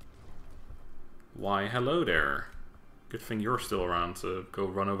 Why, hello there. Good thing you're still around to go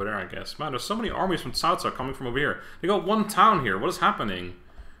run over there, I guess. Man, there's so many armies from Southside coming from over here. They got one town here. What is happening?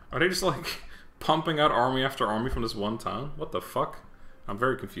 Are they just, like, pumping out army after army from this one town? What the fuck? I'm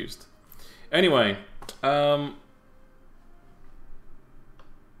very confused. Anyway, anyway,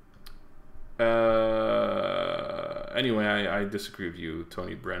 I disagree with you,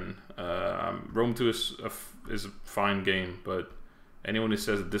 Tony Bren. Rome 2 is a fine game, but anyone who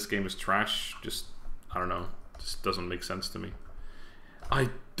says that this game is trash, just, I don't know, just doesn't make sense to me. I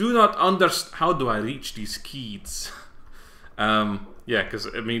do not understand. How do I reach these keys? Yeah, because,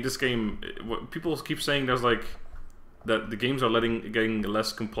 I mean, this game, people keep saying there's, like, that the games are getting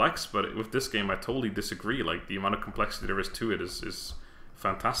less complex, but with this game I totally disagree. Like, the amount of complexity there is to it is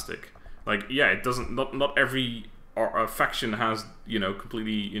fantastic. Like, yeah, it doesn't, not every faction has, you know,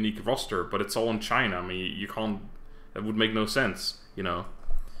 completely unique roster, but it's all in China. I mean, you can't, that would make no sense, you know.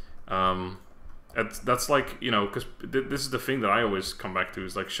 That's like, you know, because this is the thing that I always come back to,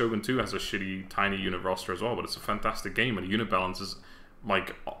 is like Shogun 2 has a shitty tiny unit roster as well, but it's a fantastic game and the unit balance is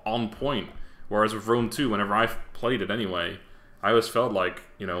like on point. Whereas with Rome 2, whenever I've played it anyway, I always felt like,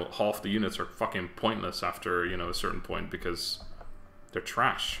 you know, half the units are fucking pointless after, you know, a certain point because they're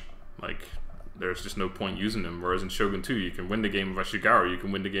trash. Like, there's just no point using them. Whereas in Shogun 2, you can win the game with Ashigaru, you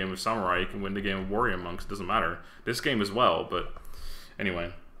can win the game with Samurai, you can win the game with Warrior Monks, it doesn't matter. This game as well, but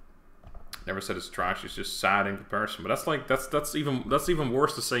anyway. Never said it's trash, it's just sad in comparison. But that's like, that's even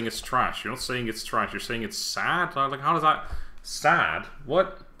worse than saying it's trash. You're not saying it's trash, you're saying it's sad? Like, how does that... Sad?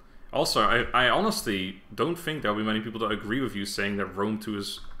 What? Also, I honestly don't think there'll be many people that agree with you saying that Rome 2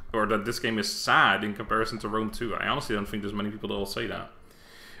 is... or that this game is sad in comparison to Rome 2. I honestly don't think there's many people that will say that.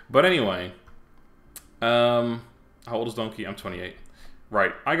 But anyway... how old is Donkey? I'm 28.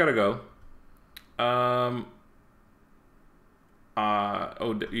 Right, I gotta go.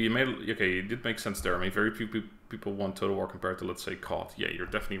 Oh, you made... Okay, it did make sense there. I mean, very few people want Total War compared to, let's say, COD. Yeah, you're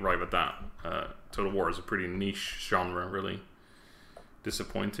definitely right with that. Total War is a pretty niche genre, really.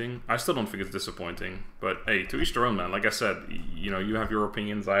 Disappointing. I still don't think it's disappointing, but hey, to each their own, man. Like I said, you know, you have your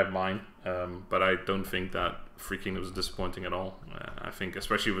opinions, I have mine, but I don't think that Free Kingdom was disappointing at all. I think,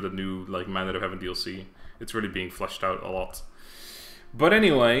 especially with the new, like, Mandate of Heaven DLC, it's really being fleshed out a lot. But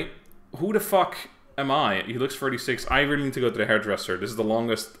anyway, who the fuck am I? He looks 36. I really need to go to the hairdresser. This is the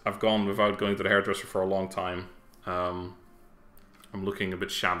longest I've gone without going to the hairdresser for a long time. I'm looking a bit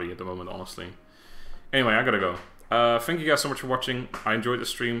shabby at the moment, honestly. Anyway, I gotta go. Thank you guys so much for watching. I enjoyed the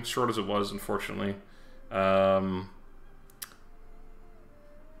stream, short as it was, unfortunately. In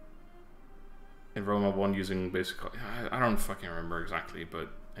Roma 1 using basically... I don't fucking remember exactly, but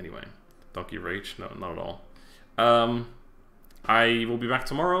anyway. Donkey Rage? No, not at all. I will be back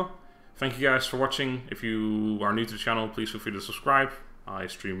tomorrow. Thank you guys for watching. If you are new to the channel, please feel free to subscribe. I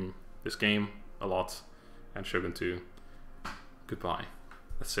stream this game a lot. And Shogun 2. Goodbye.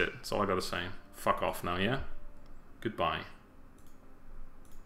 That's it. That's all I gotta say. Fuck off now, yeah? Goodbye.